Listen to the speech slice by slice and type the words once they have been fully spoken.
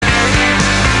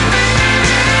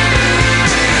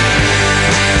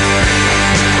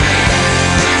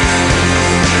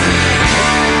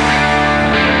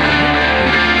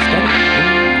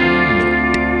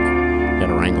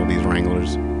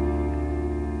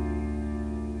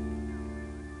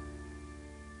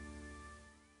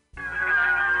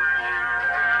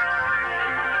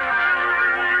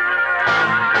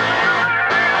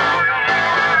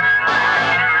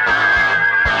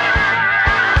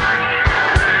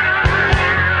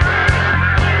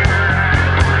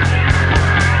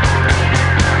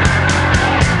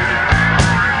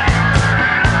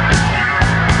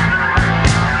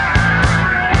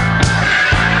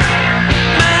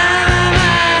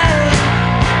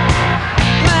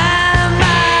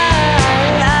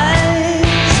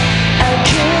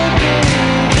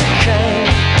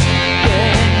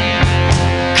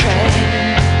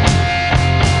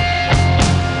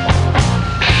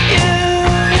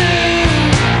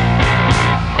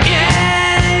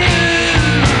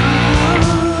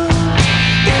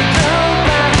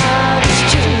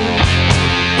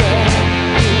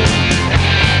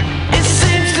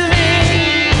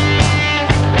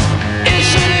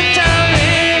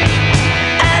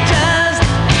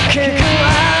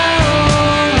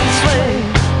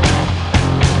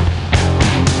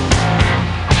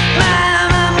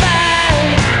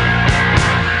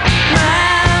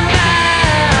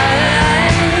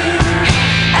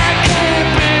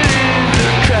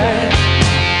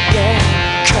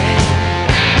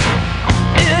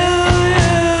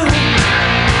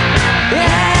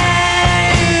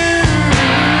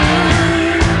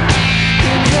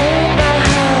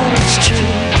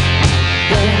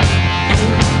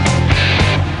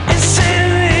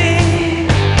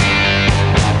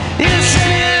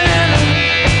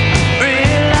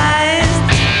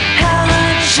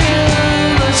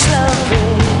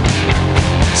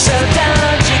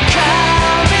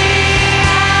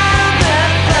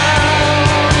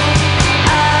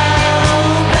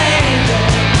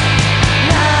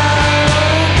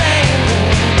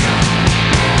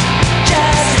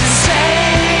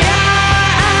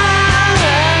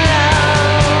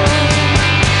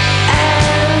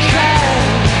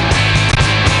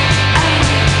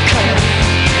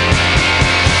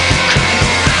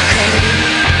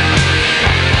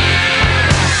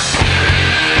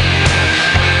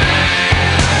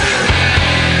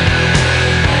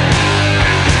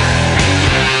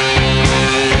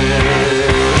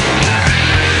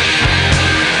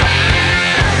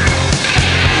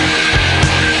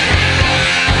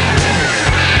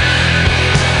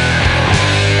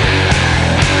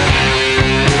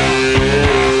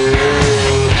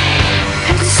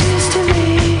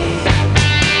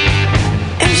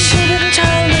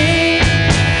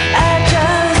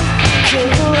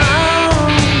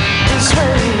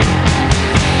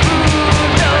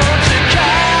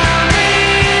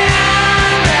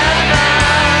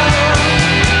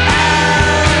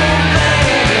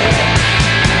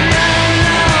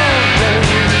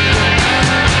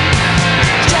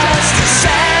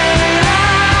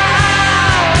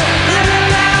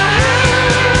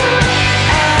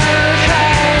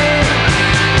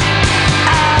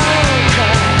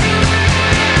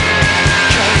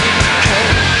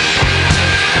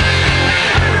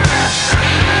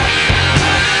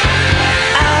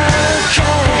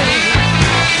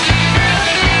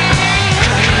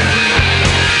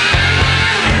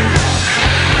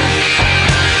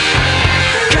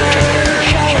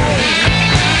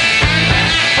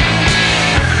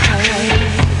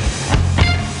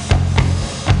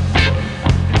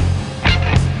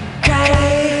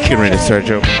Getting ready to start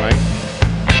your open mic.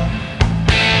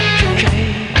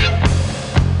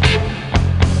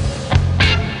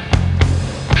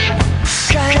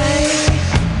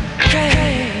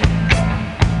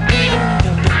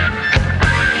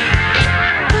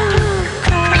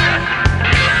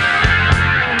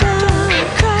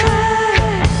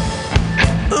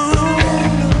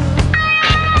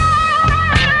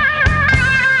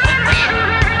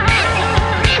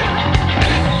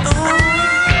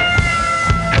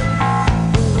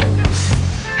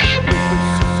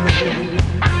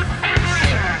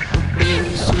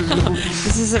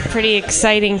 Pretty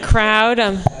exciting crowd.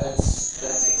 Got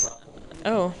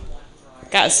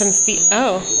some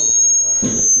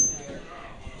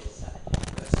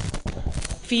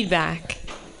feedback.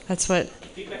 That's what.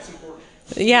 Feedback's important.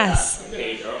 Yes.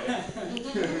 There you go. Not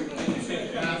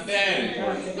that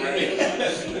important. There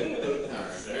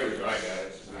we go. I got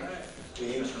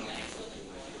it.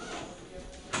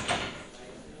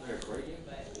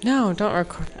 No, don't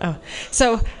record. Oh,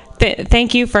 so.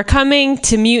 Thank you for coming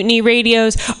to Mutiny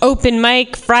Radio's open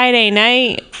mic Friday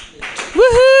night.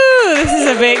 Woohoo! This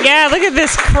is a big look at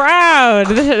this crowd.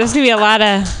 There's gonna be a lot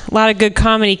of good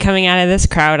comedy coming out of this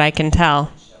crowd. I can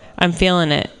tell. I'm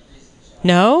feeling it.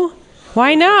 No?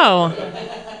 Why no?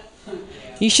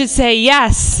 You should say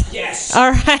yes. Yes.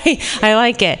 All right. I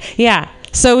like it. Yeah.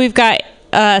 So we've got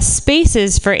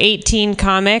spaces for 18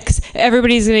 comics.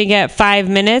 Everybody's going to get 5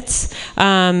 minutes.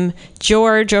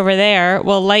 George over there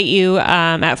will light you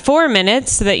at 4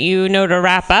 minutes so that you know to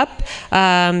wrap up.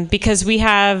 Because we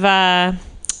have...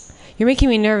 you're making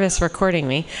me nervous recording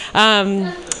me.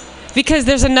 Because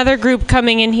there's another group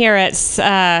coming in here at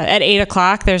 8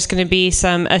 o'clock. There's going to be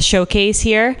a showcase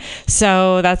here.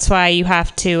 So that's why you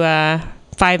have to...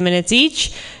 5 minutes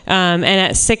each, and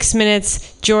at 6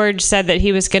 minutes, George said that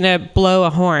he was going to blow a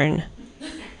horn.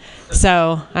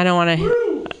 So I don't want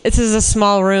to. This is a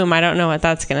small room. I don't know what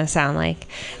that's going to sound like.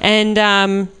 And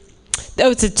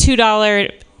it's a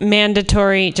 $2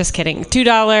 mandatory. Just kidding.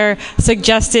 $2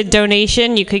 suggested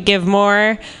donation. You could give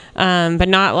more, but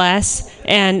not less.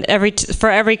 And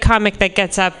for every comic that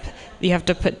gets up, you have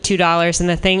to put $2 in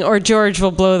the thing, or George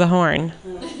will blow the horn.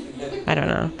 I don't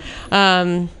know.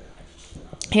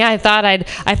 Yeah, I thought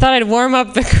I'd warm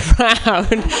up the crowd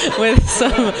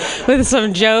with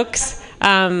some jokes.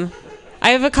 I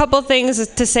have a couple things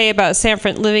to say about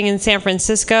living in San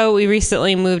Francisco. We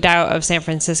recently moved out of San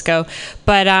Francisco,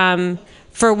 but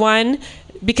for one,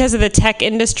 because of the tech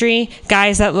industry,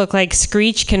 guys that look like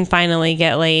Screech can finally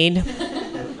get laid.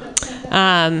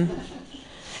 And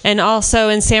also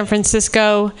in San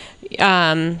Francisco,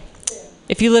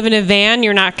 if you live in a van,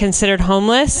 you're not considered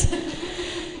homeless.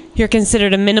 You're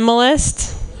considered a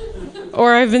minimalist.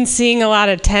 Or I've been seeing a lot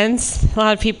of tents. A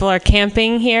lot of people are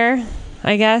camping here,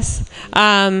 I guess.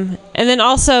 And then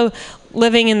also,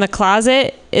 living in the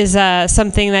closet is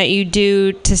something that you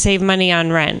do to save money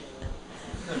on rent.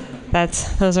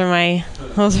 Those are my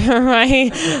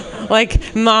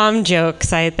like mom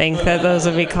jokes. I think that those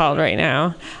would be called right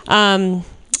now.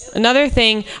 Another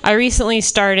thing, I recently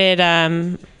started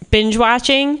binge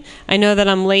watching. I know that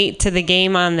I'm late to the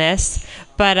game on this,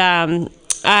 but I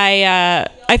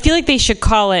feel like they should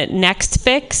call it Next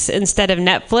Fix instead of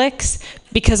Netflix,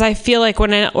 because I feel like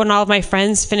when all of my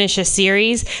friends finish a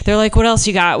series, they're like, "What else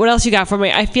you got? What else you got for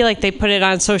me?" I feel like they put it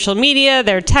on social media.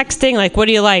 They're texting like, "What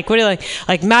do you like? What do you like?"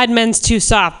 Like Mad Men's too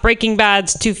soft, Breaking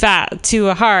Bad's too fat,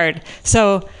 too hard.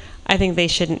 So I think they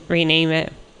shouldn't rename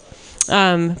it.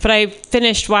 But I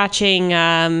finished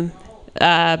watching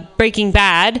Breaking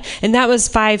Bad, and that was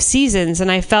 5 seasons,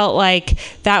 and I felt like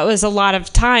that was a lot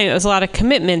of time. It was a lot of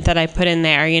commitment that I put in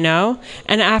there, you know.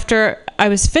 And after I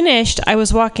was finished, I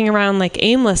was walking around like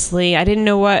aimlessly. I didn't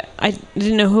know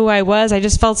who I was. I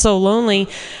just felt so lonely.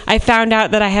 I found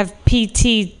out that I have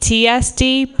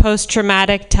PTSD,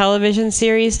 post-traumatic television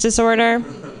series disorder.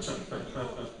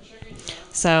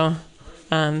 So,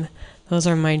 those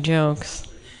are my jokes.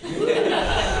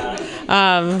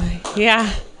 Yeah.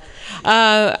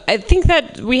 I think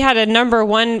that we had a number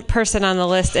 1 person on the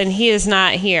list, and he is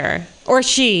not here, or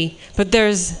she. But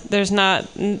there's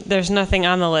nothing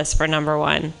on the list for number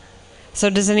 1. So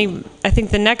I think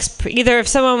the next, either if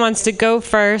someone wants to go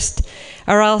first,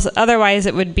 or else otherwise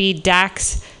it would be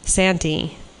Dax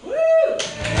Santee. Woo! Oh,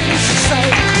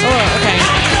 okay.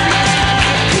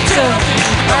 So,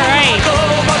 all right.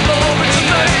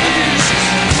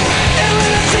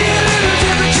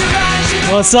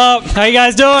 What's up? How you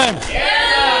guys doing?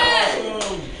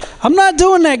 Yeah! I'm not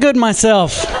doing that good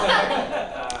myself.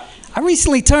 I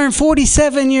recently turned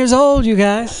 47 years old, you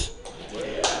guys.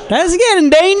 That's getting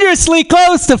dangerously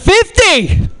close to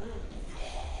 50.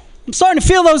 I'm starting to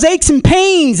feel those aches and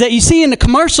pains that you see in the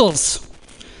commercials.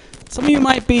 Some of you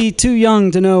might be too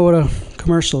young to know what a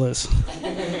commercial is.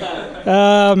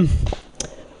 My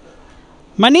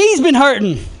knee's been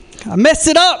hurting. I messed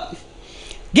it up.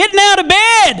 Getting out of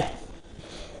bed.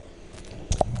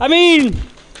 I mean,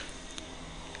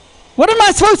 what am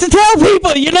I supposed to tell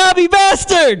people? You knobby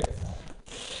bastard.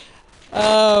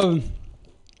 I'm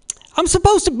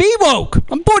supposed to be woke.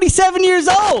 I'm 47 years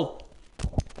old.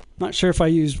 Not sure if I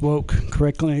used woke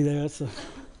correctly there. That's the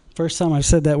first time I've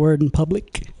said that word in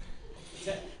public.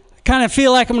 I kind of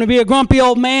feel like I'm going to be a grumpy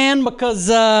old man because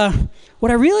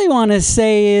what I really want to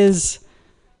say is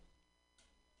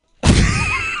that's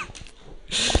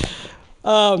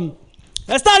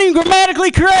not even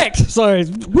grammatically correct. Sorry.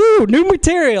 Woo, new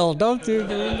material. Don't do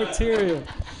new material.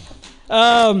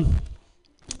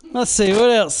 Let's see, what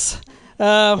else?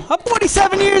 I'm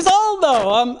 47 years old,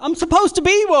 though. I'm supposed to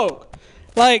be woke.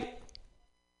 Like,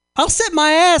 I'll sit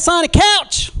my ass on a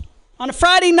couch on a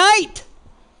Friday night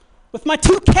with my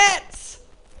 2 cats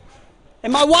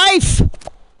and my wife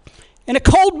and a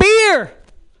cold beer.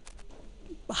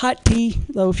 Hot tea,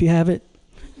 though, if you have it.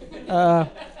 And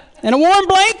a warm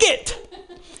blanket.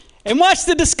 And watch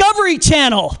the Discovery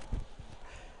Channel.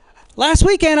 Last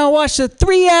weekend, I watched a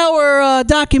 3-hour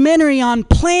documentary on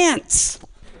plants.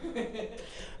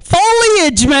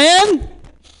 Foliage, man.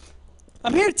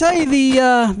 I'm here to tell you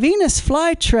the Venus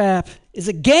flytrap is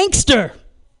a gangster.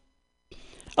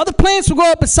 Other plants will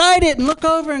go up beside it and look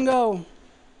over and go,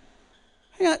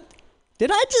 hang on, did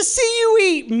I just see you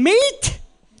eat meat?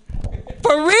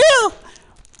 For real?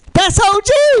 That's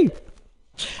OG.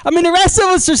 I mean, the rest of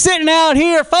us are sitting out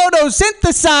here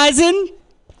photosynthesizing,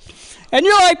 and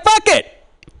you're like, fuck it.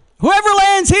 Whoever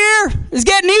lands here is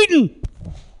getting eaten.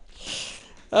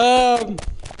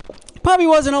 Probably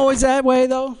wasn't always that way,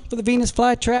 though, for the Venus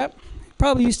flytrap.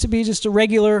 Probably used to be just a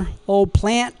regular old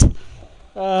plant.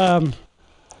 But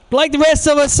like the rest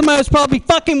of us, somebody was probably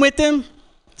fucking with him,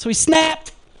 so he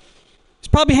snapped. He's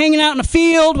probably hanging out in the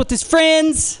field with his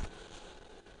friends,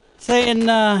 saying,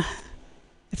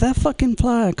 if that fucking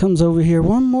fly comes over here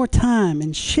one more time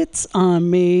and shits on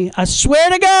me, I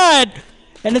swear to God.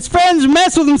 And his friends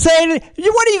mess with him saying,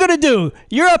 what are you going to do?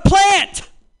 You're a plant.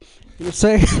 You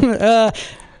say,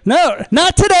 no,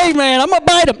 not today, man. I'm going to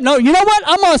bite him. No, you know what?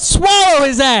 I'm going to swallow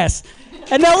his ass.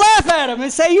 And they'll laugh at him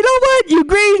and say, you know what? You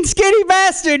green, skinny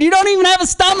bastard. You don't even have a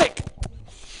stomach.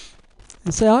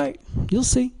 And say, all right, you'll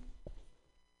see.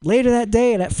 Later that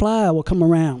day, that fly will come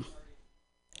around.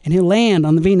 And he'll land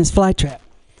on the Venus flytrap.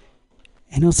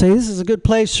 And he'll say, this is a good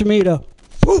place for me to,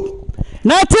 whoop.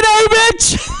 Not today,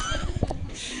 bitch!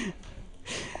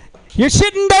 Your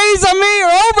shitting days on me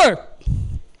are over!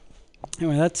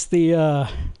 Anyway, that's the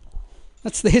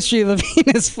history of the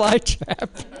Venus flytrap.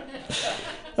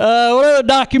 What other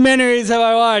documentaries have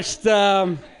I watched?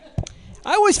 I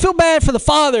always feel bad for the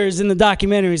fathers in the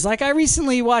documentaries. Like, I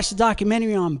recently watched a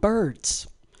documentary on birds.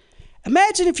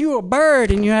 Imagine if you were a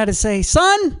bird and you had to say,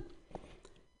 son,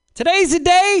 today's the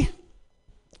day.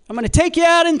 I'm going to take you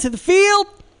out into the field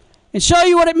and show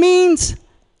you what it means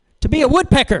to be a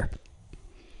woodpecker.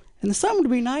 And the son would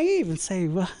be naive and say,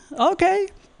 well, okay,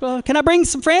 well, can I bring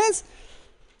some friends?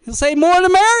 He'll say, more the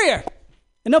merrier.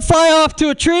 And they'll fly off to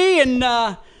a tree, and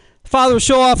the father will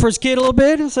show off for his kid a little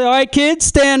bit. He'll say, all right, kids,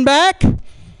 stand back. And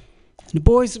the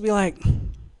boys will be like,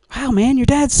 wow, man, your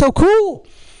dad's so cool.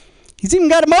 He's even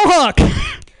got a mohawk.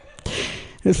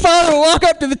 His father will walk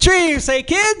up to the tree and say,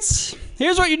 kids,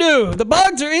 here's what you do. The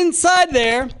bugs are inside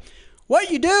there.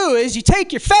 What you do is you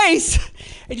take your face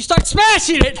and you start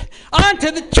smashing it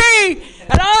onto the tree,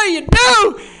 and all you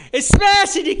do is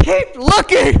smash it. You keep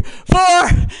looking for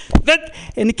the...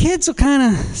 And the kids will kind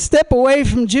of step away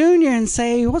from Junior and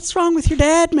say, what's wrong with your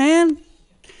dad, man?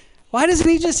 Why doesn't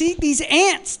he just eat these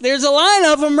ants? There's a line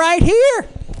of them right here.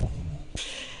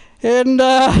 And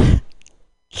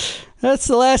that's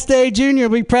the last day Junior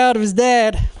will be proud of his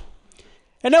dad.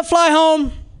 And they'll fly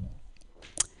home.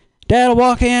 Dad will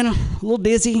walk in a little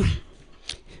dizzy,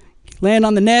 land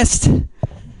on the nest, and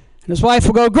his wife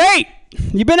will go, great,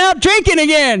 you've been out drinking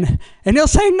again. And he'll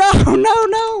say, no,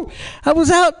 I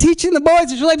was out teaching the boys.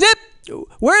 And she's like, zip,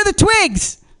 where are the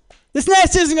twigs? This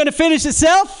nest isn't going to finish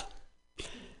itself.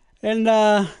 And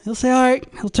he'll say, all right.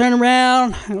 He'll turn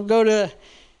around, and he'll go to the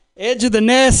edge of the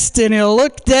nest, and he'll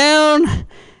look down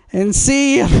and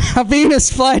see a Venus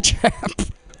flytrap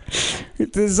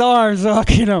with his arms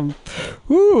rocking him.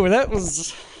 Ooh, that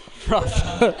was rough.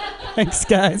 Thanks,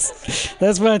 guys.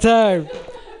 That's my time.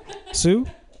 Sue?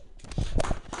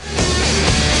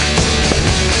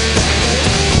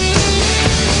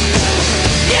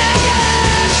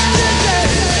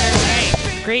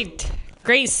 Great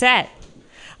Great set.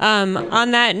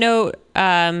 On that note,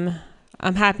 I'm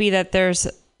happy that there's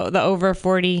the over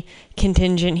 40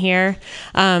 contingent here.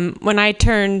 When I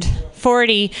turned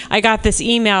 40, I got this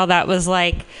email that was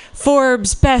like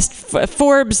Forbes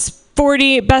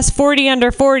 40 best 40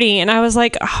 under 40, and I was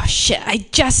like, oh shit, I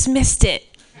just missed it.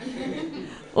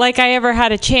 Like I ever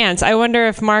had a chance. I wonder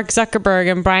if Mark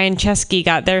Zuckerberg and Brian Chesky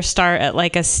got their start at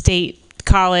like a state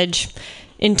college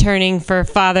interning for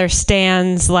Father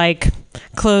Stan's like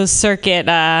closed circuit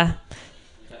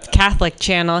Catholic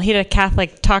channel. He had a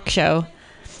Catholic talk show.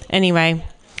 Anyway,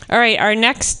 all right, our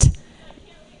next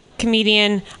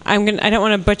comedian, I don't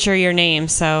want to butcher your name,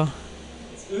 so.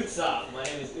 It's Utsov. My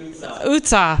name is Utsov.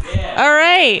 Utsov. Yeah. All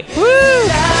right. Woo!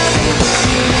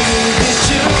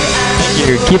 Thank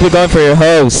you. Keep it going for your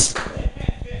host.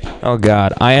 Oh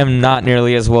God, I am not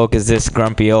nearly as woke as this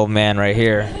grumpy old man right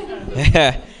here.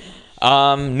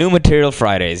 New Material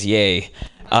Fridays, yay.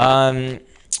 I'm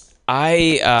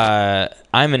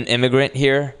an immigrant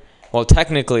here. Well,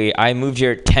 technically, I moved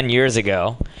here 10 years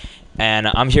ago, and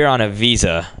I'm here on a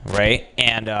visa, right?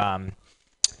 And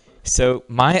so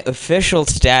my official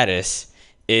status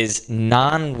is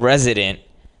non-resident,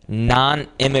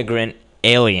 non-immigrant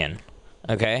alien,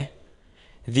 okay?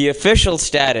 The official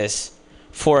status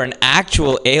for an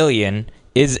actual alien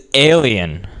is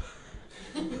alien.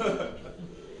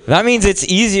 That means it's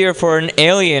easier for an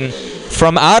alien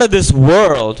from out of this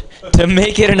world to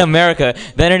make it in America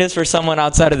than it is for someone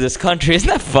outside of this country. Isn't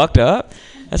that fucked up?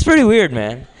 That's pretty weird,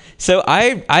 man. So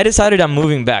I decided I'm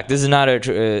moving back. This is not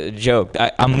a joke.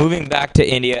 I'm moving back to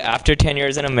India after 10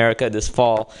 years in America this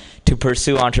fall to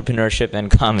pursue entrepreneurship and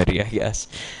comedy, I guess.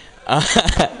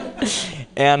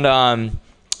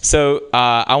 So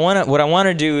what I want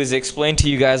to do is explain to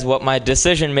you guys what my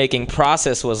decision-making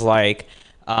process was like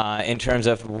in terms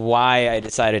of why I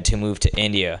decided to move to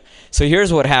India. So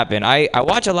here's what happened. I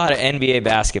watch a lot of NBA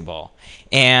basketball,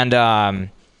 and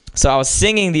so I was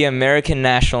singing the American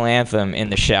national anthem in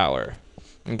the shower,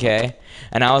 okay?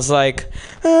 And I was like,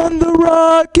 and the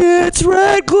rockets'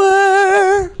 red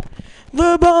glare,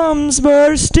 the bombs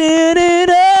bursting in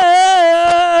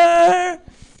air,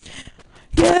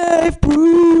 gave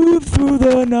proof through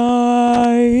the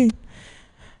night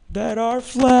that our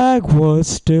flag was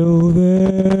still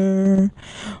there.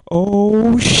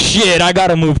 Oh shit, I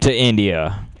gotta move to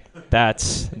India.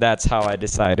 That's how I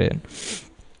decided.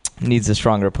 Needs a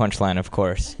stronger punchline, of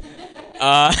course.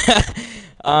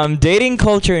 Dating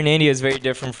culture in India is very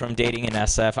different from dating in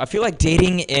SF. I feel like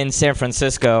dating in San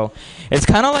Francisco, it's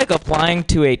kind of like applying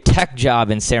to a tech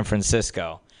job in San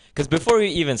Francisco. Because before you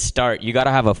even start, you gotta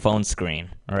have a phone screen,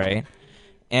 right?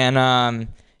 And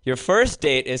your first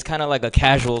date is kind of like a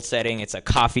casual setting. It's a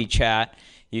coffee chat.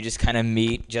 You just kind of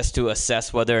meet just to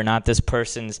assess whether or not this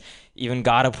person's even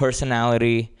got a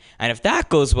personality. And if that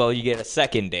goes well, you get a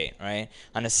second date, right?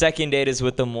 On a second date is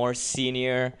with the more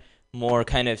senior, more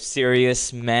kind of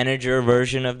serious manager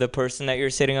version of the person that you're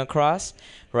sitting across,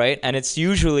 right? And it's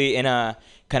usually in a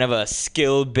kind of a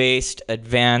skill-based,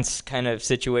 advanced kind of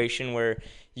situation where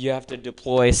you have to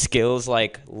deploy skills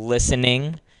like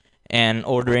listening and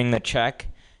ordering the check.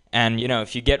 And, you know,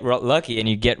 if you get lucky and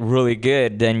you get really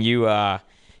good, then you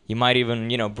might even,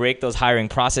 you know, break those hiring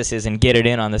processes and get it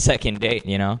in on the second date,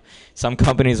 you know. Some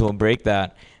companies will break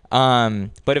that.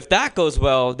 But if that goes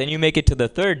well, then you make it to the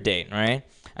third date, right?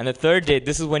 And the third date,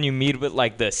 this is when you meet with,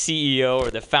 like, the CEO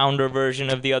or the founder version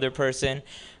of the other person.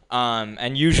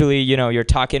 And usually, you know, you're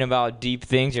talking about deep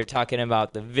things. You're talking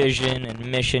about the vision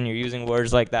and mission. You're using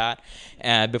words like that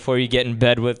before you get in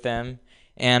bed with them.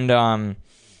 And,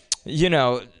 you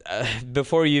know,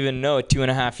 before you even know it,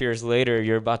 2.5 years later,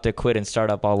 you're about to quit and start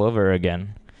up all over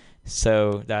again.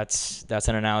 So that's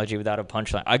an analogy without a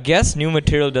punchline. I guess new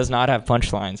material does not have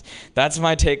punchlines. That's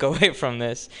my takeaway from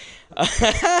this.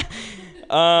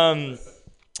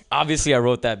 Obviously, I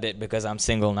wrote that bit because I'm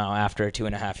single now after a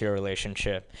 2.5-year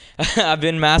relationship. I've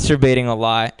been masturbating a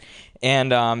lot,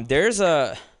 and there's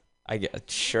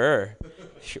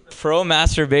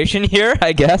pro-masturbation here,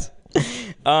 I guess.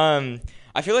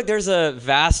 I feel like there's a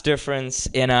vast difference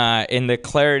in the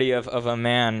clarity of a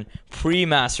man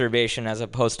pre-masturbation as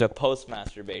opposed to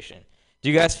post-masturbation. Do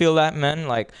you guys feel that, men?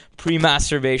 Like,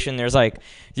 pre-masturbation, there's like,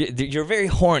 you're very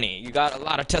horny. You got a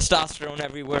lot of testosterone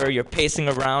everywhere. You're pacing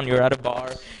around. You're at a bar.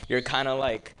 You're kind of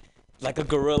like a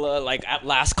gorilla, like at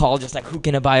last call, just like, who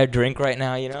can I buy a drink right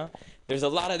now, you know? There's a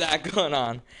lot of that going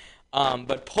on.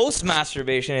 But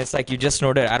post-masturbation, it's like you just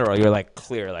snorted Adderall. You're like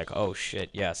clear, like, oh shit,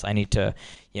 yes, I need to,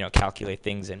 you know, calculate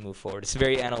things and move forward. It's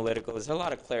very analytical. There's a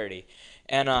lot of clarity.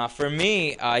 And for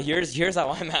me, here's how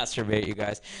I masturbate, you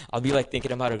guys. I'll be like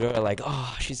thinking about a girl, like,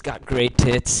 oh, she's got great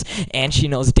tits, and she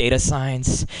knows data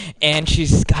science, and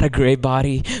she's got a great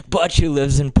body, but she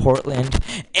lives in Portland,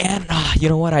 and you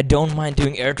know what? I don't mind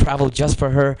doing air travel just for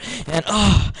her, and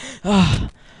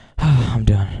I'm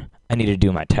done. I need to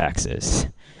do my taxes.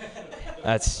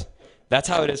 That's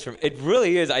how it is for me. It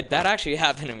really is. That actually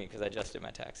happened to me because I just did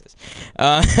my taxes.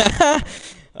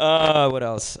 What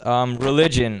else?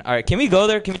 Religion. All right, can we go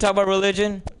there? Can we talk about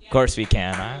religion? Yeah. Of course we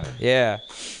can. Yeah.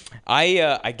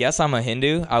 I guess I'm a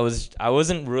Hindu. I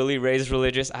wasn't really raised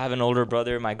religious. I have an older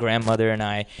brother. My grandmother and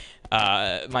I.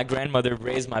 My grandmother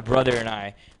raised my brother and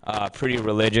I pretty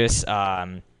religious.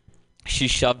 She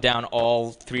shoved down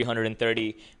all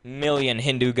 330 million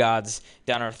Hindu gods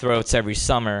down our throats every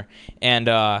summer, and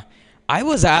I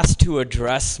was asked to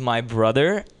address my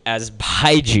brother as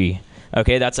Bhaiji.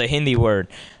 Okay, that's a Hindi word,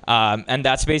 and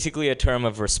that's basically a term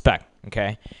of respect.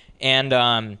 Okay, and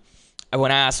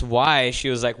when I asked why, she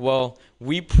was like, "Well,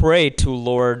 we pray to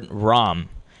Lord Ram,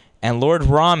 and Lord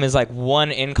Ram is like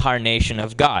one incarnation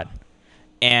of God,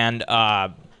 and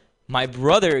my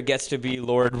brother gets to be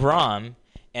Lord Ram,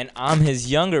 and I'm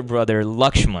his younger brother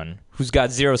Lakshman, who's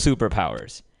got 0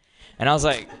 superpowers." And I was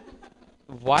like,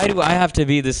 why do I have to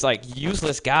be this like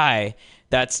useless guy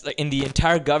that's in the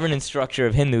entire governance structure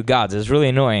of Hindu gods? It's really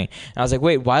annoying. And I was like,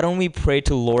 wait, why don't we pray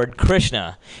to Lord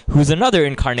Krishna, who's another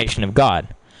incarnation of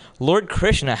God? Lord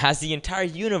Krishna has the entire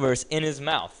universe in his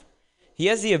mouth. He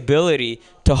has the ability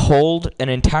to hold an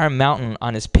entire mountain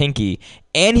on his pinky,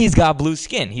 and he's got blue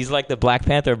skin. He's like the Black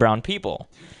Panther brown people.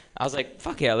 I was like,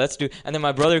 fuck yeah, let's do. And then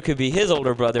my brother could be his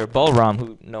older brother, Balram,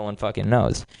 who no one fucking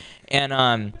knows. And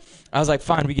I was like,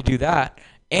 fine, we could do that.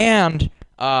 And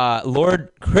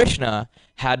Lord Krishna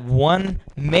had one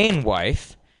main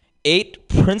wife, 8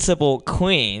 principal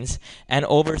queens, and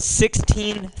over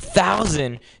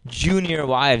 16,000 junior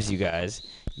wives, you guys.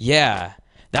 Yeah,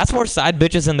 that's more side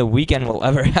bitches than The Weeknd will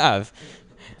ever have.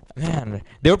 Man,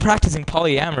 they were practicing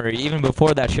polyamory even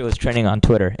before that shit was trending on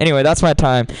Twitter. Anyway, that's my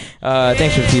time.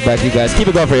 Thanks for the feedback, you guys. Keep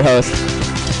it going for your host.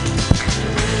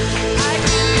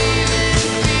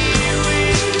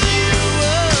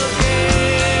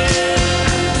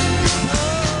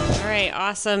 All right,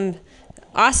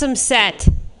 awesome set.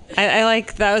 I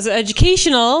like that. Was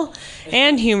educational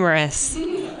and humorous.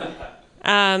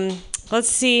 Let's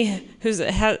see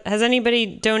has anybody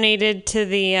donated to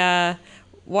the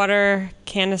water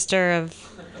canister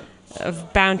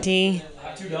of bounty.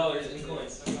 $2 in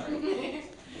coins. You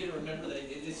gotta remember that I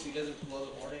did this so he doesn't blow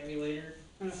the horn at me later.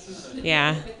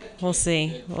 Yeah, we'll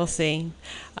see.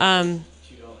 Oh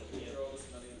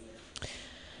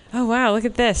wow, look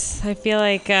at this. I feel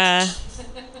like they're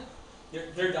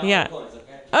dollar yeah. coins,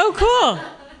 okay? Oh cool.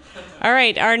 All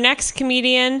right, our next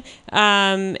comedian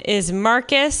is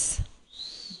Marcus,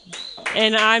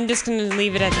 and I'm just gonna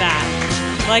leave it at that.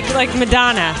 Like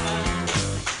Madonna.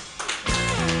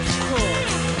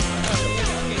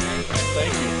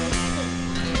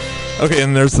 Okay,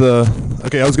 and there's I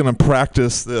was going to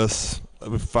practice this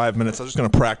with 5 minutes. I was just going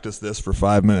to practice this for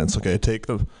 5 minutes. Okay, it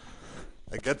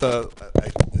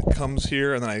comes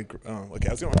here, and then I'm going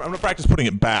to practice putting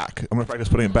it back.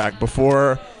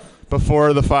 Before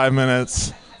the 5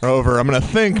 minutes are over. I'm going to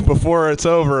think before it's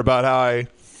over about how I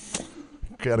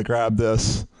got to grab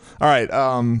this. All right,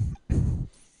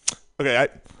 okay,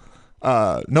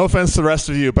 no offense to the rest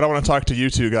of you, but I want to talk to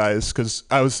you two guys because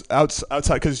I was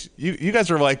outside because you guys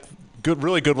are like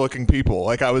really good looking people.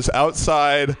 Like I was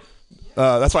outside.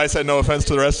 That's why I said no offense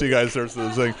to the rest of you guys. There's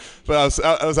this thing, but I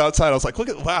was outside. I was like, look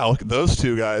at those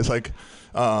two guys. Like,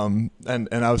 and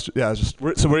I was just.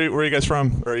 So where are you guys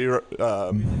from? Are you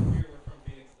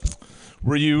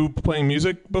were you playing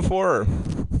music before? Or?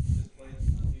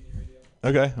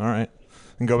 Okay, all right.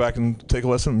 And go back and take a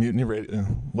listen to Mutiny Radio.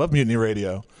 Love Mutiny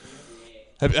Radio.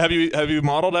 Have you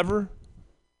modeled ever?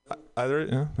 Either?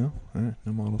 Yeah, no. All right,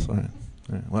 no models. All right.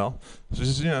 Well, it's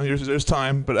just, there's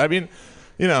time, but I mean,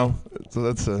 so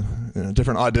that's a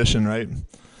different audition, right? I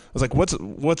was like, I was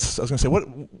gonna say,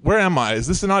 where am I? Is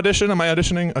this an audition? Am I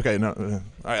auditioning? Okay, no.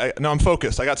 All right, no, I'm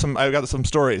focused. I got some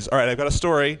stories. All right, I've got a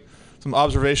story, some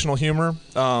observational humor.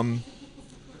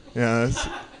 Yeah.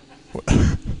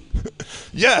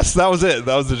 Yes, that was it.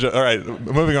 That was the joke. All right,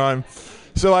 moving on.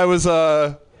 So I was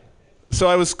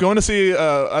going to see.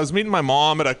 I was meeting my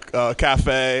mom at a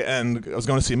cafe, and I was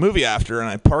going to see a movie after. And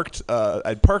I parked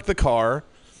the car,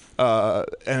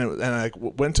 and I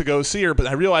went to go see her. But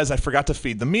I realized I forgot to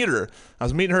feed the meter. I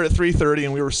was meeting her at 3:30,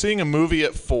 and we were seeing a movie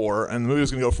at 4, and the movie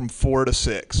was going to go from 4 to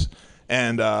 6.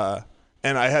 And I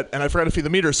forgot to feed the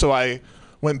meter, so I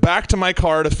went back to my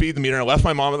car to feed the meter. I left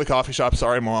my mom at the coffee shop.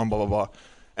 Sorry, Mom, blah, blah, blah.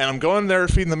 And I'm going there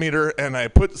feeding the meter, and I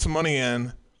put some money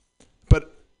in,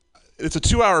 but it's a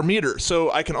 2-hour meter,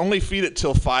 so I can only feed it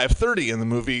till 5:30, and the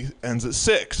movie ends at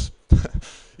 6.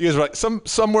 You guys are like,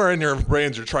 somewhere in your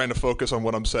brains you're trying to focus on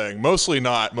what I'm saying. Mostly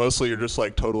not. Mostly you're just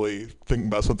like totally thinking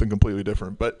about something completely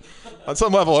different. But on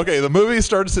some level, okay, the movie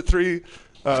starts at 4.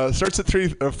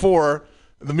 The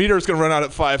meter is going to run out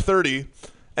at 5:30.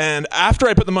 And after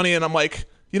I put the money in, I'm like,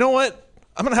 you know what?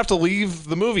 I'm going to have to leave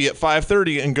the movie at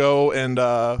 5:30 and go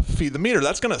and feed the meter.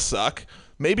 That's going to suck.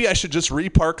 Maybe I should just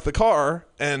repark the car,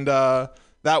 and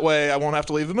that way I won't have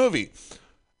to leave the movie.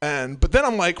 But then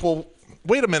I'm like, well,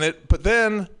 wait a minute, but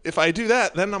then if I do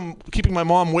that, then I'm keeping my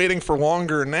mom waiting for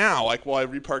longer now, like while I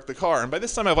repark the car. And by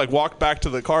this time I've like walked back to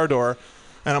the car door,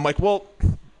 and I'm like, well,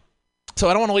 so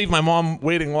I don't want to leave my mom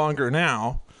waiting longer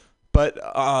now, but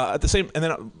at the same, and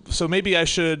then, so maybe I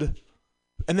should,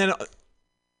 and then,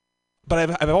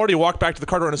 but I've already walked back to the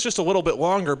car door and it's just a little bit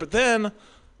longer, but then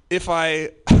if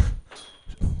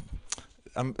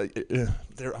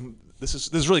this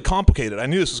is really complicated. I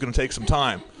knew this was going to take some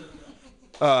time.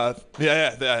 No,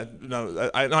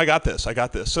 I got this.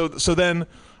 So then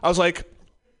I was like,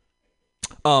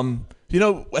 I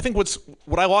think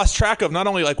what I lost track of, not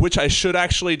only like which I should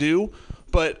actually do,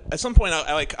 but at some point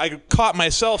I caught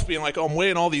myself being like, oh, I'm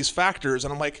weighing all these factors,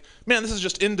 and I'm like, man, this is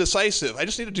just indecisive. I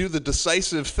just need to do the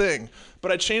decisive thing.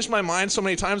 But I changed my mind so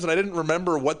many times that I didn't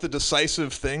remember what the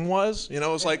decisive thing was. It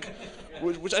was like,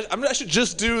 I should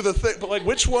just do the thing, but like,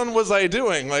 which one was I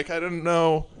doing? Like, I didn't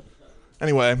know.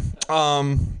 Anyway,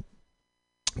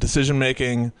 decision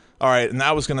making. All right, and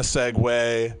that was going to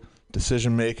segue.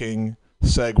 Decision making,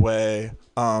 segue.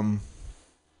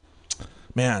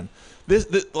 Man,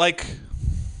 this like.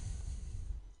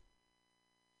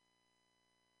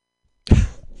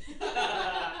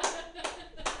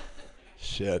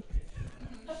 Shit.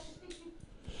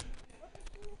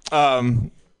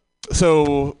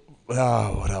 So,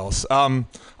 what else?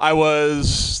 I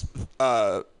was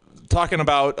talking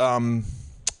about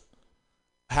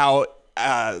how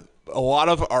a lot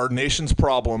of our nation's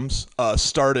problems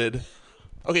started.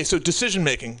 Okay, so decision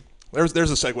making. There's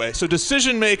a segue. So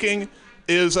decision making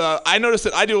is I noticed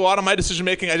that I do a lot of my decision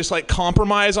making. I just like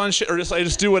compromise on shit, or I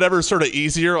just do whatever's sort of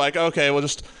easier. Like, okay, well,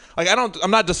 just like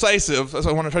I'm not decisive. So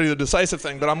I want to try to do the decisive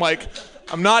thing, but I'm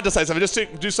not decisive. I just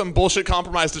do some bullshit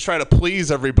compromise to try to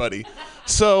please everybody.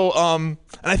 So and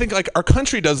I think like our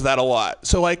country does that a lot.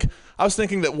 So like I was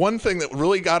thinking that one thing that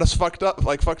really got us fucked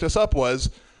us up was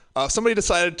somebody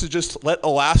decided to just let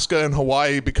Alaska and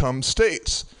Hawaii become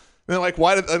states. And they're like,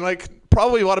 why did? And like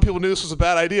probably a lot of people knew this was a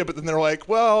bad idea, but then they're like,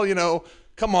 well,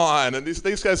 come on. And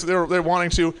these guys, they're wanting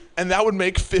to, and that would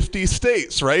make 50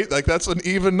 states, right? Like that's an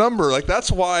even number. Like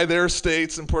that's why they're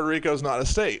states and Puerto Rico is not a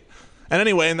state. And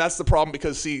anyway, and that's the problem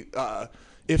because see,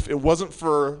 if it wasn't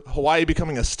for Hawaii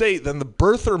becoming a state, then the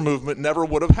birther movement never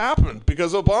would have happened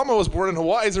because Obama was born in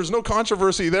Hawaii. So there's no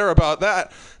controversy there about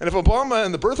that. And if Obama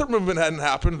and the birther movement hadn't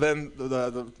happened, then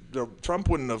the Trump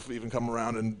wouldn't have even come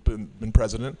around and been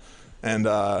president. And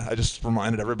I just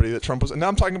reminded everybody that Trump was. And now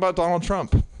I'm talking about Donald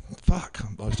Trump. Fuck,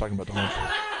 I'm always talking about Donald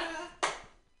Trump.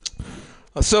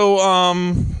 So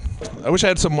I wish I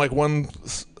had some like one.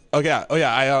 Oh yeah.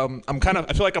 I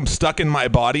feel like I'm stuck in my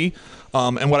body.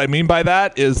 And what I mean by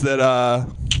that is that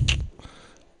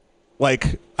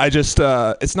like I just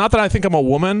it's not that I think I'm a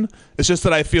woman. It's just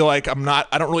that I feel like I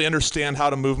don't really understand how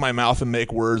to move my mouth and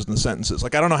make words and sentences.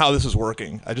 Like I don't know how this is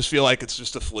working. I just feel like it's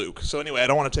just a fluke. So anyway, I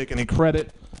don't want to take any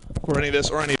credit for any of this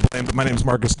or any blame, but my name is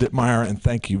Marcus Dittmeyer, and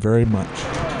thank you very much.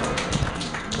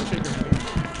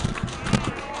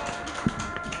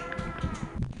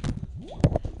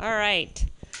 All right,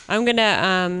 I'm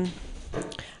gonna.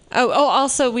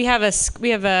 Also, we have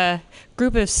a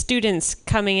group of students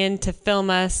coming in to film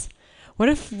us. What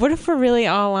if we're really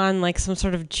all on like some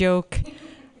sort of joke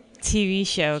TV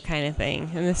show kind of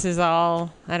thing, and this is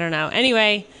all I don't know.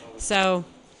 Anyway, so.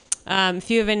 If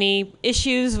you have any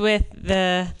issues with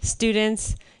the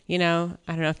students, I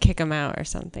don't know, kick them out or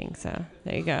something. So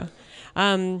there you go.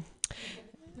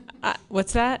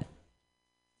 What's that?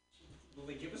 Will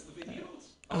they give us the videos?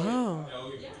 Oh.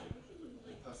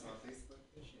 Post on Facebook.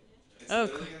 It's Oh,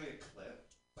 literally cool. gonna be a clip.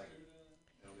 Like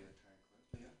it'll be an entire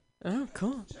clip. Yeah. Oh,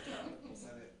 cool. Check it out. We'll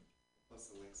send it.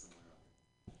 Post the link somewhere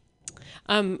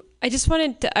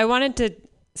else. I wanted to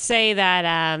say that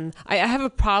I have a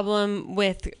problem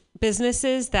with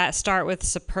businesses that start with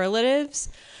superlatives.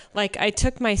 Like I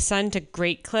took my son to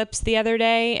Great Clips the other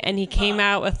day and he came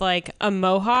out with like a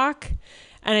mohawk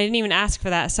and I didn't even ask for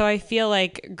that. So I feel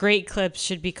like Great Clips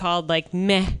should be called like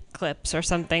Meh Clips or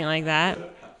something like that.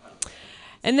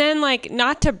 And then, like,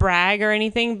 not to brag or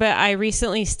anything, but I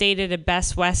recently stayed at a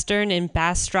Best Western in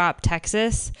Bastrop,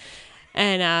 Texas.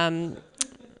 And,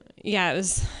 yeah, it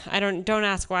was, don't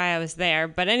ask why I was there.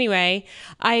 But anyway,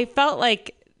 I felt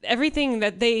like everything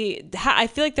that I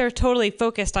feel like they're totally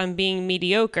focused on being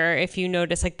mediocre. If you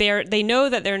notice, like they know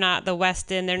that they're not the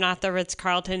Westin, they're not the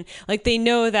Ritz-Carlton. Like they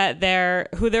know that they're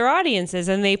who their audience is,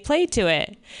 and they play to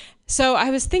it. So I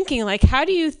was thinking, like, how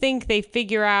do you think they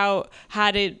figure out how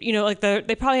to, like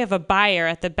they probably have a buyer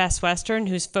at the Best Western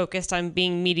who's focused on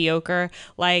being mediocre.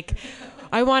 Like,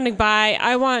 I want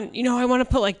to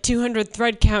put like 200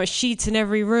 thread count sheets in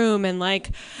every room, and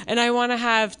I want to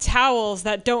have towels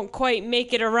that don't quite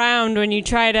make it around when you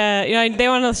try to, I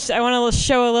want to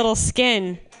show a little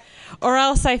skin. Or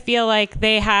else I feel like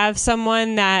they have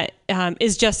someone that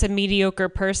is just a mediocre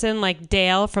person, like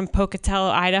Dale from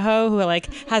Pocatello, Idaho, who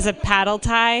like has a paddle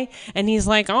tie, and he's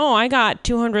like, "Oh, I got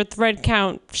 200 thread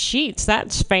count sheets.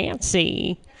 That's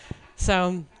fancy."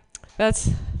 So that's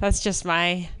just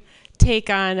my take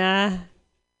on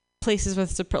places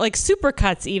with like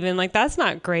Supercuts. Even like that's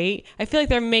not great. I feel like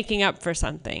they're making up for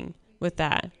something with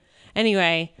that.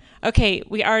 Anyway, okay,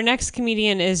 our next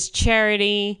comedian is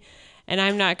Charity. And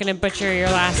I'm not going to butcher your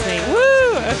last name.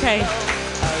 Woo! Okay. Do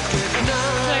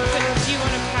you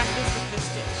want to practice with this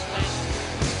stitch?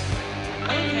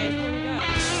 Okay, here we go.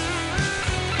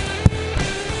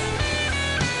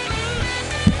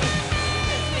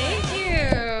 Thank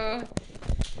you.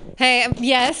 Hey,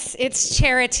 yes, it's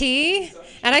Charity.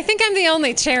 And I think I'm the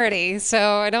only Charity,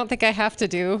 so I don't think I have to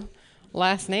do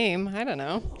last name. I don't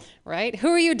know, right? Who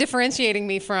are you differentiating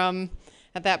me from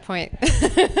at that point?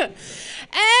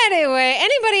 Anyway,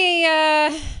 anybody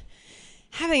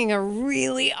having a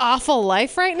really awful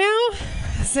life right now?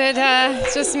 Is it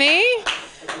just me?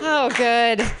 Oh,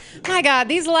 good. My God,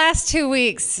 these last 2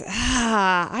 weeks,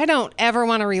 I don't ever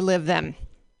want to relive them.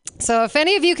 So if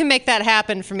any of you can make that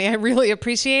happen for me, I really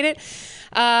appreciate it.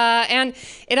 And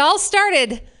it all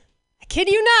started, I kid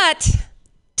you not,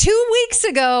 2 weeks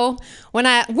ago when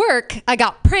at work, I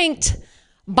got pranked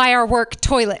by our work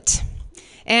toilet.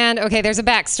 And okay, there's a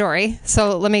backstory,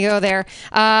 so let me go there.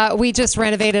 We just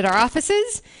renovated our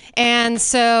offices, and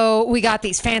so we got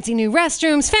these fancy new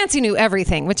restrooms, fancy new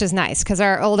everything, which is nice because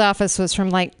our old office was from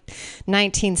like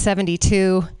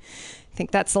 1972. I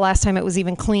think that's the last time it was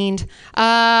even cleaned.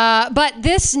 But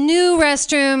this new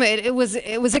restroom, it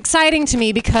was exciting to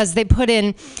me because they put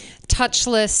in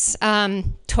touchless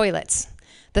toilets,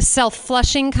 the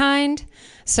self-flushing kind.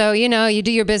 So you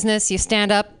do your business, you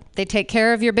stand up. They take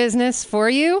care of your business for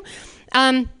you.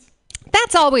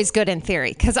 That's always good in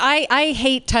theory because I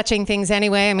hate touching things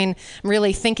anyway. I mean, I'm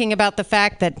really thinking about the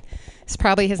fact that this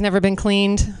probably has never been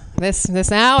cleaned. This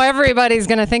now everybody's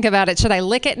going to think about it. Should I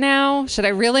lick it now? Should I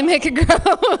really make it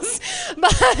gross?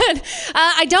 But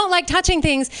I don't like touching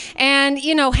things. And,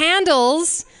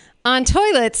 handles on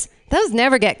toilets, those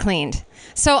never get cleaned.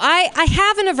 So I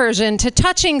have an aversion to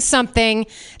touching something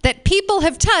that people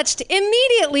have touched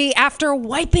immediately after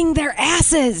wiping their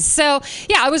asses. So,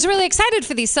 yeah, I was really excited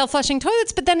for these self-flushing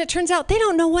toilets, but then it turns out they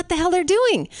don't know what the hell they're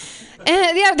doing.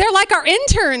 And yeah, they're like our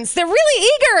interns. They're really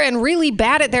eager and really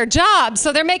bad at their job,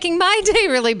 so they're making my day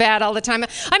really bad all the time.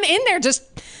 I'm in there just...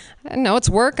 No, it's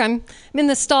work. I'm in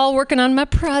the stall working on my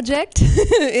project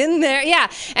in there. Yeah.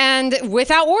 And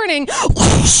without warning,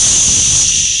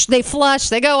 they flush,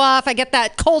 they go off. I get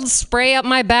that cold spray up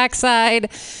my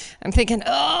backside. I'm thinking,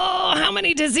 oh, how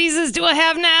many diseases do I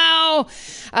have now?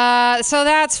 So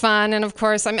that's fun. And of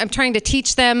course, I'm trying to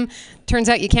teach them. Turns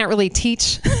out you can't really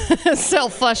teach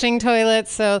self-flushing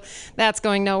toilets. So that's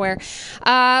going nowhere.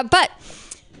 But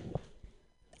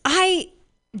I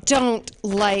don't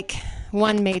like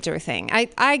one major thing.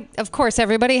 I of course,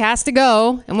 everybody has to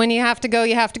go. And when you have to go,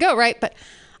 right? But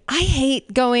I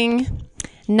hate going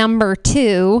number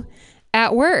 2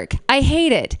 at work. I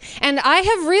hate it. And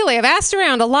I've asked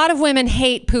around. A lot of women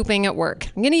hate pooping at work.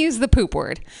 I'm going to use the poop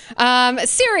word.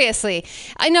 Seriously,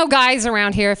 I know guys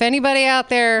around here. If anybody out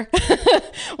there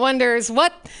wonders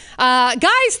what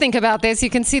guys think about this, you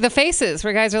can see the faces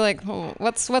where guys are like, oh,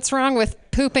 what's wrong with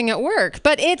pooping at work?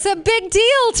 But it's a big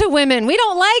deal to women. We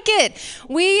don't like it.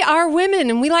 We are women,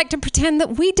 and we like to pretend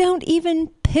that we don't even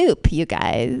poop, you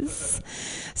guys.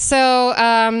 So,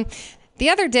 the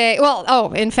other day,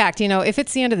 in fact, if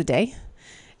it's the end of the day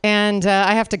and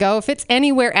I have to go, if it's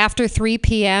anywhere after 3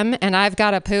 p.m. and I've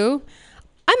got to poo,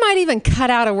 I might even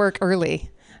cut out of work early.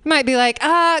 might be like,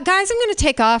 guys, I'm going to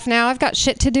take off now. I've got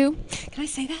shit to do. Can I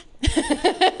say that?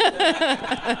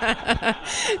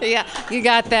 Yeah, you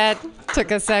got that.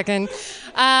 Took a second.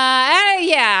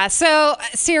 Yeah, so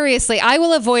seriously, I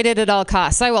will avoid it at all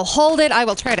costs. I will hold it. I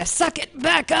will try to suck it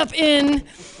back up in.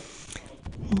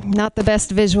 Not the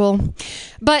best visual.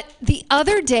 But the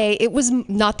other day, it was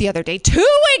not the other day, 2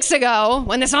 weeks ago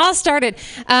when this all started,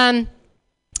 I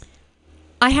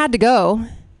had to go.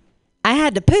 I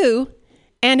had to poo,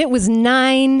 and it was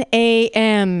 9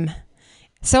 a.m.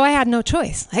 So I had no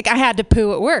choice. Like, I had to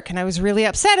poo at work, and I was really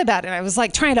upset about it. I was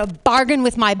like trying to bargain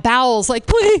with my bowels, like,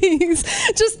 please,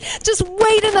 just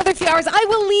wait another few hours. I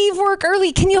will leave work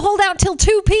early. Can you hold out till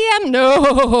 2 p.m.?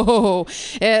 No.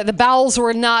 The bowels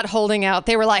were not holding out.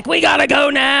 They were like, we gotta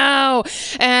go now.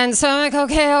 And so I'm like,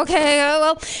 okay,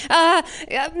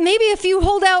 maybe if you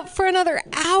hold out for another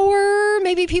hour,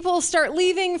 maybe people will start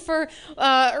leaving for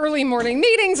early morning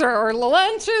meetings or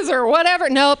lunches or whatever.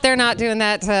 Nope, they're not doing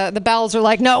that. The bowels are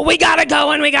like, no, we gotta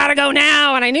go and we gotta go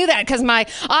now. And I knew that because my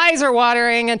eyes are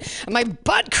watering and my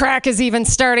butt crack is even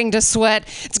starting to sweat.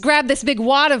 It's grabbed this big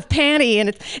wad of panty and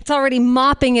it's already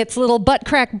mopping its little butt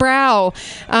crack brow.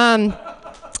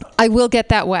 I will get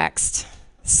that waxed.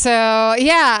 So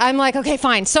yeah, I'm like, okay,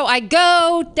 fine. So I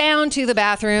go down to the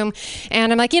bathroom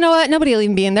and I'm like, you know what? Nobody will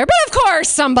even be in there. But of course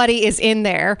somebody is in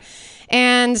there.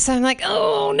 And so I'm like,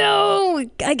 oh no,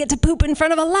 I get to poop in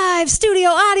front of a live studio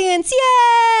audience.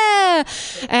 Yeah.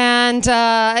 And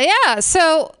yeah,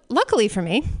 so luckily for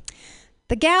me,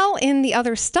 the gal in the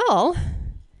other stall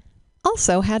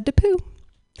also had to poo.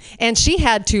 And she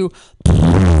had to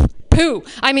poo.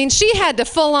 I mean, she had to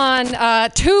full on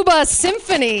tuba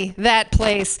symphony that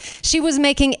place. She was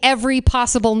making every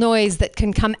possible noise that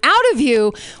can come out of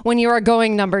you when you are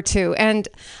going number 2. And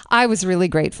I was really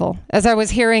grateful as I was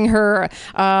hearing her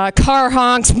car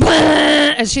honks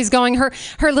as she's going, her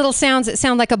little sounds that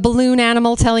sound like a balloon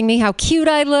animal telling me how cute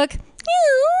I look.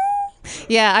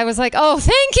 Yeah, I was like, oh,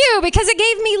 thank you, because it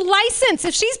gave me license.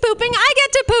 If she's pooping, I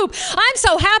get to poop. I'm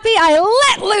so happy I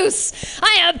let loose.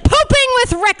 I am pooping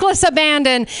with reckless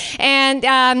abandon. And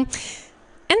then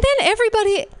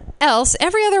everybody else,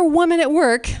 every other woman at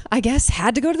work, I guess,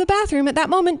 had to go to the bathroom at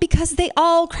that moment because they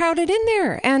all crowded in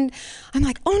there. And I'm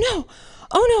like, oh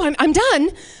no, I'm done.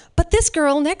 But this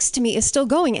girl next to me is still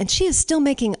going, and she is still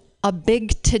making a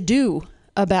big to-do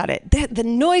about it. The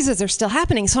noises are still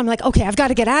happening. So I'm like, okay, I've got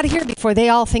to get out of here before they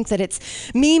all think that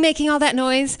it's me making all that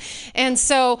noise. And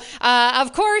so,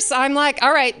 of course, I'm like,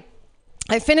 all right,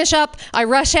 I finish up, I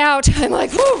rush out, I'm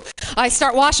like, whoo, I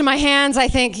start washing my hands. I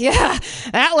think, yeah,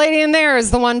 that lady in there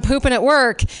is the one pooping at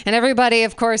work. And everybody,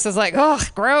 of course, is like, oh,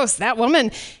 gross, that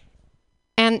woman.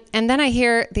 And then I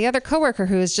hear the other coworker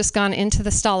who has just gone into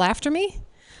the stall after me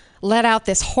let out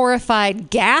this horrified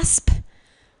gasp.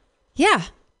 Yeah.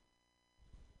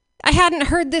 I hadn't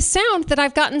heard this sound that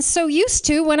I've gotten so used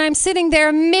to when I'm sitting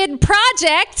there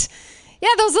mid-project. Yeah,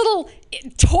 those little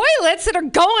toilets that are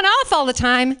going off all the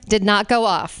time did not go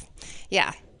off.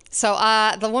 Yeah, so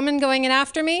the woman going in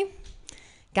after me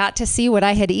got to see what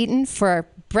I had eaten for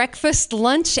breakfast,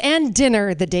 lunch, and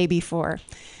dinner the day before.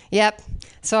 Yep,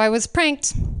 so I was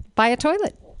pranked by a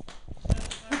toilet.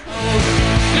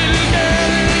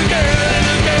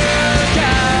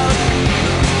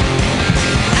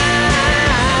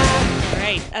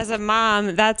 As a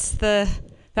mom, that's the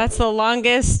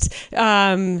longest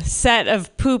set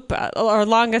of poop or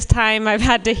longest time I've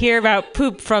had to hear about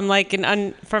poop from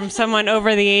from someone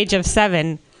over the age of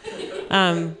 7.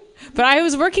 But I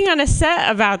was working on a set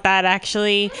about that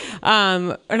actually,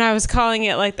 and I was calling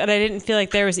it like that. I didn't feel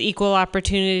like there was equal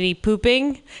opportunity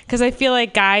pooping because I feel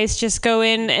like guys just go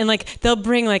in and like they'll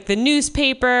bring like the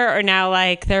newspaper or now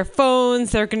like their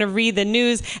phones. They're gonna read the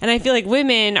news, and I feel like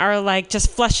women are like just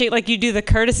flushing, like you do the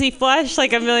courtesy flush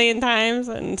like a million times.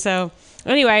 And so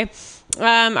anyway,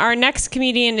 our next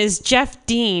comedian is Jeff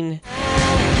Dean.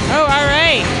 Oh, all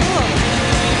right. Cool.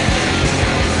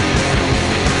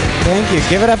 Thank you.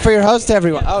 Give it up for your host,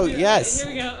 everyone. Oh, yes.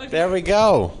 Here we go. Okay. There we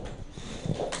go.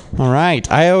 All right.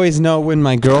 I always know when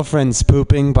my girlfriend's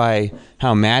pooping by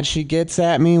how mad she gets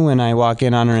at me when I walk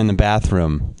in on her in the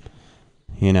bathroom.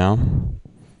 You know?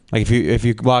 Like if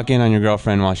you walk in on your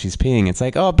girlfriend while she's peeing, it's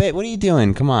like, oh, babe, what are you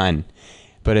doing? Come on.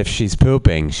 But if she's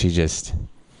pooping, she gets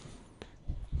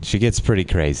pretty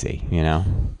crazy, you know?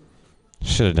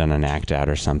 Should have done an act out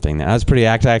or something. That was pretty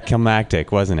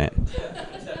climactic, wasn't it?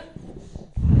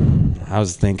 I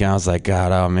was like,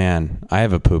 God, oh man, I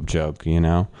have a poop joke, you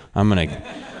know? I'm going to,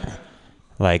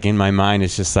 like, in my mind,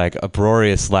 it's just like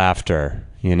uproarious laughter,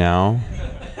 you know?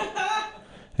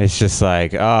 It's just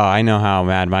like, oh, I know how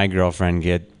mad my girlfriend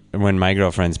when my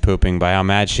girlfriend's pooping by how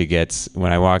mad she gets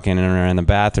when I walk in on her in the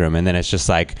bathroom, and then it's just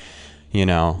like,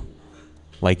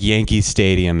 like Yankee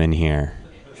Stadium in here.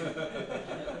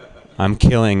 I'm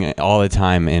killing all the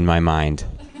time in my mind.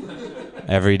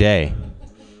 Every day.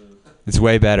 It's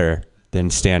way better than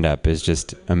stand-up, is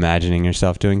just imagining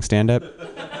yourself doing stand-up.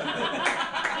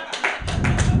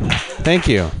 Thank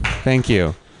you.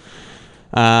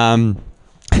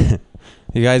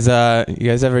 You guys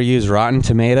ever use Rotten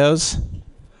Tomatoes?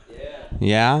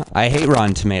 Yeah? I hate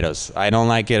Rotten Tomatoes. I don't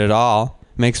like it at all.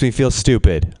 Makes me feel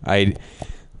stupid.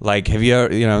 Have you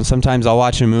ever, sometimes I'll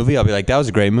watch a movie, I'll be like, that was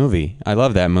a great movie. I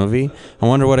love that movie. I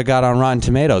wonder what it got on Rotten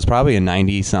Tomatoes. Probably a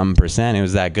 90-something%. It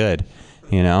was that good,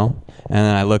 And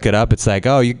then I look it up, it's like,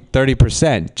 oh, you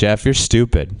 30%. Jeff, you're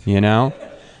stupid,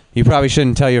 You probably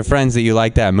shouldn't tell your friends that you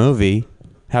like that movie.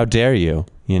 How dare you,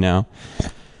 You'd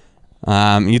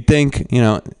think,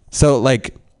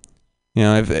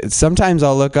 if sometimes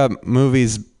I'll look up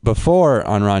movies before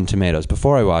on Rotten Tomatoes,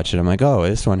 before I watch it. I'm like, oh,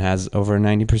 this one has over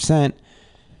 90%.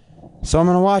 So I'm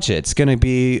going to watch it. It's going to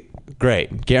be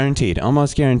great. Guaranteed.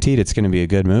 Almost guaranteed it's going to be a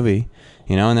good movie.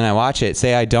 And then I watch it,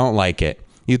 say I don't like it.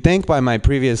 You'd think by my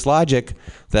previous logic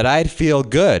that I'd feel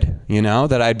good,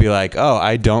 that I'd be like, oh,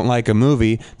 I don't like a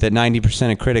movie that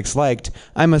 90% of critics liked.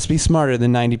 I must be smarter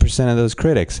than 90% of those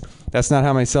critics. That's not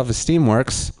how my self-esteem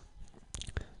works.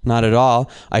 Not at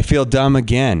all. I feel dumb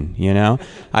again,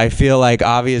 I feel like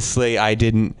obviously I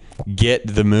didn't get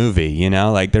the movie,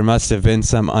 like there must have been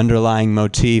some underlying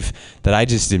motif that I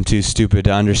just am too stupid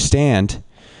to understand.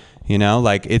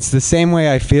 Like it's the same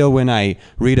way I feel when I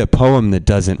read a poem that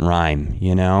doesn't rhyme,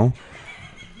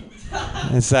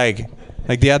 It's like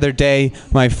the other day,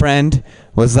 my friend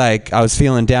was like, I was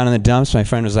feeling down in the dumps. My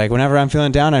friend was like, whenever I'm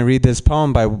feeling down, I read this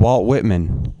poem by Walt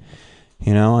Whitman.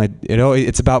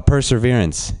 It's about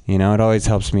perseverance. It always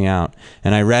helps me out.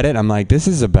 And I read it. I'm like, this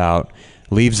is about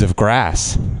leaves of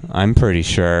grass. I'm pretty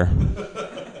sure.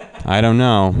 I don't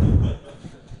know.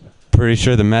 Pretty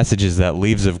sure the message is that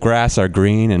leaves of grass are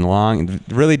green and long. It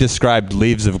really described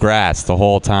leaves of grass the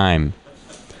whole time.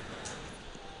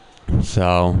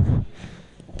 So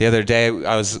the other day,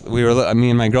 me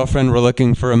and my girlfriend were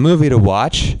looking for a movie to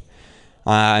watch,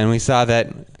 and we saw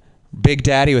that Big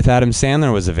Daddy with Adam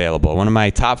Sandler was available. One of my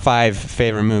top 5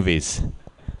 favorite movies.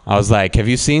 I was like, have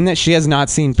you seen that? She has not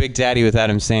seen Big Daddy with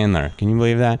Adam Sandler. Can you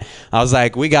believe that? I was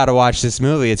like, we got to watch this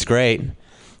movie. It's great.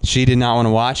 She did not want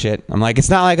to watch it. I'm like, it's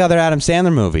not like other Adam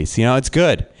Sandler movies. It's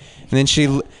good. And then she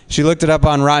looked it up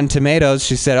on Rotten Tomatoes.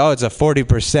 She said, oh, it's a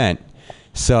 40%.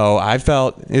 So I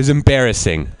felt it was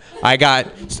embarrassing. I got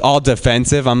all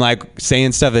defensive. I'm like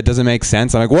saying stuff that doesn't make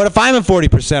sense. I'm like, what if I'm a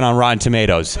 40% on Rotten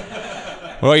Tomatoes?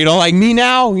 Well, you don't like me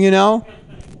now,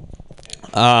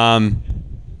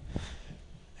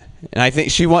 And I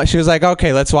think she was like,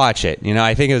 okay, let's watch it.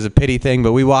 I think it was a pity thing,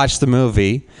 but we watched the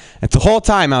movie. And the whole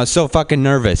time I was so fucking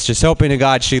nervous, just hoping to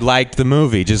God she liked the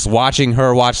movie, just watching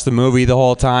her watch the movie the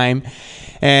whole time.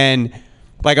 And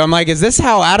I'm like, is this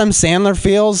how Adam Sandler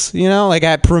feels, like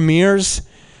at premieres?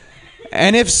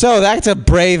 And if so, that's a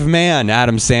brave man,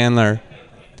 Adam Sandler.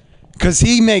 Because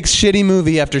he makes shitty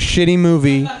movie after shitty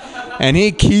movie, and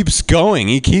he keeps going.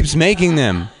 He keeps making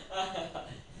them.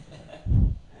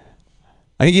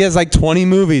 I think he has like 20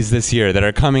 movies this year that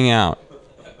are coming out.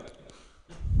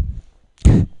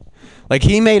 Like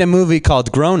he made a movie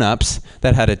called Grown Ups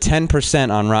that had a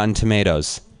 10% on Rotten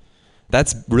Tomatoes.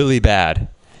 That's really bad.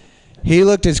 He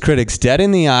looked his critics dead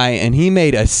in the eye and he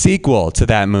made a sequel to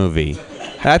that movie.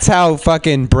 That's how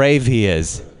fucking brave he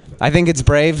is. I think it's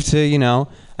brave to, I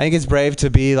think it's brave to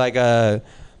be like a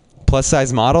plus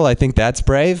size model. I think that's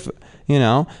brave.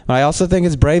 But I also think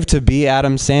it's brave to be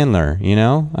Adam Sandler,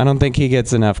 I don't think he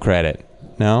gets enough credit.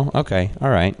 No? Okay. All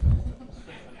right.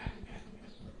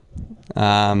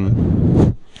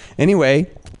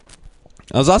 Anyway,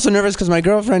 I was also nervous because my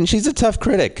girlfriend, she's a tough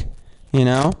critic,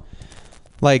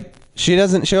 Like, she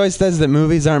always says that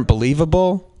movies aren't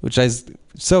believable, which is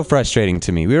so frustrating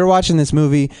to me. We were watching this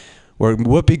movie where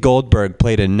Whoopi Goldberg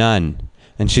played a nun.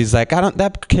 And she's like,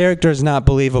 that character is not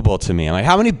believable to me. I'm like,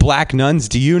 how many black nuns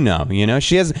do you know?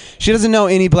 She doesn't know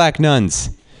any black nuns.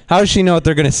 How does she know what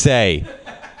they're going to say?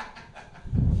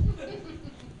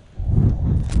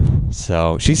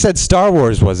 So she said Star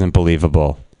Wars wasn't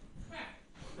believable.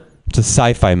 It's a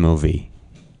sci-fi movie.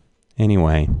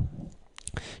 Anyway,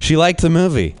 she liked the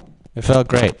movie. It felt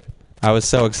great. I was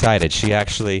so excited.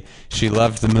 She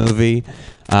loved the movie.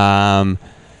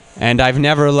 And I've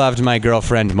never loved my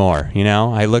girlfriend more,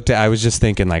 I was just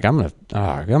thinking like, I'm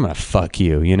gonna fuck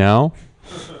you,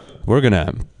 We're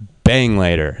gonna bang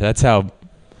later. That's how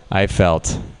I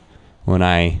felt when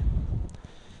I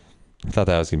thought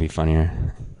that was gonna be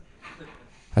funnier.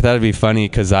 I thought it'd be funny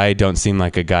because I don't seem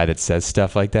like a guy that says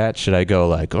stuff like that. Should I go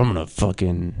like, I'm gonna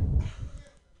fucking,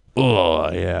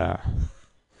 oh yeah,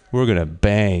 we're gonna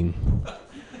bang.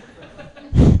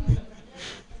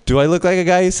 Do I look like a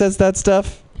guy who says that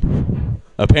stuff?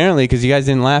 Apparently, because you guys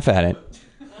didn't laugh at it.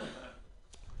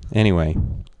 Anyway,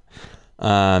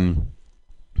 so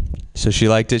she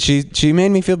liked it. She made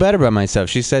me feel better about myself.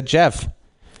 She said, Jeff,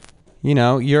 you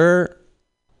know, you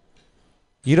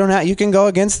can go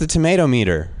against the tomato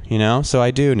meter, you know? So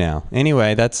I do now.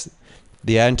 Anyway, that's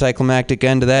the anticlimactic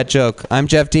end of that joke. I'm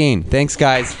Jeff Dean. Thanks,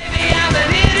 guys.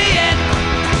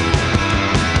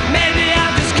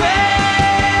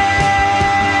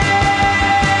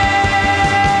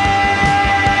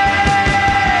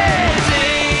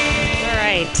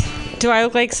 Do I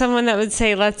look like someone that would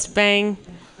say, let's bang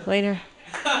later?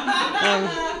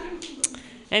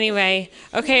 Anyway,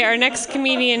 okay, our next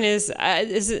comedian is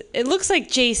it looks like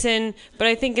Jason, but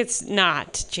I think it's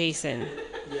not Jason.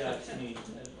 Yeah, it's me.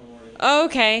 Oh,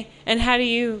 okay. And how do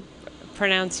you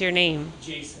pronounce your name?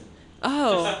 Jason.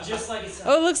 Oh. Just like it sounds.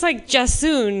 Oh, it looks like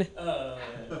Jasoon.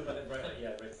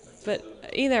 Right. But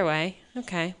either way,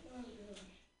 okay.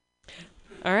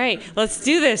 All right, let's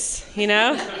do this, you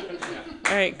know?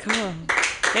 All right, cool.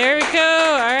 There we go.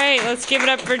 All right, let's give it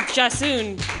up for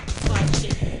Jasoon.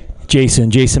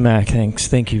 Jason Mack, thanks.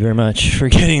 Thank you very much for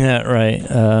getting that right.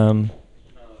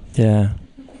 Yeah.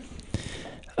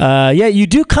 Yeah, you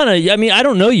do kind of, I mean, I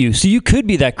don't know you, so you could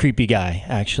be that creepy guy,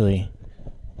 actually.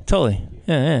 Totally.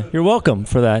 Yeah. You're welcome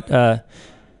for that.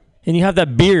 And you have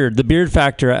that beard, the beard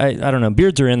factor. I don't know.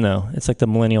 Beards are in, though. It's like the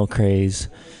millennial craze.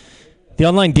 The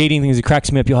online dating things, it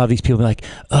cracks me up. You'll have these people be like,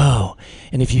 oh,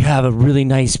 and if you have a really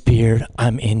nice beard,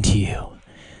 I'm into you.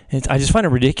 I just find it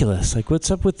ridiculous. Like, what's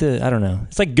up with the, I don't know.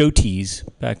 It's like goatees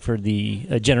back for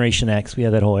the Generation X. We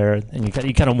had that whole era. And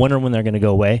you kind of wonder when they're going to go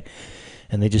away.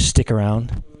 And they just stick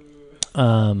around.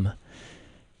 Yeah,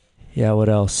 what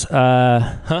else?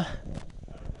 Huh?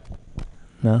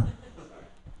 No?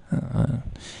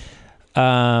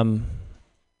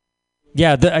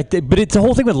 Yeah, but it's the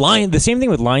whole thing with lines. The same thing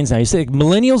with lines now. You say like,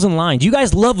 millennials and lines. You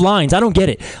guys love lines. I don't get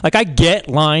it. Like, I get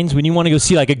lines when you want to go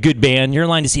see like a good band. You're in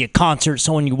line to see a concert,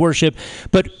 someone you worship.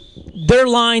 But they're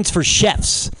lines for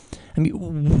chefs. I mean,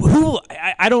 who?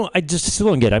 I just still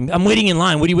don't get it. I'm waiting in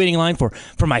line. What are you waiting in line for?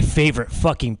 For my favorite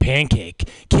fucking pancake.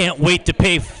 Can't wait to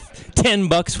pay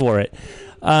 $10 for it.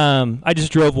 I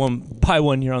just drove by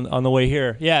one here on the way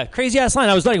here. Yeah, crazy ass line.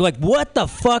 I was like, what the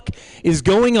fuck is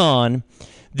going on?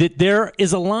 That there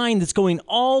is a line that's going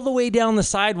all the way down the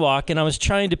sidewalk, and I was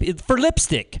trying to for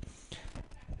lipstick.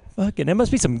 Fucking, it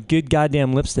must be some good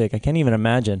goddamn lipstick. I can't even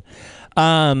imagine.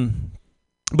 But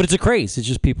it's a craze. It's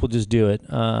just people just do it.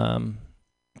 So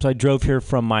I drove here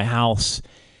from my house,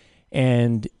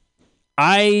 and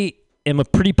I am a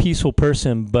pretty peaceful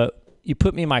person, but you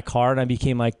put me in my car, and I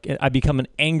become an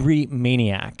angry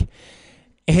maniac.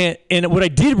 And what I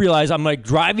did realize, I'm like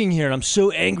driving here and I'm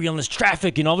so angry on this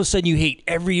traffic, and all of a sudden you hate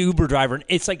every Uber driver. And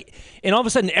it's like, and all of a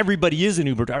sudden everybody is an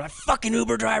Uber driver. Like, fucking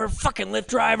Uber driver, fucking Lyft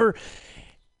driver.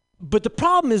 But the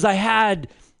problem is I had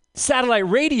satellite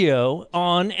radio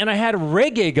on and I had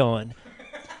reggae going.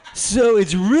 So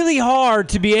it's really hard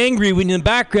to be angry when in the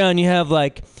background you have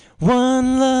like,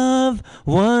 one love,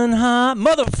 one heart.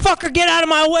 Motherfucker, get out of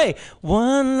my way.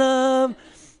 One love.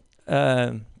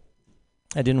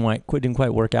 I didn't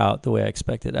quite work out the way I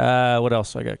expected. What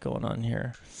else do I got going on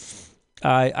here?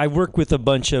 I work with a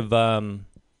bunch of,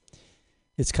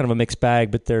 it's kind of a mixed bag,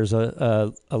 but there's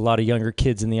a lot of younger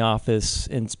kids in the office.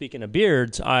 And speaking of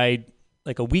beards,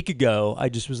 like a week ago, I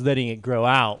just was letting it grow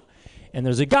out. And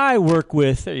there's a guy I work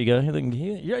with. There you go.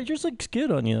 Yours looks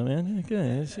good on you, man.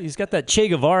 Good. He's got that Che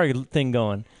Guevara thing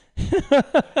going.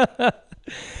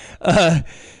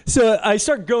 So I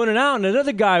start going out, and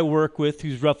another guy I work with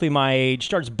who's roughly my age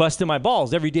starts busting my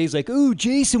balls. Every day he's like, ooh,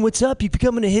 Jason, what's up? You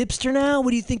becoming a hipster now? What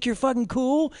do you think, you're fucking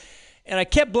cool? And I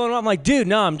kept blowing him up. I'm like, dude,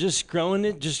 no, I'm just growing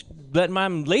it,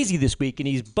 I'm lazy this week. And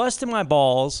he's busting my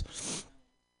balls.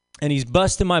 And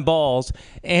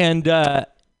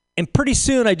pretty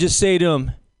soon I just say to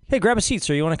him, hey, grab a seat,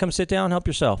 sir. You want to come sit down? Help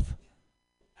yourself.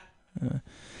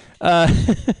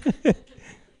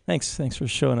 Thanks for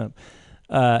showing up.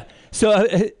 So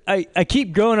I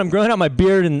keep growing. I'm growing out my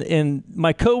beard, and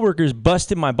my coworkers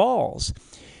busted my balls.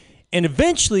 And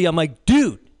eventually I'm like,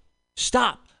 dude,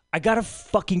 stop. I got a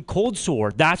fucking cold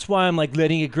sore. That's why I'm like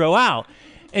letting it grow out.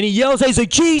 And he yells, he's like,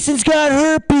 Jason's got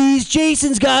herpes.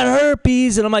 Jason's got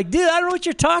herpes. And I'm like, dude, I don't know what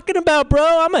you're talking about, bro.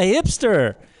 I'm a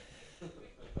hipster.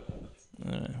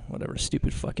 Whatever,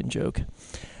 stupid fucking joke.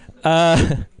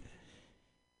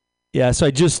 Yeah, so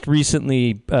I just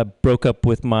recently broke up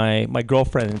with my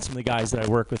girlfriend, and some of the guys that I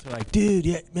work with were like, dude,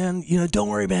 yeah, man, don't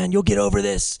worry, man, you'll get over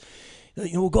this.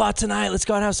 We'll go out tonight. Let's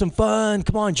go out and have some fun.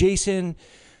 Come on, Jason.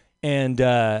 And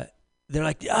they're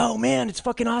like, oh, man, it's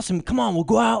fucking awesome. Come on, we'll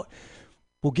go out.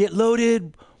 We'll get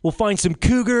loaded. We'll find some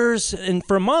cougars. And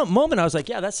for a moment, I was like,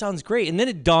 yeah, that sounds great. And then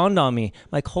it dawned on me,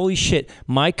 like, holy shit,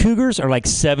 my cougars are like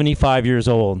 75 years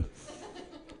old.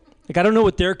 Like, I don't know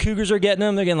what their cougars are getting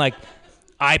them. They're getting like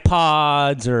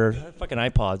iPods or fucking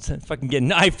iPods, fucking getting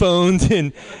iPhones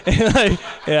and like,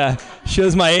 yeah,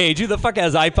 shows my age. Who the fuck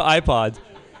has iPods?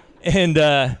 And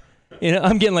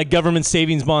I'm getting like government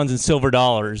savings bonds and silver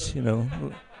dollars.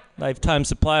 Lifetime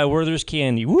supply of Werther's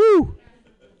candy. Woo!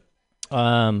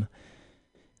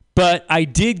 But I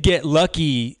did get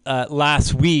lucky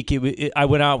last week. I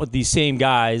went out with these same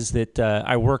guys that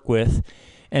I work with.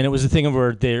 And it was a thing of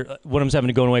where one of them's having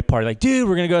a going away party. Like, dude,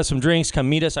 we're going to go have some drinks. Come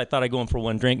meet us. I thought I'd go in for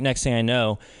one drink. Next thing I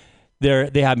know,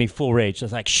 they had me full rage.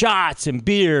 It's like shots and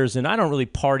beers. And I don't really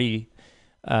party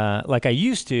like I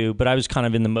used to, but I was kind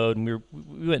of in the mode. And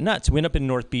we went nuts. We went up in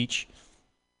North Beach,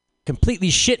 completely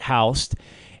shit-housed.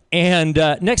 And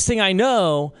next thing I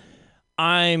know,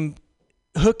 I'm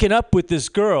hooking up with this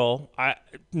girl.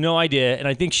 No idea. And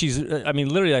I think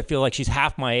literally I feel like she's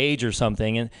half my age or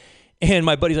something. And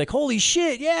my buddy's like, holy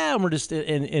shit, yeah. And we're just,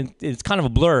 and it's kind of a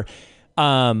blur.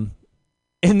 And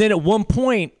then at one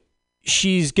point,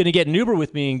 she's going to get an Uber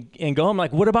with me and go home. I'm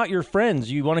like, what about your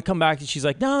friends? You want to come back? And she's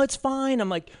like, no, it's fine. I'm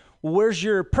like, well, where's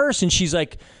your purse? And she's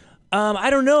like, I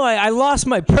don't know. I lost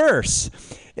my purse.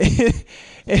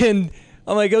 And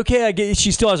I'm like, okay, I guess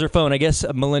she still has her phone. I guess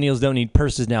millennials don't need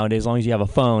purses nowadays. As long as you have a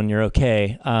phone, you're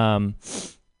okay.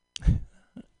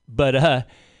 But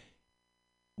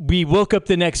we woke up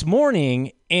the next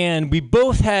morning and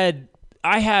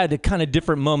I had a kind of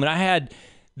different moment. I had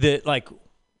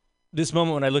this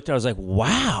moment when I looked at her, I was like,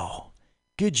 wow,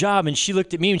 good job. And she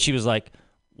looked at me and she was like,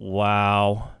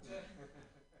 wow.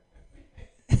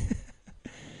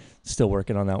 Still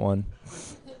working on that one.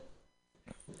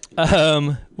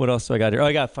 What else do I got here? Oh,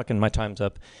 I got my time's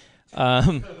up.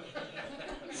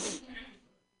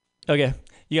 Okay.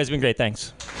 You guys have been great.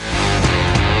 Thanks.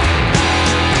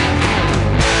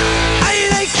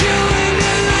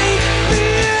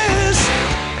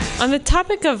 On the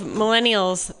topic of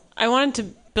millennials, I wanted to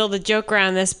build a joke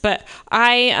around this, but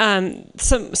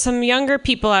some younger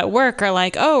people at work are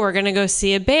like, oh, we're going to go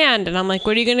see a band. And I'm like,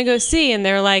 what are you going to go see? And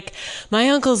they're like, my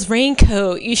uncle's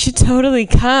Raincoat. You should totally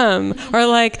come. Or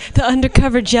like the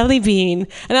Undercover Jelly Bean.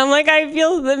 And I'm like,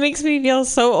 that makes me feel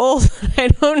so old. I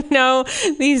don't know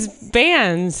these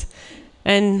bands.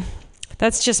 And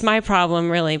that's just my problem,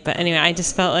 really. But anyway, I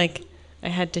just felt like I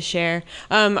had to share.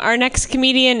 Our next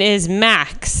comedian is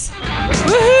Max.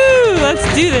 Woohoo! Let's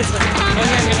do this.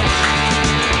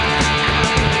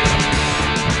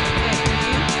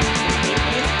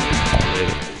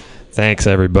 Thanks,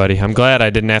 everybody. I'm glad I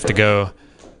didn't have to go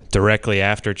directly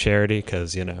after Charity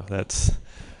because, that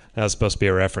was supposed to be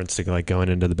a reference to like going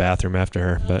into the bathroom after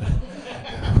her, but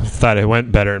I thought it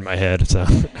went better in my head, so...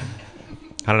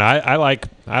 I don't know.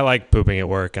 I like pooping at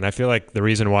work, and I feel like the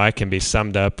reason why can be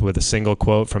summed up with a single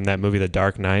quote from that movie, The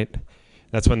Dark Knight.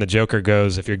 That's when the Joker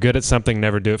goes, "If you're good at something,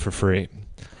 never do it for free."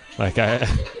 I'm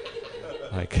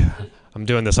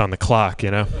doing this on the clock,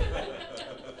 So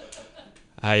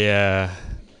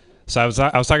I was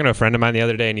talking to a friend of mine the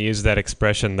other day, and he used that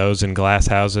expression, "Those in glass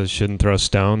houses shouldn't throw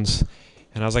stones."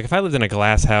 And I was like, if I lived in a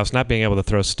glass house, not being able to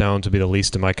throw stones would be the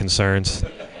least of my concerns.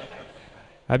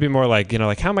 I'd be more like,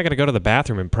 how am I going to go to the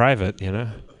bathroom in private,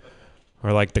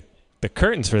 Or like the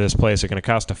curtains for this place are going to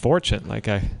cost a fortune. Like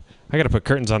I got to put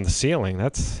curtains on the ceiling.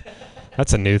 That's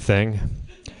a new thing.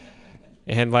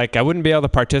 And like I wouldn't be able to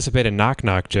participate in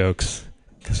knock-knock jokes.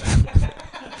 'Cause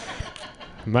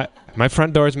my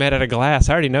front door's made out of glass.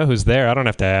 I already know who's there. I don't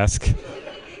have to ask.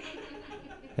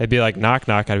 It'd be like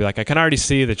knock-knock. I'd be like, I can already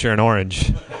see that you're an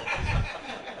orange.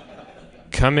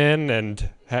 Come in and...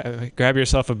 grab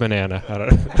yourself a banana.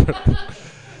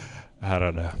 I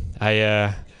don't know.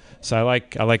 So I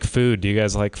like food. Do you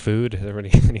guys like food? Are there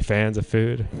any fans of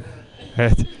food?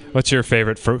 What's your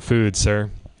favorite food, sir?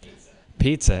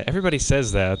 Pizza. Everybody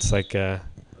says that. It's like a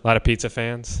lot of pizza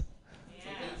fans.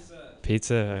 Yeah.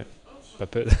 Pizza.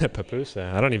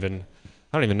 Papusa. I don't even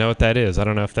know what that is. I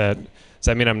don't know if that. Does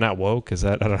that mean I'm not woke? Is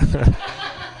that? I don't know.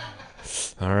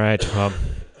 All right. Well.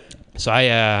 So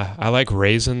I like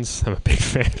raisins. I'm a big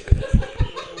fan.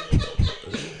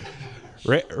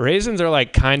 Raisins are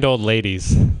like kind old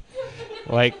ladies.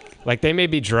 Like they may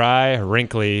be dry,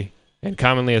 wrinkly, and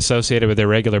commonly associated with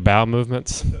irregular bowel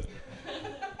movements.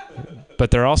 But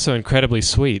they're also incredibly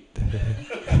sweet.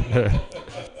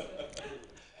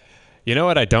 You know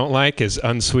what I don't like is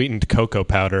unsweetened cocoa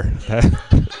powder.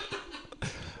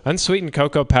 Unsweetened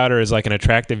cocoa powder is like an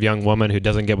attractive young woman who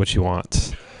doesn't get what she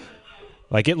wants.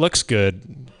 Like, it looks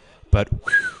good, but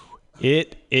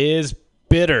it is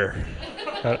bitter.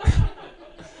 All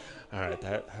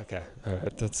right. Okay. All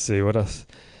right. Let's see what else.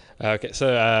 Okay. So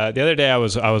the other day I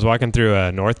was walking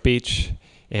through North Beach,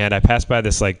 and I passed by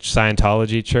this like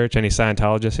Scientology church. Any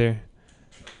Scientologists here?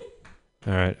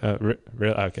 All right. Okay.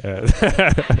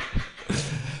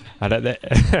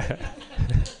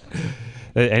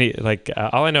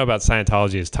 All I know about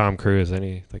Scientology is Tom Cruise.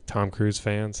 Any like Tom Cruise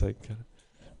fans? Like,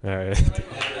 all right.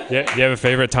 Yeah. Do you have a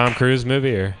favorite Tom Cruise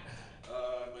movie or?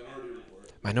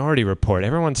 Minority Report.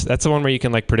 That's the one where you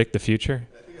can like predict the future.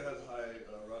 I think it has high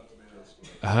Rotten Tomatoes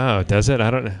score. Oh, does it?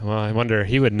 I don't know. Well, I wonder.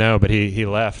 He would know, but he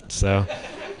left. So,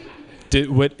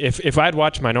 if I'd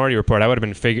watched Minority Report, I would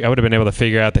have been able to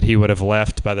figure out that he would have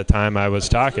left by the time I was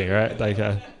talking, right? Like,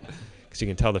 because you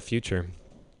can tell the future.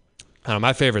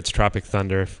 My favorite's Tropic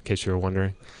Thunder, in case you were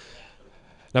wondering.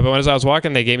 No, but as I was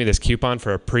walking, they gave me this coupon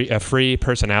for a free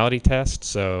personality test.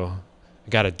 So, I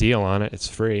got a deal on it. It's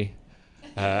free.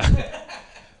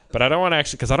 But I don't want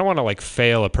to because I don't want to like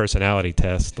fail a personality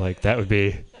test. Like that would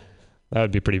be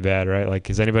pretty bad, right? Like,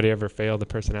 has anybody ever failed a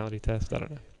personality test? I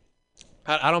don't know.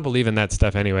 I don't believe in that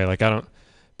stuff anyway. Like, I don't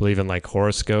believe in like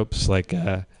horoscopes. Like,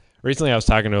 recently I was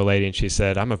talking to a lady and she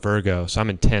said, I'm a Virgo, so I'm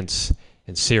intense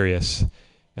and serious.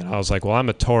 And I was like, well, I'm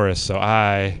a Taurus, so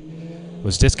I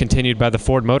was discontinued by the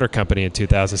Ford Motor Company in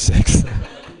 2006. All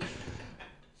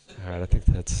right, I think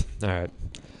that's all right.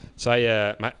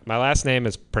 So my last name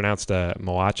is pronounced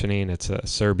Moachanin. It's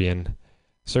Serbian.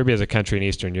 Serbia is a country in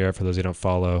Eastern Europe, for those who don't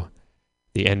follow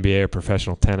the NBA or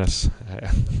professional tennis.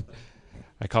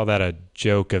 I call that a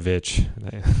Djokovic.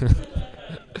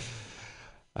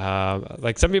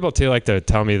 Like some people too like to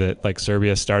tell me that like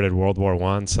Serbia started World War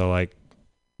I, so like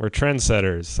we're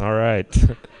trendsetters. All right.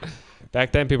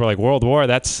 Back then people were like, World War,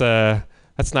 that's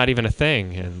not even a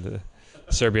thing. And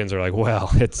Serbians are like, well,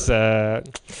 it's gonna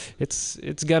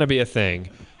be a thing.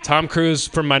 Tom Cruise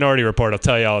from Minority Report will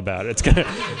tell you all about it.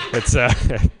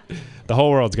 The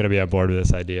whole world's gonna be on board with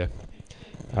this idea.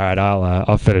 All right,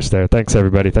 I'll finish there. Thanks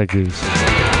everybody. Thank you.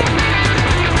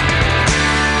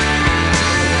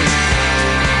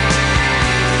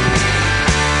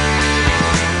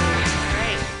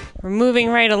 We're moving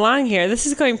right along here. This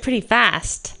is going pretty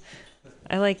fast.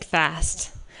 I like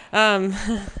fast. All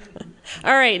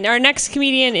right, our next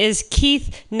comedian is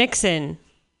Keith Nixon.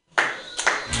 Oh,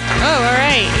 all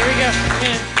right, here we go.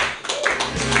 Yeah.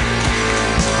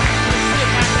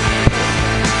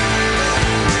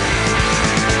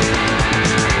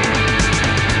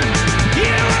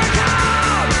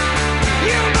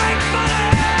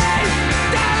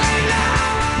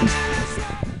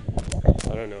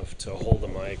 I don't know if to hold the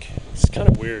mic. It's kind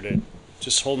of weird.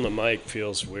 Just holding the mic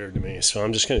feels weird to me. So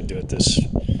I'm just going to do it this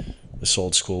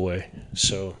old school way.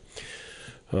 So,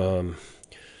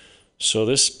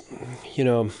 this,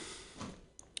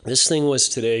 this thing was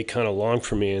today kind of long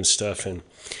for me and stuff. And,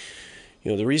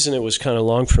 the reason it was kind of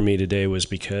long for me today was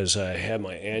because I had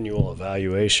my annual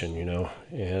evaluation,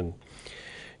 and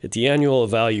at the annual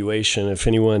evaluation, if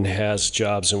anyone has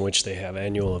jobs in which they have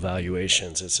annual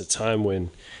evaluations, it's a time when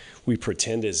we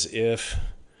pretend as if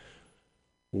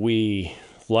we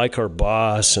like our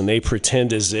boss and they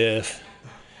pretend as if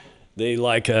they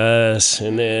like us,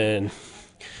 and then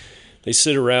they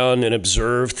sit around and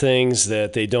observe things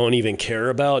that they don't even care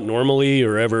about normally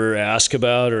or ever ask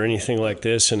about or anything like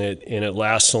this, and it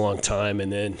lasts a long time, and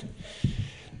then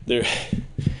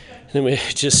we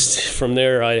just from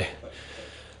there I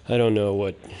don't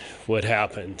know what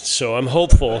happened. So I'm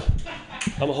hopeful.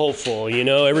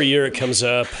 Every year it comes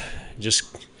up,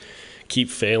 just keep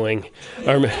failing.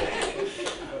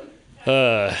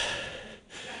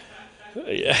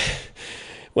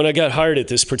 When I got hired at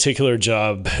this particular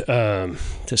job,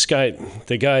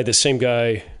 the same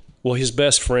guy, well, his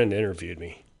best friend interviewed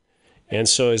me. And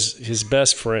so his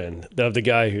best friend of the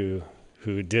guy who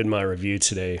did my review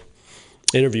today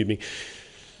interviewed me.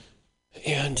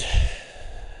 And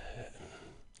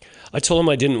I told him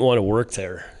I didn't want to work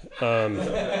there.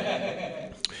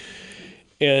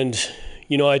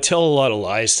 I tell a lot of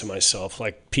lies to myself,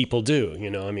 like people do,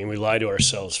 we lie to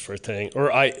ourselves for a thing.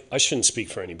 Or I shouldn't speak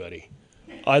for anybody.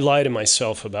 I lie to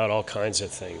myself about all kinds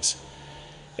of things.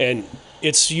 And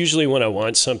it's usually when I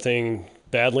want something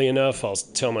badly enough, I'll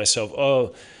tell myself,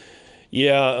 oh,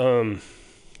 yeah,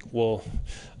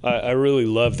 I really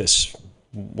love this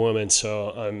woman,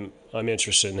 so I'm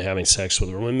interested in having sex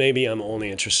with her. When maybe I'm only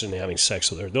interested in having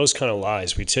sex with her. Those kind of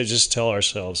lies we just tell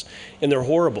ourselves. And they're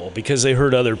horrible because they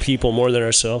hurt other people more than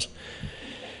ourselves.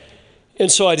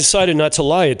 And so I decided not to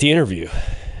lie at the interview.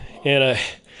 And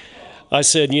I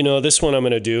said, this one I'm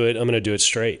going to do it. I'm going to do it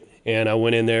straight. And I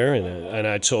went in there and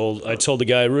I told the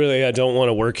guy, really, I don't want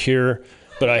to work here,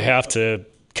 but I have to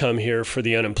come here for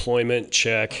the unemployment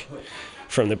check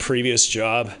from the previous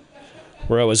job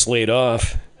where I was laid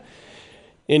off.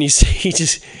 And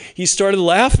he started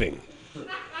laughing.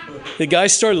 The guy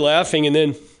started laughing, and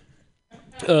then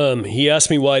he asked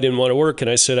me why I didn't want to work, and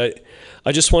I said,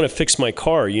 I just want to fix my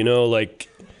car, like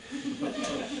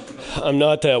I'm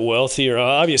not that wealthy, or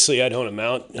obviously I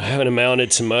haven't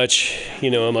amounted to much,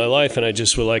 in my life, and I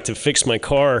just would like to fix my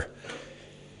car,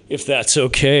 if that's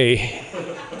okay.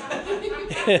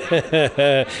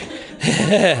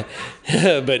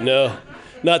 But no,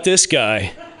 not this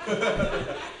guy.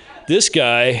 This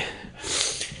guy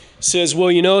says,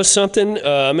 well, something,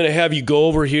 I'm going to have you go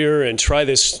over here and try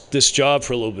this job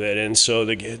for a little bit. And so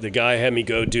the guy had me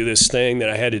go do this thing that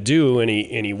I had to do, and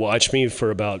he watched me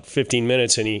for about 15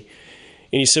 minutes, and he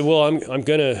said, well, I'm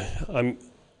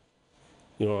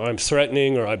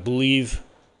threatening, or I believe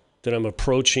that I'm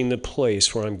approaching the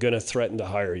place where I'm going to threaten to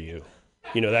hire you.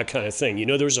 That kind of thing.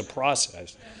 There's a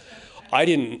process. I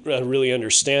didn't really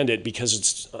understand it because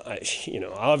it's,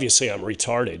 obviously I'm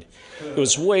retarded. It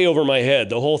was way over my head,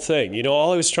 the whole thing.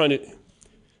 All I was trying to...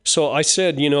 So I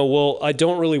said, well, I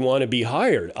don't really want to be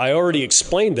hired. I already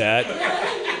explained that.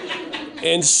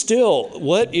 And still,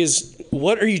 what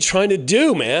are you trying to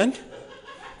do, man?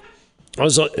 I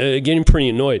was getting pretty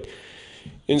annoyed.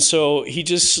 And so he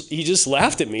just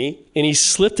laughed at me, and he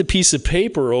slipped a piece of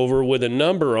paper over with a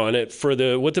number on it for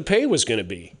what the pay was going to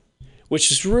be,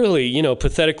 which is really,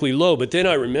 pathetically low. But then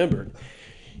I remembered,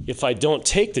 if I don't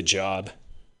take the job,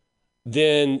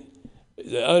 then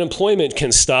the unemployment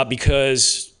can stop,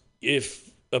 because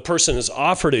if a person is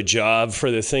offered a job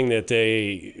for the thing that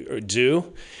they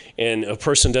do and a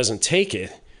person doesn't take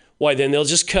it, why, then they'll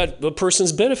just cut the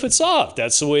person's benefits off.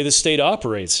 That's the way the state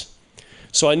operates.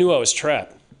 So I knew I was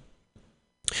trapped.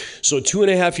 So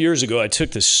 2.5 years ago, I took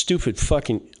this stupid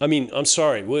I'm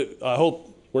sorry. I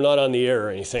hope we're not on the air or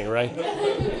anything, right?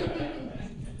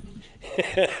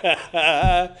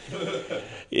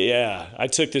 Yeah, I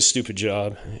took this stupid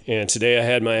job, and today I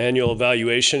had my annual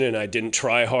evaluation, and I didn't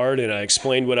try hard, and I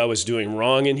explained what I was doing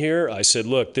wrong in here. I said,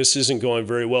 look, this isn't going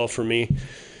very well for me,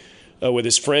 with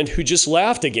his friend who just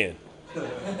laughed again.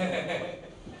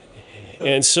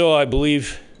 And so I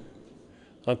believe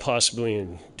I'm possibly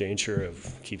in danger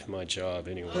of keeping my job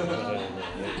anyway.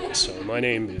 So my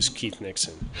name is Keith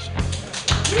Nixon.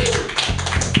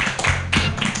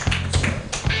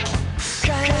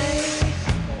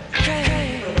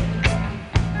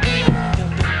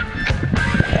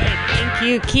 Thank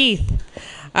you, Keith.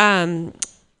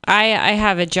 I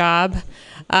have a job,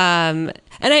 and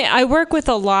I work with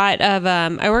a lot of.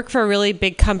 I work for a really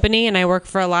big company, and I work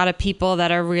for a lot of people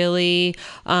that are really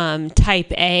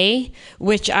type A,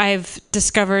 which I've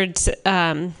discovered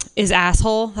is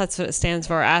asshole. That's what it stands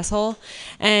for, asshole.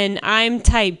 And I'm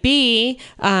type B,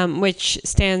 which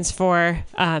stands for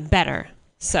better.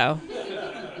 So,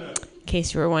 in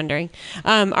case you were wondering,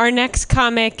 our next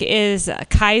comic is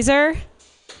Kaiser.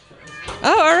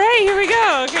 Oh, all right, here we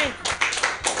go. Okay.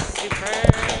 Super.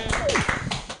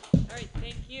 All right,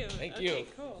 thank you. Thank you. Okay,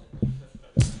 cool.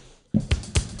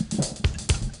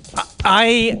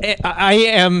 I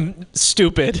am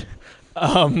stupid.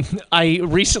 I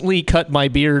recently cut my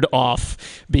beard off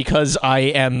because I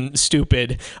am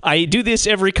stupid. I do this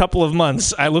every couple of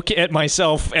months. I look at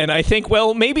myself and I think,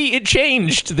 well, maybe it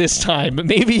changed this time.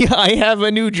 Maybe I have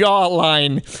a new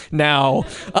jawline now.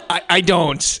 I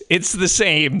don't. It's the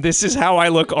same. This is how I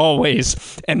look always.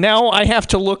 And now I have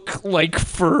to look like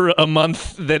for a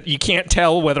month that you can't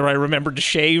tell whether I remembered to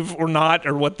shave or not,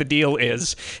 or what the deal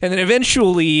is. And then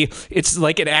eventually it's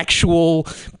like an actual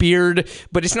beard,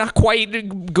 but it's not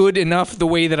quite good enough the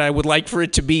way that I would like for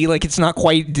it to be. Like, it's not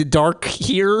quite dark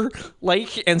here,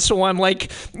 and so I'm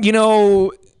like,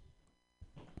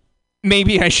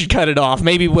 maybe I should cut it off.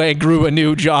 Maybe when I grew a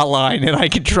new jawline and I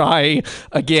could try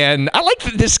again. I like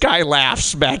that this guy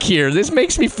laughs back here. This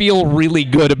makes me feel really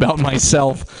good about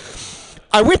myself.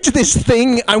 I went to this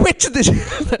thing.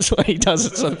 That's why he does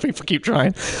it, so that people keep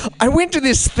trying. I went to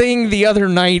this thing the other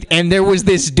night, and there was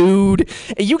this dude.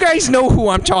 You guys know who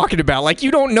I'm talking about. Like,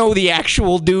 you don't know the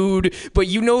actual dude, but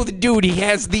you know the dude. He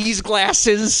has these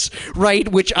glasses, right,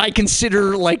 which I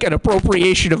consider like an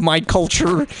appropriation of my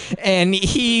culture, and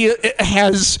he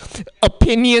has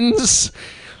opinions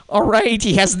All right,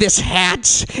 he has this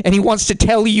hat, and he wants to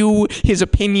tell you his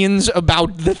opinions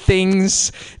about the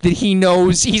things that he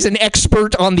knows. He's an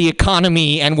expert on the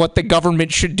economy and what the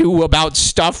government should do about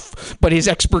stuff, but his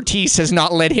expertise has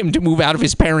not led him to move out of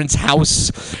his parents'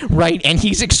 house, right? And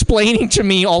he's explaining to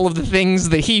me all of the things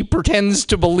that he pretends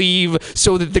to believe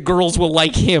so that the girls will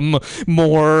like him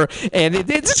more. And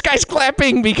this guy's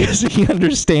clapping because he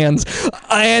understands.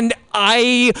 And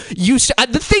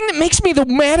the thing that makes me the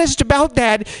maddest about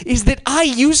that is that I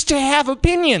used to have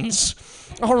opinions.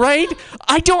 All right,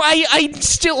 I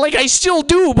still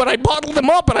do, but I bottle them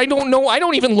up, and I don't know. I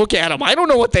don't even look at them. I don't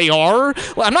know what they are.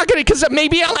 Well, I'm not gonna, because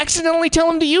maybe I'll accidentally tell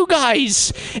them to you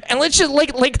guys. And let's just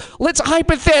let's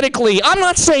hypothetically. I'm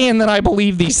not saying that I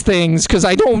believe these things because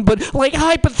I don't, but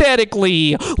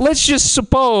hypothetically, let's just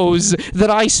suppose that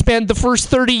I spent the first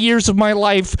 30 years of my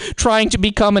life trying to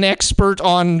become an expert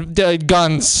on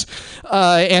guns,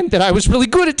 and that I was really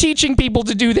good at teaching people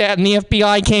to do that. And the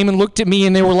FBI came and looked at me,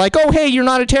 and they were like, "Oh, hey,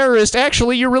 you're not a terrorist.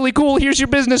 Actually, you're really cool. Here's your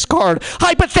business card."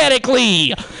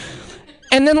 Hypothetically.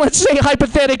 And then let's say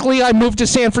hypothetically I moved to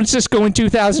San Francisco in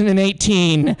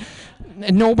 2018.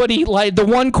 Nobody, the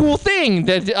one cool thing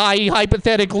that I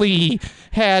hypothetically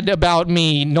had about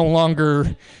me no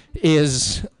longer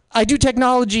is I do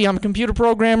technology. I'm a computer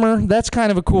programmer. That's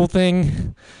kind of a cool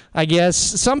thing, I guess.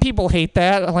 Some people hate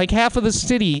that. Like half of the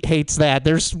city hates that.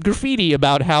 There's graffiti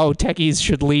about how techies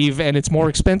should leave and it's more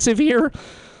expensive here.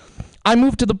 I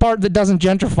moved to the part that doesn't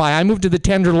gentrify. I moved to the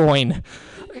Tenderloin.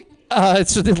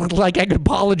 So I could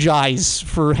apologize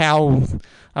for how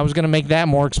I was going to make that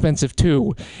more expensive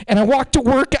too. And I walked to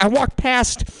work. I walked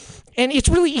past, and it's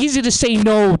really easy to say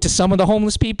no to some of the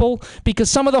homeless people because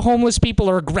some of the homeless people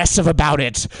are aggressive about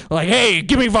it. Like, hey,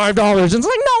 give me $5. And it's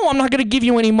like, no, I'm not going to give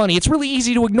you any money. It's really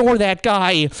easy to ignore that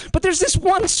guy. But there's this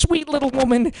one sweet little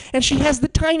woman, and she has the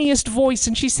tiniest voice,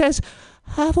 and she says,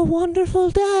 "Have a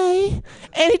wonderful day."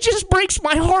 And it just breaks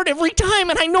my heart every time.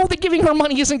 And I know that giving her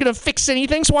money isn't going to fix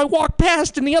anything. So I walk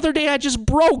past, and the other day I just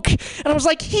broke. And I was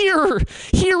like, here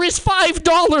is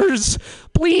 $5.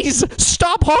 Please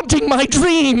stop haunting my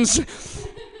dreams.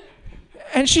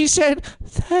 And she said,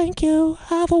 "Thank you.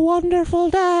 Have a wonderful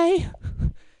day."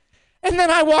 And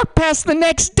then I walked past the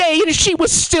next day, and she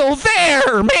was still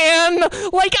there, man.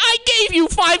 Like, I gave you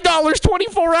 $5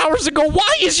 24 hours ago.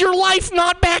 Why is your life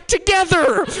not back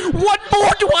together? What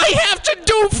more do I have to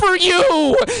do for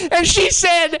you? And she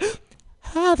said,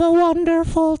 "Have a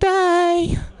wonderful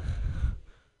day."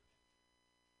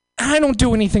 I don't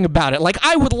do anything about it. Like,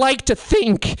 I would like to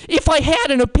think if I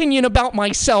had an opinion about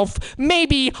myself,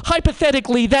 maybe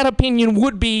hypothetically that opinion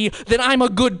would be that I'm a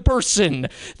good person,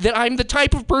 that I'm the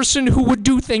type of person who would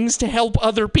do things to help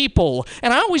other people.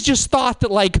 And I always just thought that,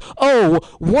 like, oh,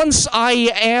 once I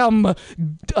am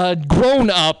grown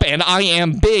up and I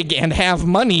am big and have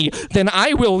money, then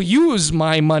I will use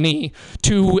my money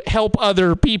to help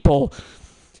other people.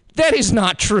 That is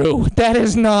not true. That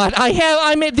is not.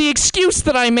 The excuse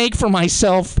that I make for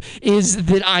myself is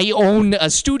that I own a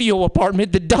studio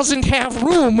apartment that doesn't have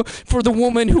room for the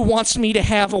woman who wants me to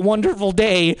have a wonderful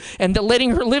day, and that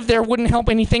letting her live there wouldn't help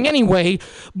anything anyway.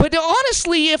 But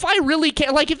honestly, if I really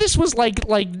can, like if this was like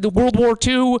the World War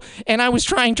II and I was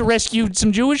trying to rescue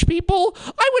some Jewish people,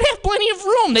 I would have plenty of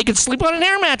room. They could sleep on an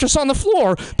air mattress on the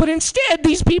floor. But instead,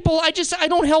 these people, I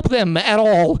don't help them at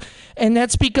all. And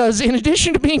that's because, in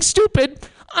addition to being stupid,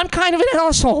 I'm kind of an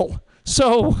asshole.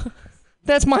 So,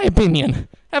 that's my opinion.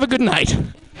 Have a good night. If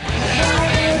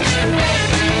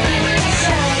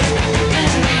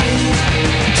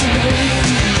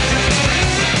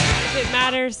it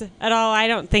matters at all, I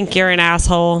don't think you're an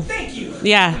asshole. Thank you.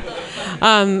 Yeah.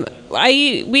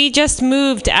 We just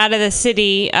moved out of the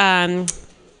city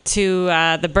to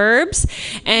the burbs,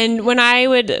 and when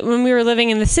we were living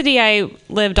in the city, I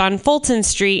lived on Fulton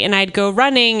Street, and I'd go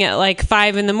running at like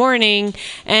 5 a.m,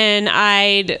 and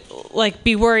I'd like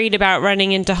be worried about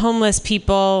running into homeless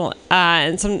people,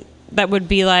 and some that would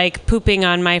be like pooping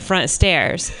on my front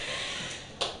stairs.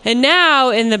 And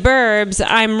now in the burbs,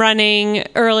 I'm running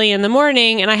early in the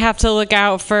morning, and I have to look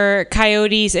out for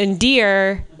coyotes and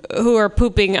deer who are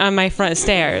pooping on my front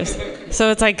stairs. So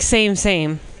it's like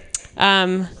same.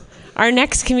 Our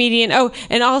next comedian,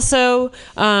 and also,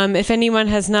 if anyone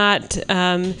has not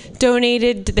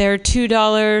donated their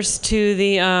 $2 to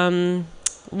the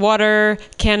water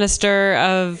canister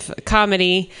of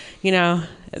comedy, that's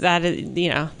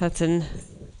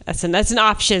an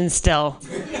option still.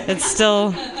 It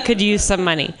still could use some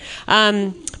money.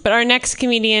 But our next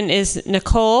comedian is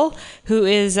Nicole, who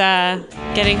is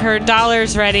getting her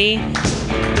dollars ready.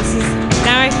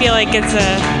 Now I feel like it's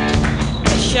a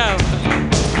show. All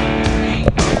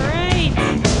right.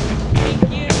 Thank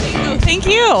you.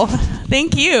 Thank you.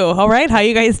 Thank you. All right, how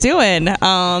you guys doing?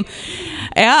 I'm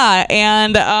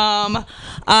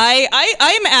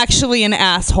actually an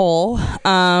asshole.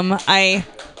 I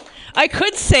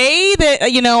could say that,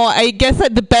 I guess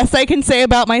that the best I can say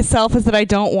about myself is that I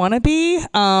don't want to be.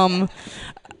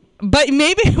 But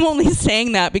maybe I'm only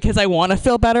saying that because I want to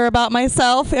feel better about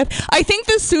myself. I think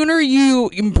the sooner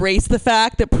you embrace the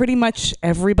fact that pretty much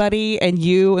everybody, and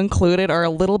you included, are a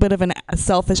little bit of a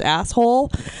selfish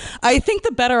asshole, I think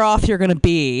the better off you're going to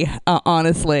be,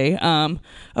 honestly.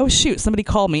 Oh, shoot, somebody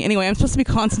called me. Anyway, I'm supposed to be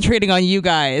concentrating on you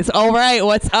guys. All right,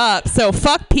 what's up? So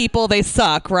fuck people, they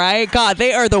suck, right? God,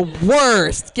 they are the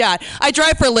worst. Yeah, I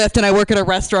drive for Lyft and I work at a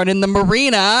restaurant in the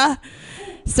marina.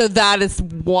 So that is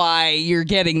why you're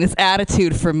getting this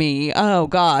attitude from me. Oh,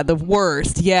 God, the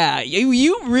worst. Yeah,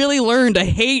 you really learn to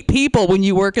hate people when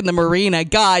you work in the marina.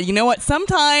 God, you know what?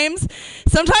 Sometimes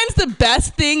the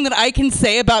best thing that I can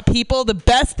say about people, the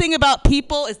best thing about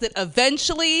people is that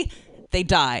eventually they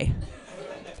die.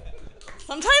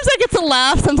 Sometimes I get to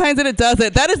laugh, sometimes it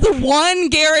doesn't. That is the one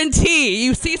guarantee.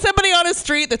 You see somebody on a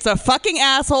street that's a fucking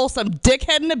asshole, some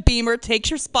dickhead in a Beamer takes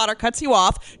your spot or cuts you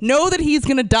off, know that he's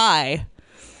going to die.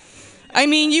 I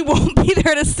mean, you won't be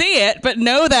there to see it, but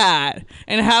know that.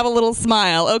 And have a little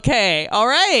smile. Okay. All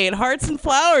right. Hearts and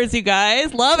flowers, you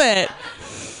guys. Love it.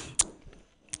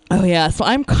 Oh, yeah. So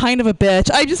I'm kind of a bitch.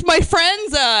 My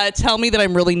friends tell me that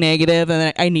I'm really negative and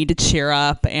that I need to cheer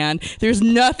up. And there's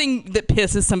nothing that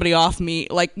pisses somebody off me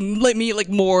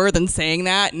more than saying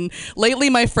that. And lately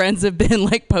my friends have been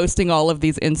posting all of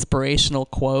these inspirational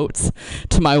quotes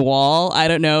to my wall. I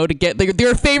don't know, to get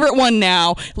their favorite one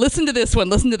now. Listen to this one.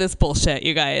 Listen to this bullshit,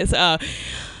 you guys. Really,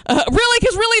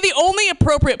 because really the only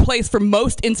appropriate place for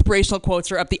most inspirational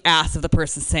quotes are up the ass of the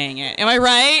person saying it. Am I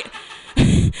right?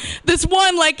 This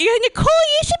one, Nicole, you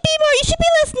should be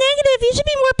less negative. You should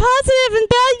be more positive and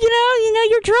bad.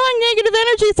 You're drawing negative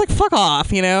energy. It's like, fuck off,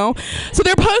 So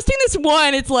they're posting this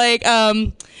one. It's like,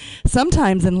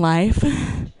 sometimes in life,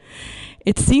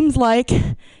 it seems like,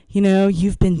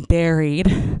 you've been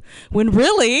buried when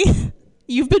really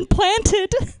you've been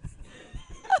planted.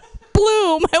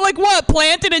 Bloom. I'm like, what?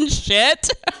 Planted in shit?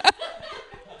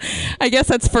 I guess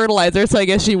that's fertilizer, so I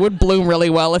guess you would bloom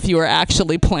really well if you were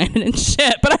actually planted in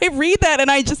shit. But I read that and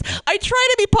I try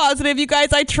to be positive, you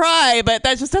guys. I try, but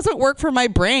that just doesn't work for my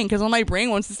brain, because all my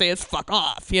brain wants to say is fuck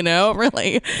off,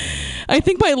 really. I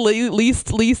think my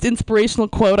least inspirational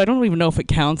quote, I don't even know if it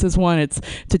counts as one, it's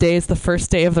today is the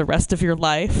first day of the rest of your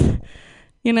life.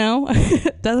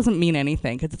 That doesn't mean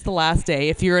anything, because it's the last day.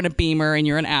 If you're in a Beamer and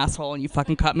you're an asshole and you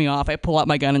fucking cut me off, I pull out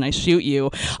my gun and I shoot you.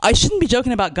 I shouldn't be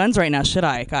joking about guns right now, should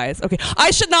I, guys? Okay,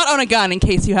 I should not own a gun, in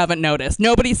case you haven't noticed.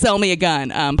 Nobody sell me a gun.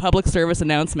 Public service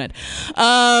announcement.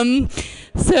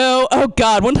 So, oh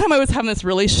God, one time I was having this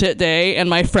really shit day and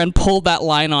my friend pulled that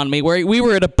line on me where we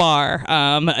were at a bar.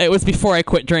 It was before I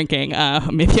quit drinking.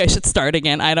 Maybe I should start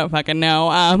again. I don't fucking know.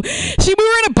 We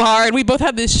were in a bar and we both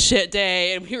had this shit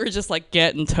day and we were just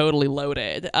getting totally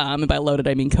loaded. And by loaded,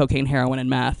 I mean cocaine, heroin, and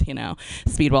meth,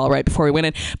 speedball right before we went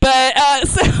in. But,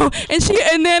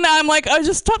 and then I'm like, oh,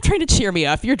 just stop trying to cheer me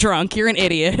up. You're drunk. You're an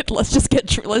idiot. Let's just get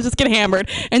hammered.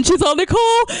 And she's all, Nicole,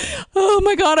 oh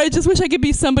my God, I just wish I could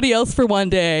be somebody else for one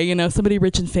day, somebody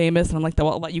rich and famous. And I'm like,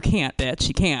 well, you can't, bitch.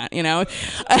 You can't,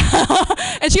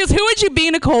 And she goes, who would you be,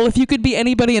 Nicole, if you could be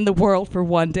anybody in the world for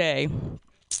one day?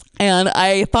 And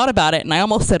I thought about it and I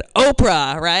almost said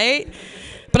Oprah, right?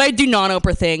 But I do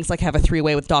non-Oprah things, like have a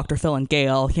 3-way with Dr. Phil and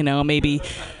Gail, maybe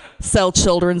sell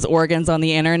children's organs on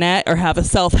the internet or have a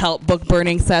self-help book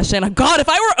burning session. God, if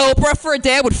I were Oprah for a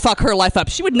day, I would fuck her life up.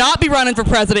 She would not be running for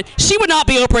president. She would not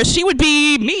be Oprah. She would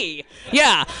be me.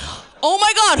 Yeah. Oh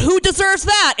my God, who deserves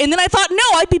that? And then I thought, no,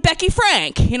 I'd be Becky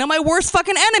Frank, my worst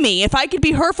fucking enemy. If I could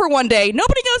be her for one day,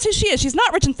 nobody knows who she is. She's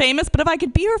not rich and famous, but if I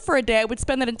could be her for a day, I would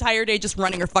spend that entire day just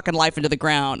running her fucking life into the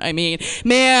ground. I memean,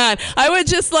 man, I would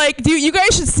just you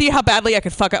guys should see how badly I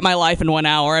could fuck up my life in 1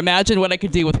 hour. Imagine what I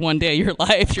could do with one day. Your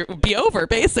life would be over,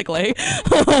 basically.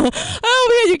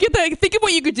 Oh man, you get that. Think of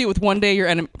what you could do with one day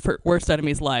your worst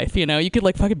enemy's life. You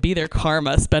could fucking be their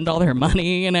karma, spend all their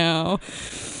money,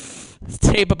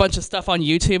 tape a bunch of stuff on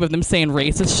YouTube of them saying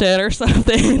racist shit or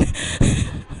something.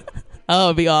 Oh,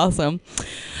 it'd be awesome.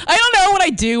 I don't know what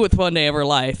I'd do with one day of her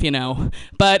life,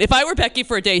 But if I were Becky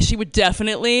for a day, she would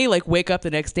definitely wake up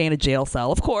the next day in a jail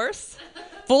cell, of course.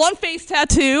 Full on face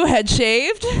tattoo, head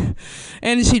shaved.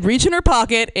 And she'd reach in her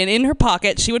pocket, and in her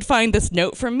pocket she would find this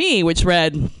note from me, which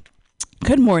read,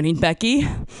 "Good morning, Becky.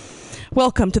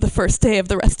 Welcome to the first day of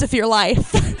the rest of your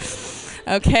life."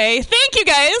 Okay, thank you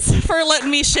guys for letting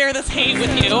me share this hate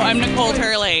with you. I'm Nicole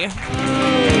Turley.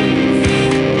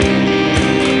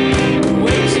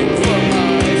 Waiting for my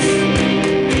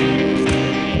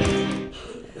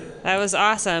That was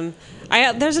awesome.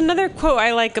 There's another quote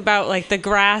I like about like the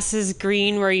grass is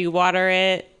green where you water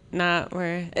it, not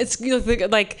where it's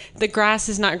like the grass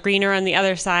is not greener on the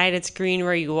other side. It's green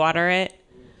where you water it.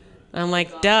 I'm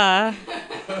like, duh,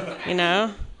 you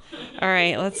know. All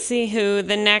right, let's see who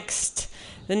the next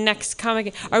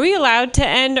comic. Are we allowed to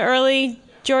end early,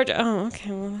 George? Oh,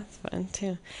 okay. Well, that's fun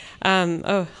too.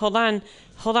 Hold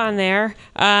on there.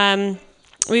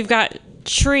 We've got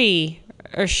Tree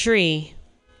or Shri.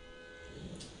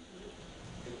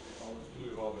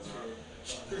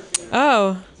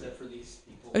 Oh.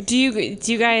 Do you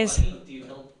guys?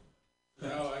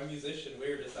 No, I'm a musician.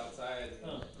 We were just outside.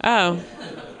 Oh.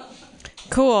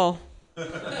 Cool.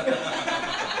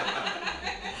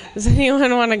 Does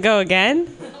anyone want to go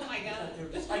again? Oh my god.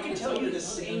 I can tell you the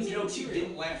same jokes you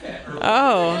didn't laugh at earlier.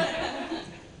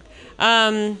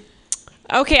 Oh.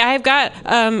 Okay, I've got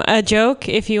a joke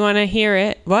if you want to hear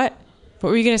it. What? What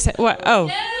were you going to say? What? Oh.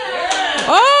 Yeah.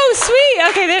 Oh, sweet.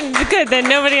 Okay, then good. Then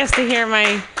nobody has to hear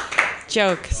my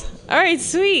jokes. All right,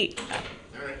 sweet. All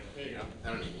right, there you go. I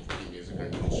don't need music or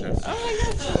bullshit. Oh my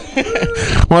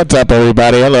god. What's up,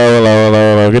 everybody?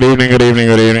 Hello. Good evening.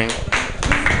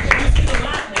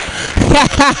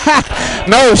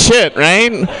 No shit,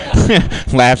 right?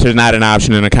 Laughter's not an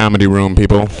option in a comedy room,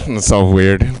 people. It's so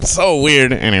weird.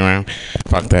 Anyway,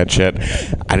 fuck that shit.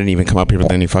 I didn't even come up here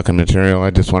with any fucking material.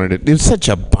 I just wanted it. It was such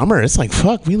a bummer. It's like,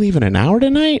 fuck, we leave in an hour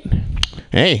tonight?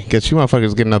 Hey, guess you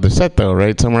motherfuckers get another set, though,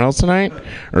 right? Somewhere else tonight?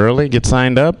 Early? Get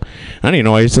signed up? I don't even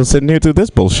know why you're still sitting here through this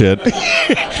bullshit.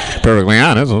 Perfectly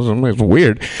honest. It's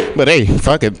weird. But hey,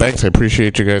 fuck it. Thanks. I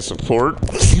appreciate you guys' support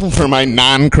for my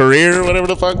non-career, whatever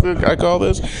the fuck I call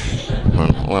this.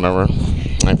 Well, whatever.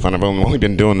 I find I've only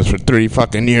been doing this for 3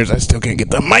 fucking years. I still can't get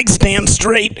the mic stand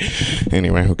straight.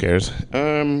 Anyway, who cares?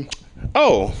 Did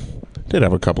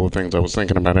have a couple of things I was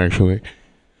thinking about, actually.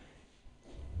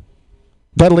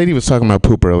 That lady was talking about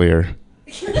poop earlier.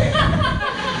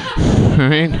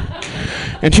 Right?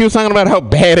 And she was talking about how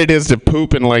bad it is to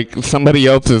poop in, like, somebody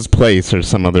else's place or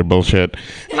some other bullshit.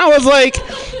 And I was like,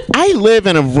 I live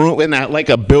in a room, like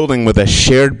a building with a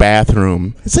shared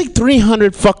bathroom. It's like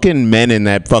 300 fucking men in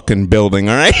that fucking building,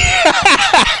 all right?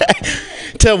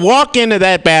 To walk into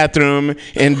that bathroom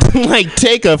and, like,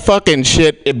 take a fucking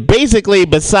shit, basically,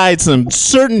 besides some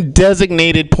certain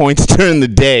designated points during the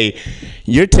day,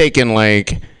 you're taking,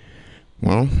 like,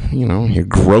 well, you know, your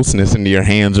grossness into your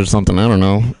hands or something. I don't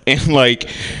know. And, like,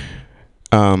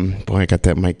 boy, I got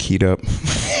that mic keyed up.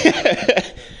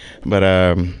 But,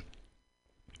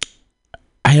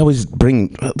 I always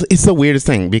bring, it's the weirdest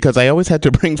thing, because I always had to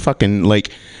bring fucking,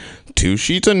 like, 2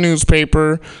 sheets of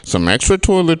newspaper, some extra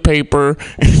toilet paper, and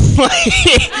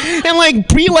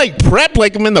be like prepped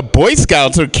like I'm in the Boy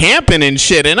Scouts or camping and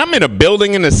shit, and I'm in a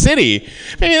building in the city.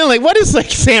 Man, like, what is, like,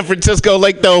 San Francisco,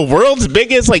 like, the world's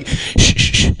biggest, like,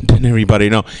 shh, didn't everybody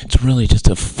know? It's really just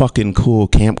a fucking cool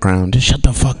campground. Just shut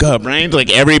the fuck up, right? Like,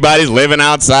 everybody's living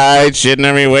outside, shitting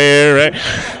everywhere, right?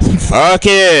 Fuck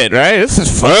it, right? This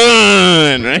is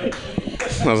fun, right?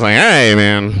 I was like, hey,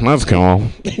 man, let's go.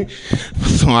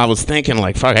 So I was thinking,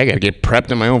 like, fuck, I gotta get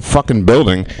prepped in my own fucking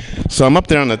building. So I'm up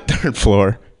there on the 3rd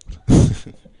floor.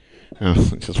 Oh,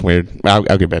 it's just weird.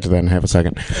 I'll get back to that in half a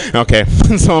second. Okay,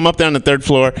 so I'm up there on the 3rd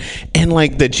floor, and,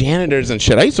 like, the janitors and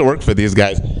shit, I used to work for these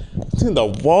guys. Dude, the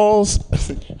walls,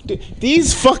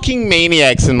 these fucking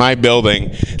maniacs in my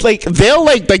building, like, they'll,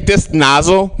 like this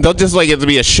nozzle, they'll just, like, it'll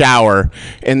be a shower,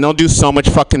 and they'll do so much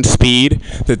fucking speed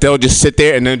that they'll just sit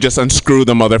there and then just unscrew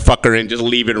the motherfucker and just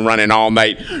leave it running all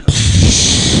night.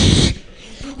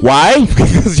 Why?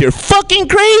 Because you're fucking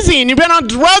crazy and you've been on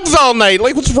drugs all night.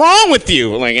 Like, what's wrong with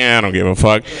you? Like, I don't give a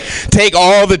fuck. Take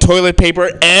all the toilet paper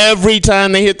every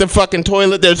time they hit the fucking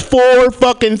toilet. There's 4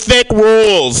 fucking thick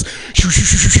rolls.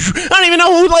 I don't even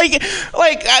know who, like,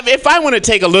 if I want to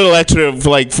take a little extra,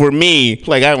 like, for me,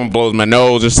 like, I want to blow my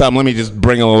nose or something, let me just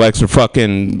bring a little extra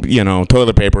fucking, you know,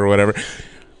 toilet paper or whatever.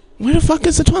 Where the fuck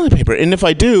is the toilet paper? And if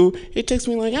I do, it takes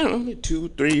me, like, I don't know, 2,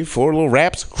 3, 4 little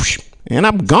wraps, and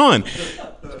I'm gone.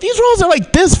 These rolls are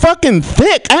like this fucking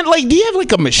thick. And, like, do you have,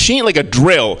 like, a machine, like a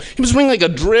drill? You just bring, like, a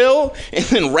drill and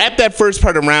then wrap that first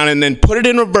part around and then put it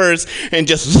in reverse and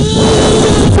just swing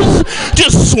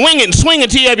it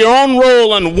till you have your own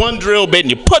roll on one drill bit, and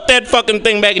you put that fucking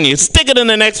thing back and you stick it in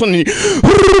the next one and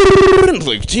it's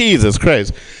like, Jesus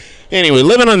Christ. Anyway,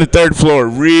 living on the 3rd floor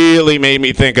really made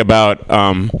me think about,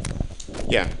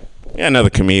 yeah,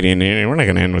 another comedian. We're not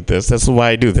going to end with this. That's why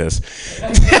I do this.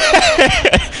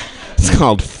 It's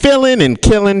called filling and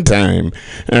killing time.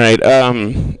 All right.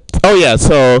 Oh, yeah.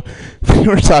 So we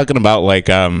were talking about, like,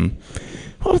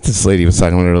 what was this lady was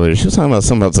talking about earlier? She was talking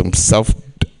about some self.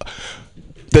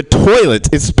 the toilet.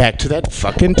 It's back to that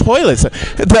fucking toilet.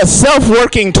 The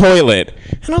self-working toilet.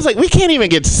 And I was like, we can't even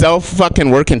get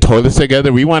self-fucking working toilets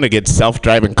together. We want to get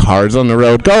self-driving cars on the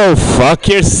road. Go fuck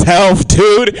yourself,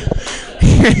 dude.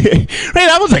 Right,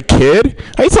 I was a kid.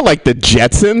 I used to like the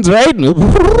Jetsons, right?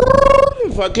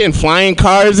 Fucking flying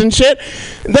cars and shit.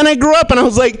 And then I grew up and I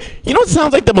was like, you know what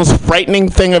sounds like the most frightening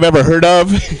thing I've ever heard of?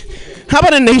 How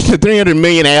about a nation of 300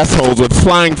 million assholes with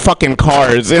flying fucking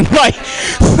cars and like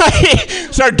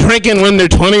start drinking when they're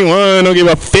 21, don't give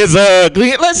a fizz up.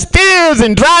 Let's fizz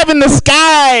and drive in the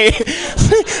sky.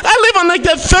 I live on like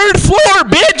the 3rd floor,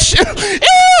 bitch.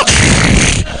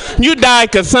 You die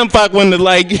because some fuck wanted to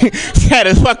like had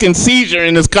a fucking seizure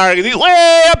in his car. He's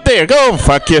way up there. Go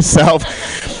fuck yourself.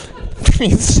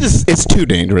 It's too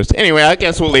dangerous. Anyway, I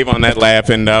guess we'll leave on that laugh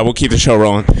and we'll keep the show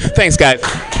rolling. Thanks, guys.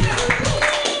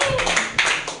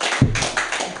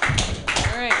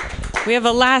 We have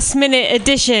a last-minute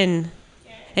addition.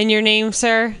 And your name,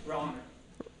 sir? Ron.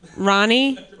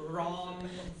 Ronnie? Ron.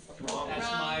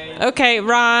 Okay,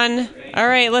 Ron. All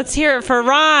right, let's hear it for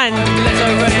Ron.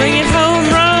 Bring it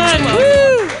home, Ron.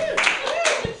 Woo!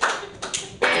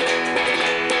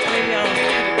 Maybe I'll put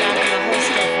it back in the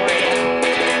holster for you.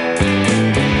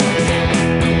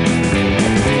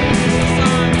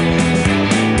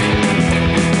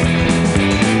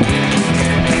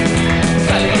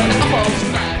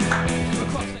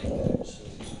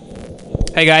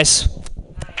 Hey guys,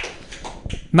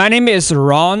 my name is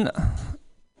Ron,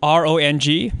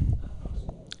 R-O-N-G.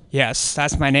 Yes,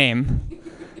 that's my name.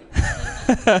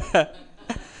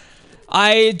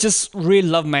 I just really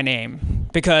love my name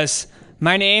because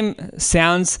my name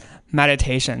sounds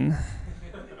meditation.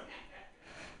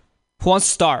 Who wants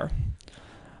to start?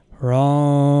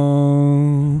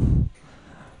 Ron.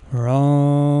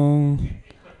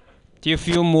 Do you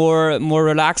feel more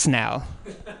relaxed now?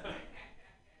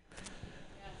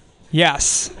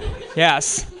 Yes.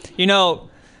 You know,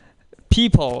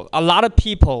 a lot of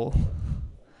people,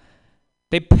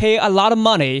 they pay a lot of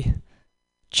money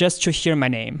just to hear my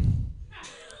name.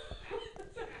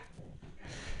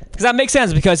 Does that make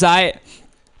sense? Because there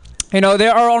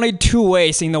are only 2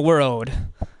 ways in the world.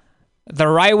 The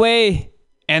right way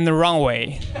and the wrong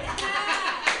way.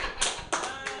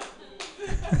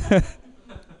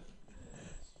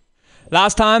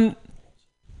 Last time,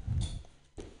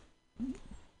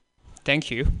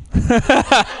 thank you.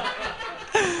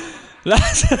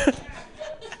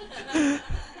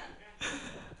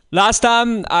 Last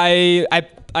time I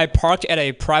parked at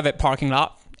a private parking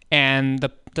lot, and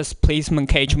this policeman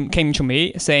came to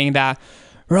me saying that,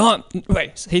 Ron,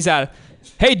 wait, he said,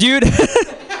 hey dude.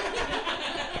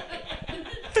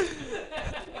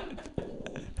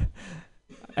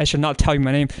 I should not tell you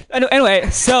my name. Anyway,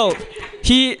 so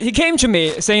he came to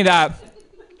me saying that,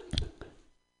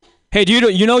 hey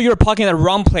dude, you know you're parking at the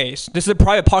wrong place. This is a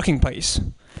private parking place.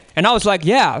 And I was like,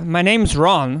 yeah, my name's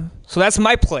Ron, so that's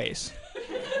my place.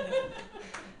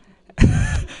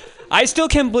 I still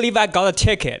can't believe I got a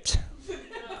ticket.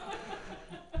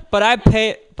 But I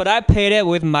paid it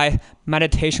with my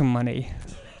meditation money.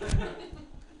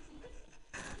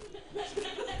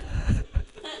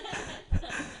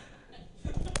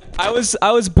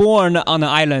 I was born on an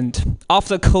island off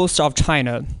the coast of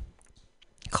China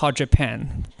called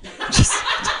Japan.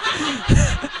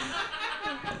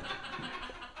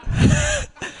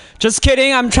 Just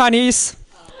kidding, I'm Chinese.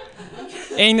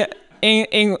 In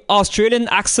Australian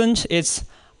accent, it's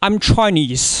I'm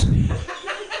Chinese.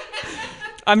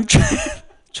 I'm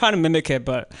trying to mimic it,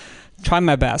 but trying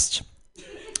my best.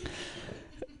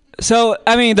 So,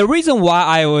 the reason why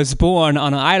I was born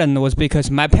on an island was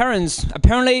because my parents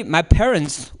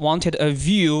wanted a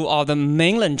view of the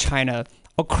mainland China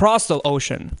across the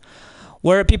ocean,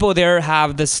 where people there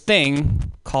have this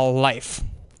thing called life.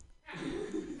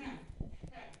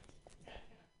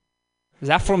 Is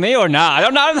that for me or not?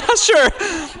 I'm not sure.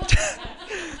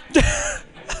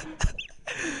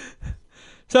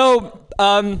 So,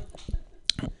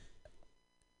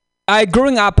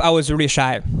 growing up, I was really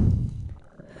shy.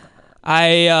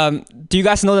 Do you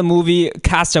guys know the movie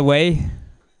Castaway?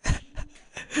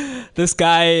 This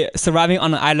guy surviving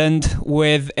on an island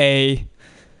with a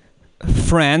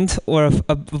friend or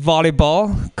a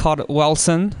volleyball called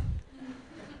Wilson.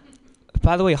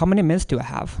 By the way, how many minutes do I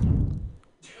have?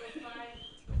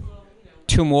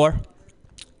 2 more?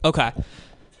 Okay.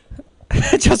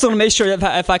 Just want to make sure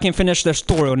if I can finish the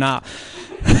story or not.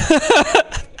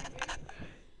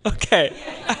 Okay.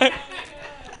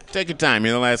 Take your time.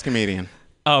 You're the last comedian.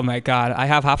 Oh my God. I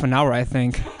have half an hour, I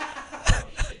think.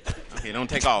 Okay, don't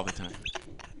take all the time.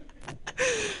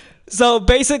 So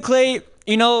basically,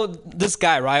 this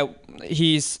guy, right?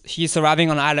 he's arriving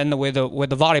on an island with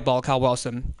a volleyball, Carl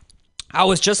Wilson. I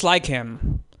was just like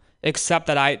him, except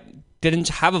that I didn't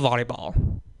have a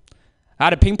volleyball. I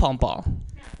had a ping pong ball.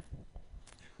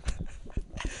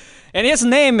 And his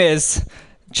name is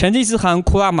成吉思汗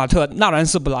库拉马特纳兰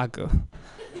斯布拉格.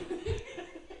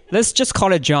 Let's just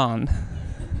call it John.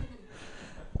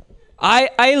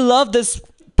 I love this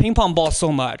ping pong ball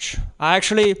so much. I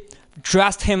actually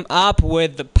dressed him up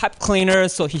with the pipe cleaner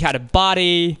so he had a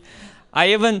body.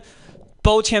 I even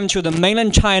brought him to the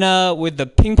mainland China with the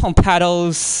ping pong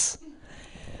paddles.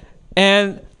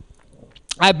 And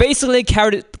I basically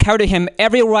carried him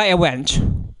everywhere I went,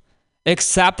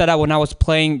 except that when I was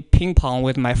playing ping pong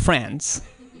with my friends.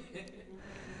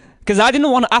 Because I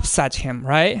didn't want to upset him,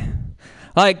 right?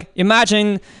 Like,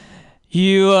 imagine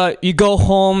you go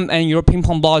home and your ping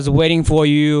pong ball is waiting for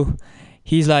you.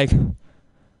 He's like,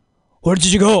 where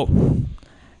did you go?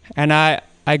 And I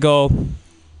go,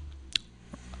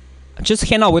 just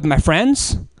hang out with my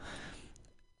friends.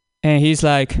 And he's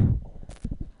like,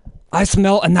 I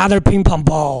smell another ping pong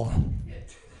ball.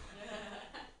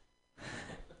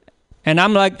 And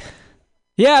I'm like,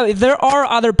 yeah, there are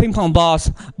other ping pong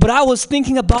balls, but I was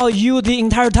thinking about you the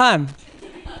entire time.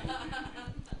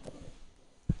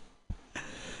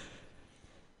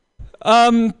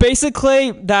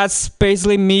 Basically, that's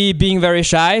basically me being very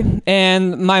shy.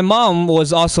 And my mom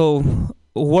was also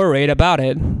worried about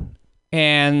it.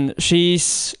 And she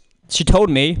told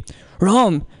me,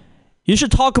 Rom, you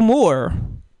should talk more.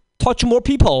 Talk to more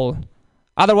people.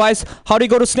 Otherwise, how do you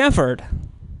go to Stanford?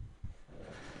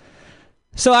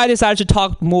 So I decided to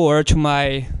talk more to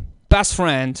my best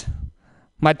friend,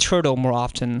 my turtle, more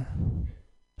often.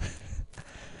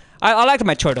 I liked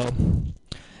my turtle.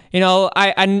 You know,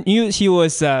 I knew he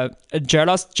was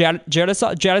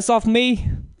jealous of me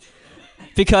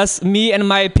because me and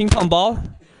my ping pong ball.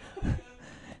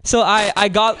 So I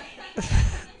got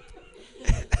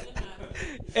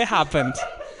it happened.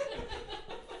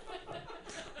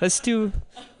 Let's do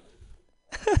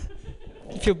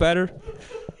feel better.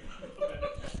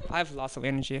 I have lots of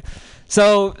energy.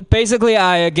 So basically,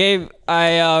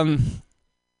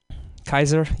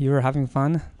 Kaiser, you were having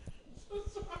fun.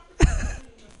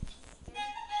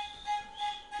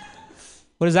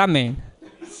 What does that mean?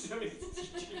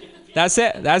 That's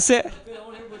it. That's it.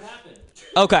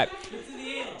 Okay.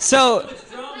 So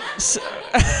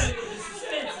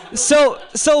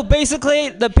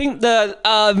basically,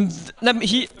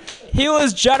 he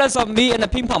was jealous of me and the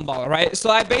ping pong ball, right?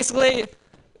 So I basically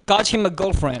got him a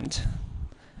girlfriend.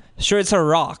 Sure, it's a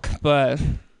rock, but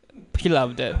he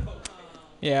loved it.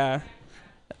 Yeah.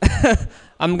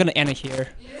 I'm gonna end it here.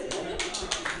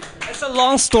 It's a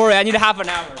long story. I need half an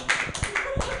hour.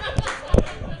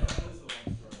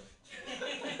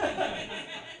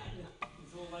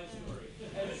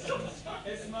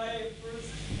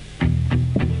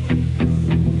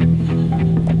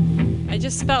 I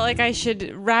just felt like I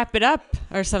should wrap it up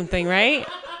or something, right?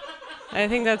 I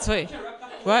think that's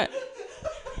what?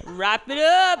 Wrap it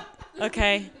up.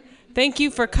 Okay. Thank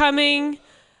you for coming.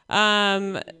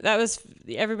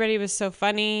 Everybody was so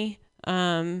funny.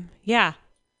 Yeah.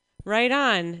 Right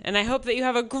on. And I hope that you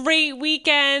have a great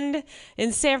weekend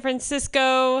in San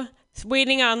Francisco,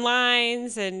 waiting on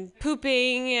lines and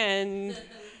pooping and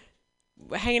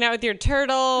hanging out with your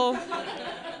turtle,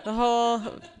 the whole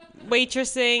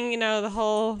waitressing, the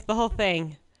whole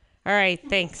thing. All right,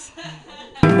 thanks.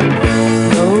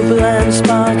 No blind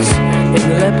spots in the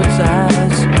leopard's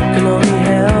eyes can only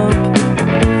help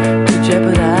to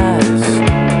jeopardize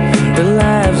the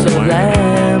lives of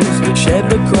lambs that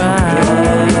shepherd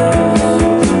cries.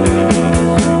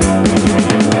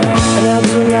 And I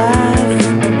was alive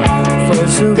for a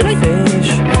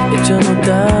silverfish, eternal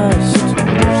dust,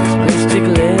 mystic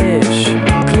lish,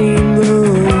 clean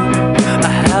room, a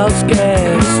house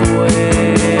guest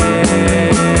way.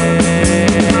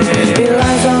 He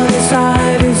lies on his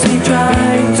side as he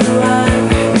trying to hide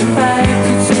the fact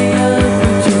it's the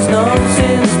earth which is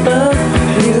nonsense, but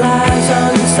he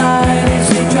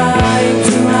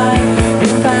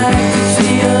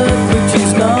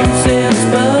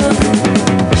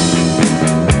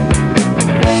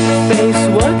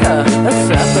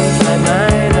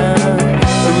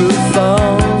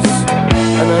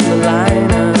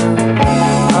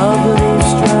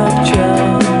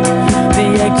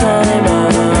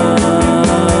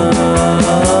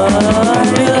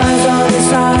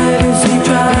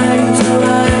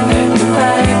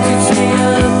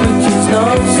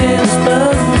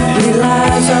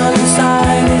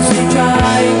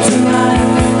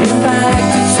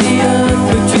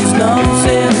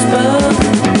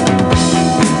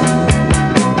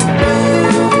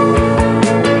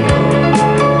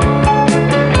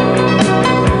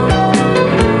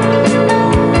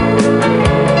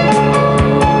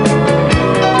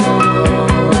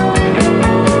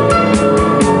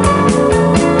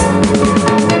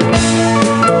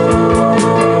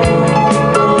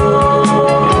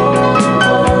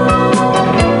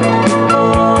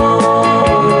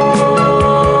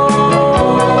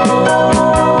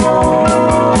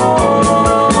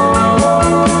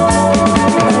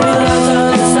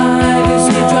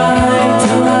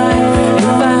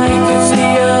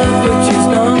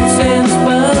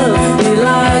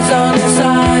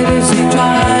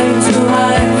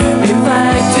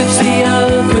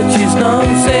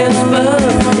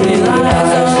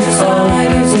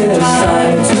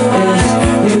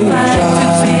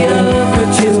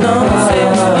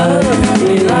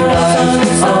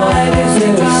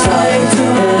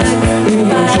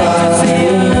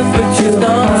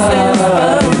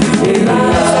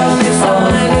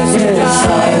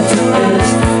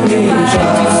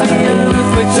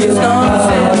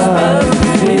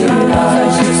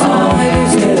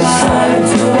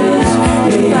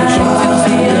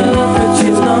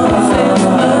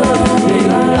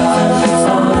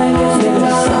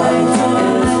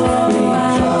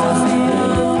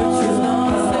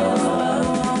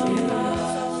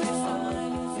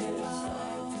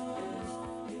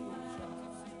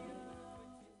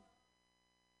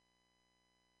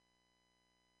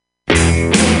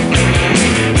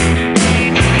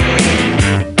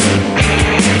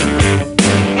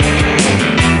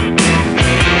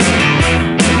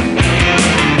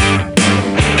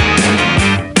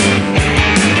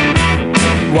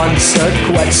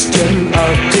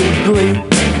degree.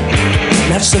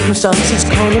 Now circumstances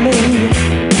calling me,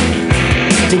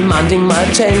 demanding my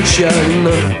attention,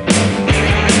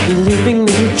 leaving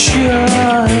me a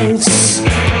choice,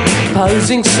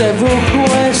 posing several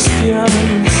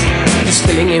questions,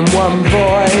 distilling in one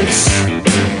voice,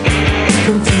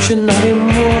 confusion not in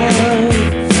words.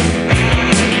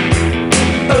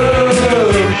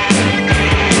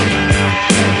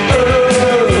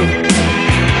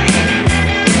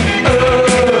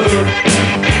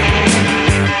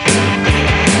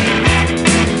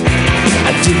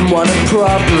 I didn't want a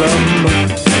problem,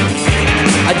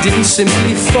 I didn't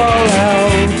simply fall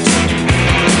out.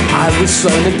 I was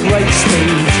thrown at great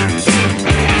speed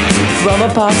from a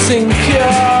passing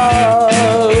car.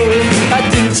 I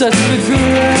didn't touch the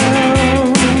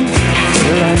ground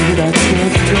till I landed at your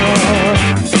door.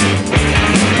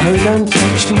 Oh, don't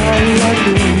touch my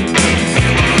luggage.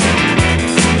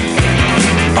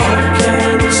 I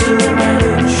can still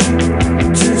manage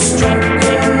to strike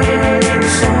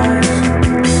inside.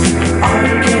 I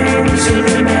can still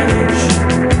manage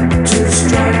to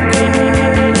strike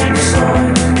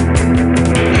inside.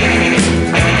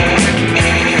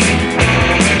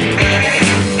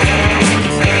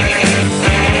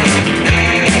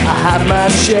 I had my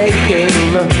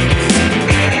shaking,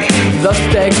 thus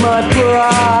begged my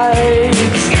pride.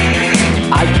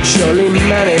 I could surely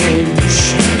manage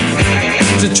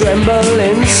to tremble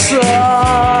inside,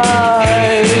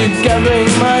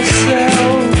 gathering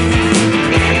myself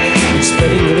and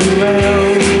spreading it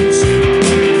around.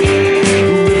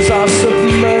 Rivers are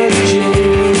submerging,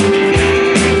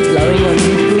 flowing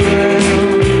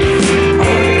underground.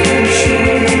 I can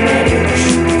surely manage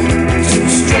to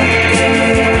strike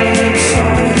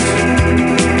inside.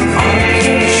 I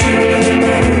can surely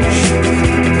manage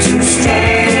to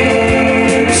strike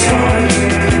inside.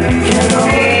 Can I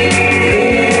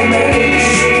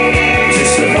manage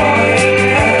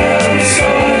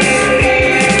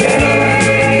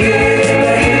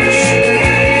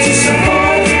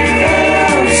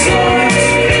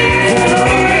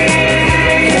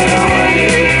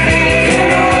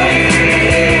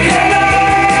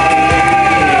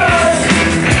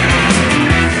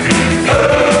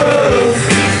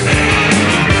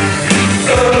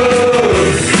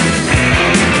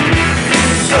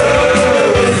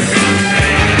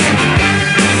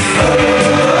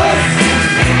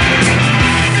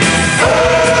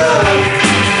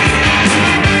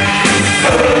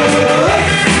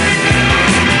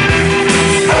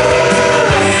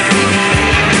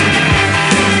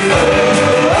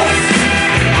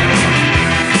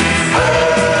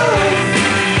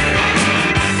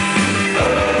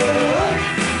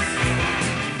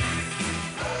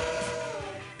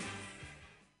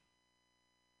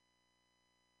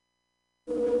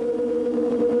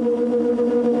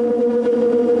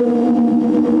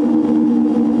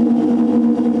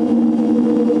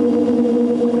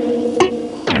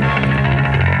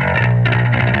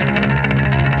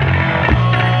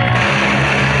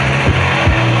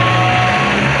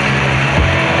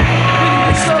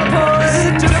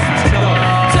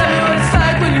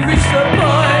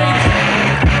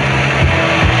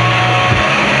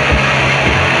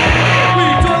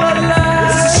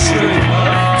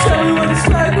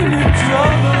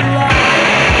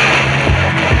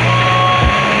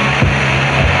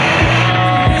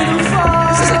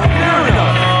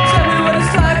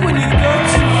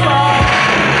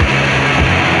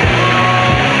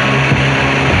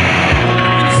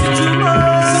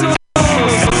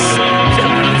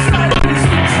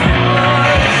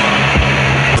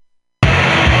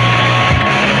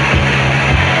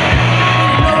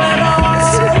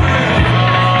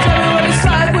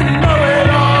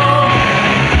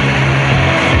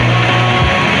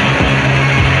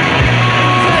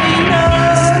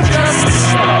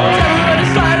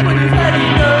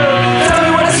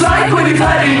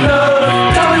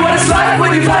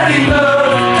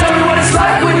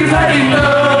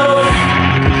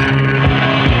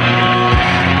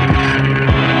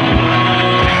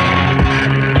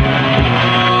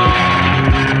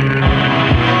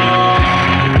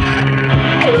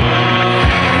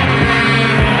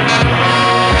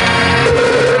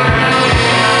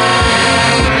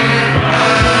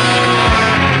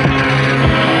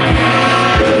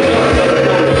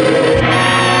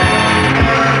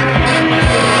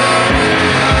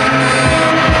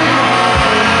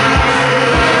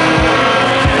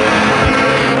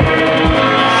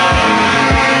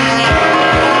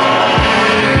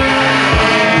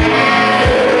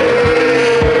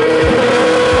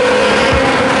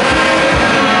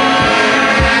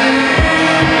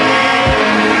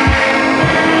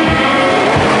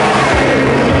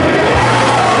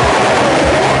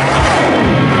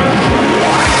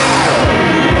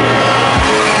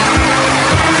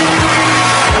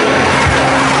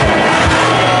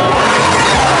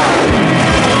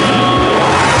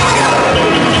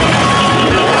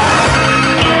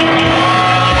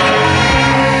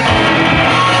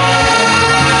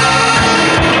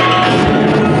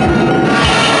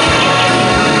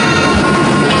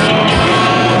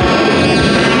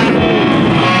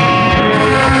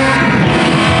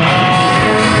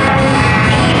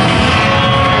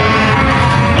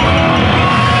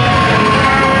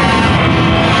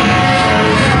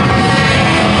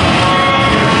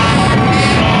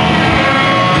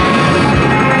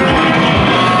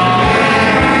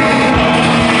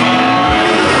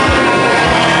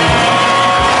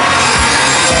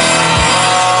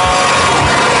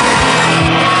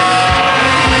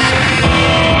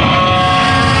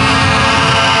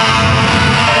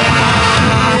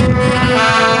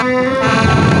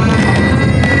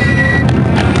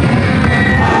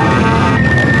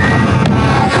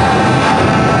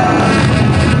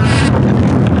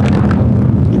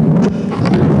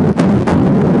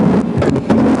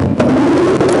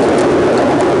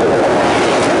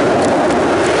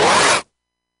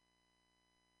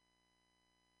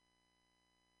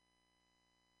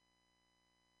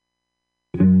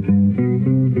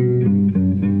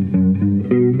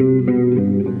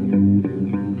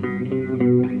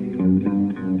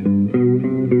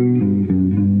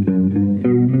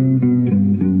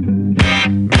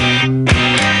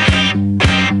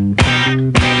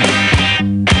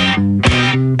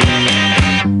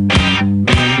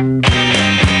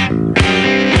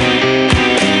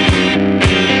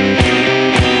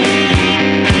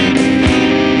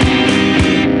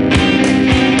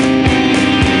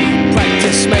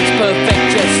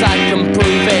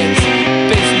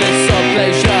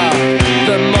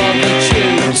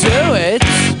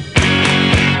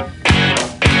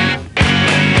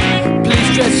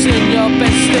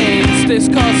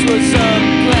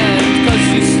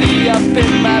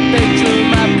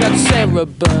a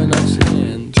burner's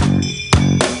hand.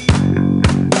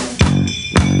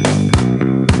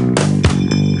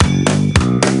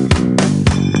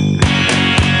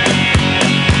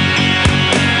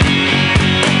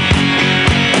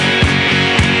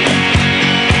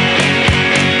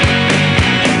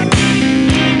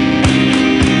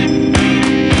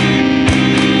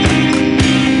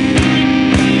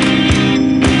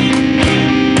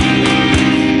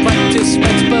 Practice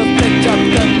makes perfect,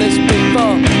 I've done this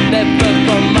before. Never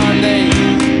for money,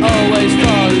 always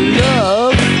for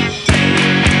love.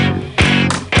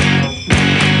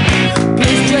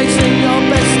 Please chasing your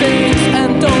best things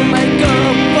and don't make a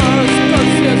fuss,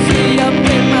 'cause you see up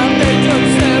in my bedroom,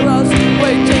 Sarah's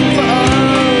waiting for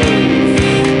us.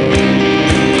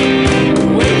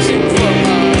 Waiting for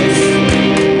us.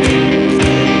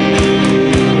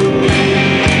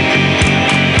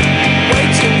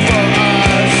 Waiting for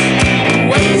us.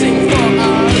 Waiting for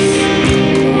us.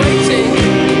 Waiting,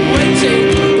 waiting,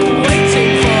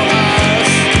 waiting for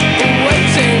us.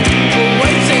 Waiting,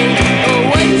 waiting,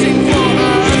 waiting for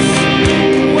us.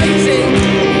 Waiting,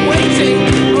 waiting,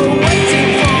 waiting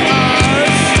for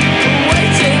us.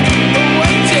 Waiting,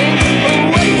 waiting,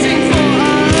 waiting for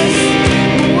us.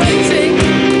 Waiting,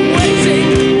 waiting,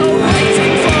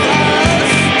 waiting for us. Waiting, waiting, waiting for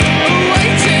us.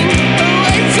 Waiting,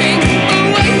 waiting,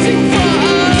 waiting for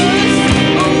us.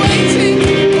 Waiting,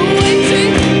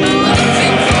 waiting,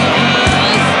 waiting for us.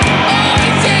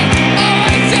 Waiting,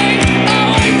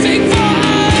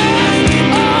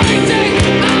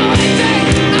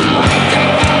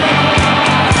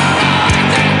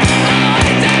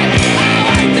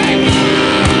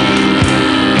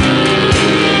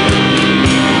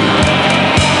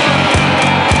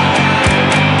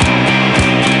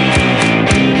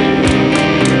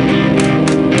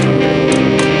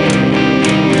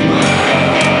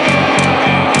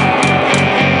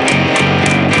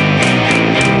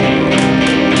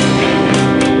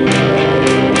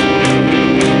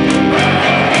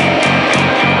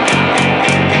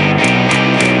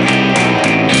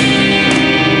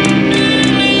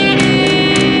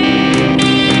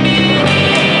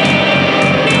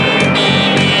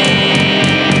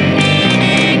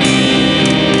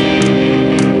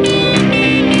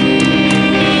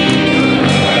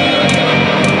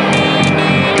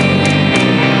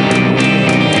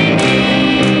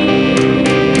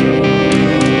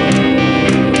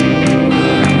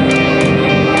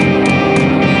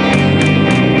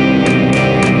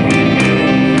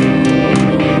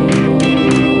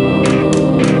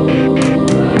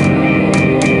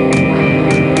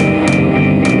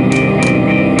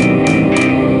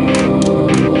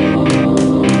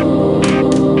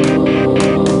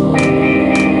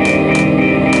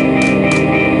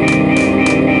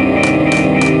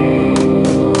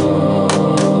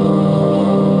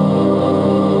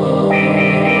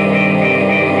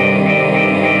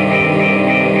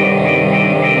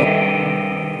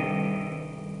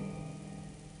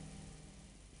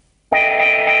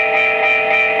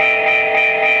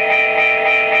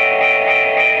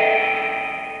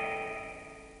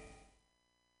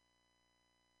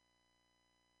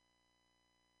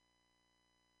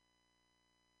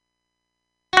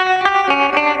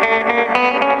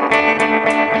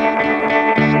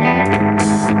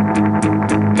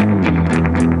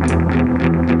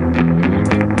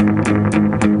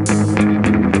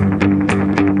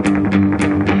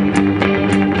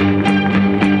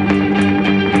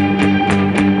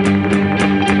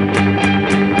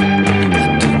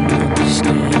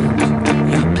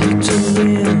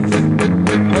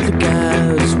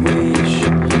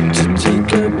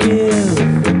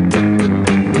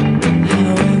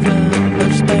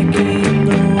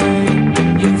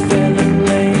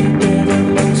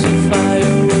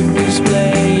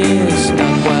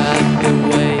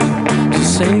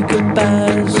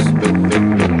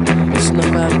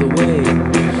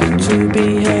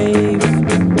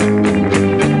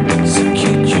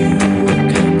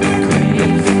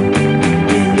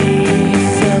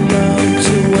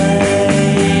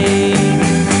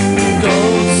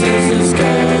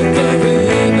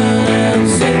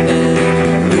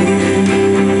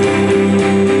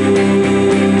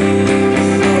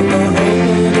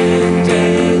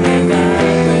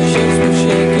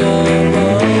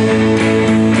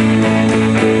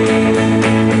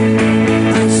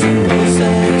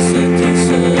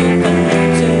 decent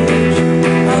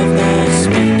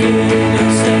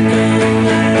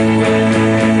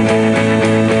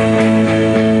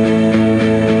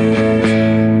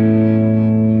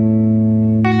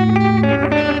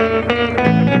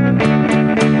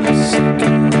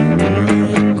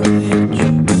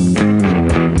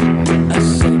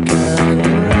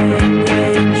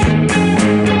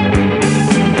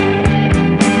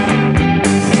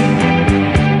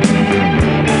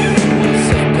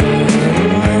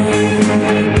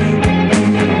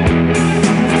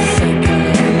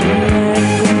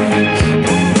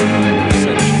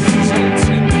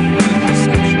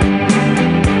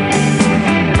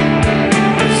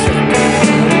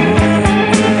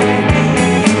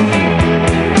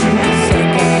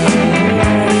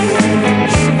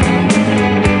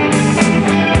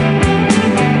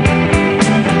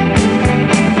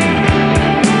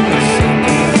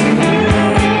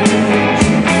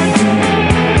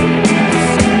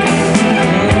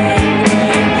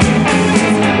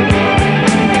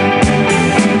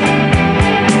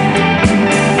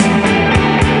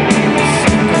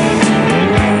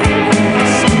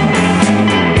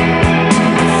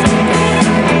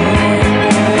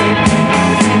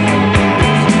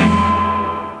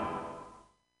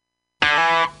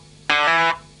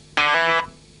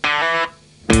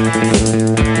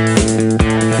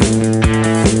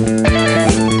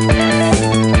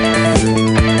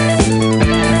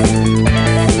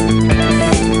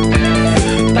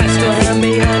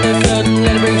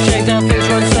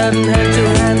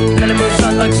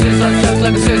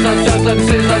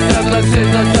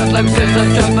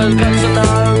got to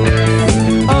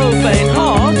know. Oh, faint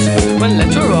heart, when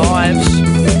letter arrives,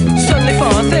 suddenly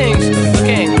find things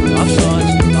looking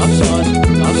upsides, upsides,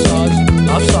 upsides,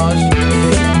 upsides.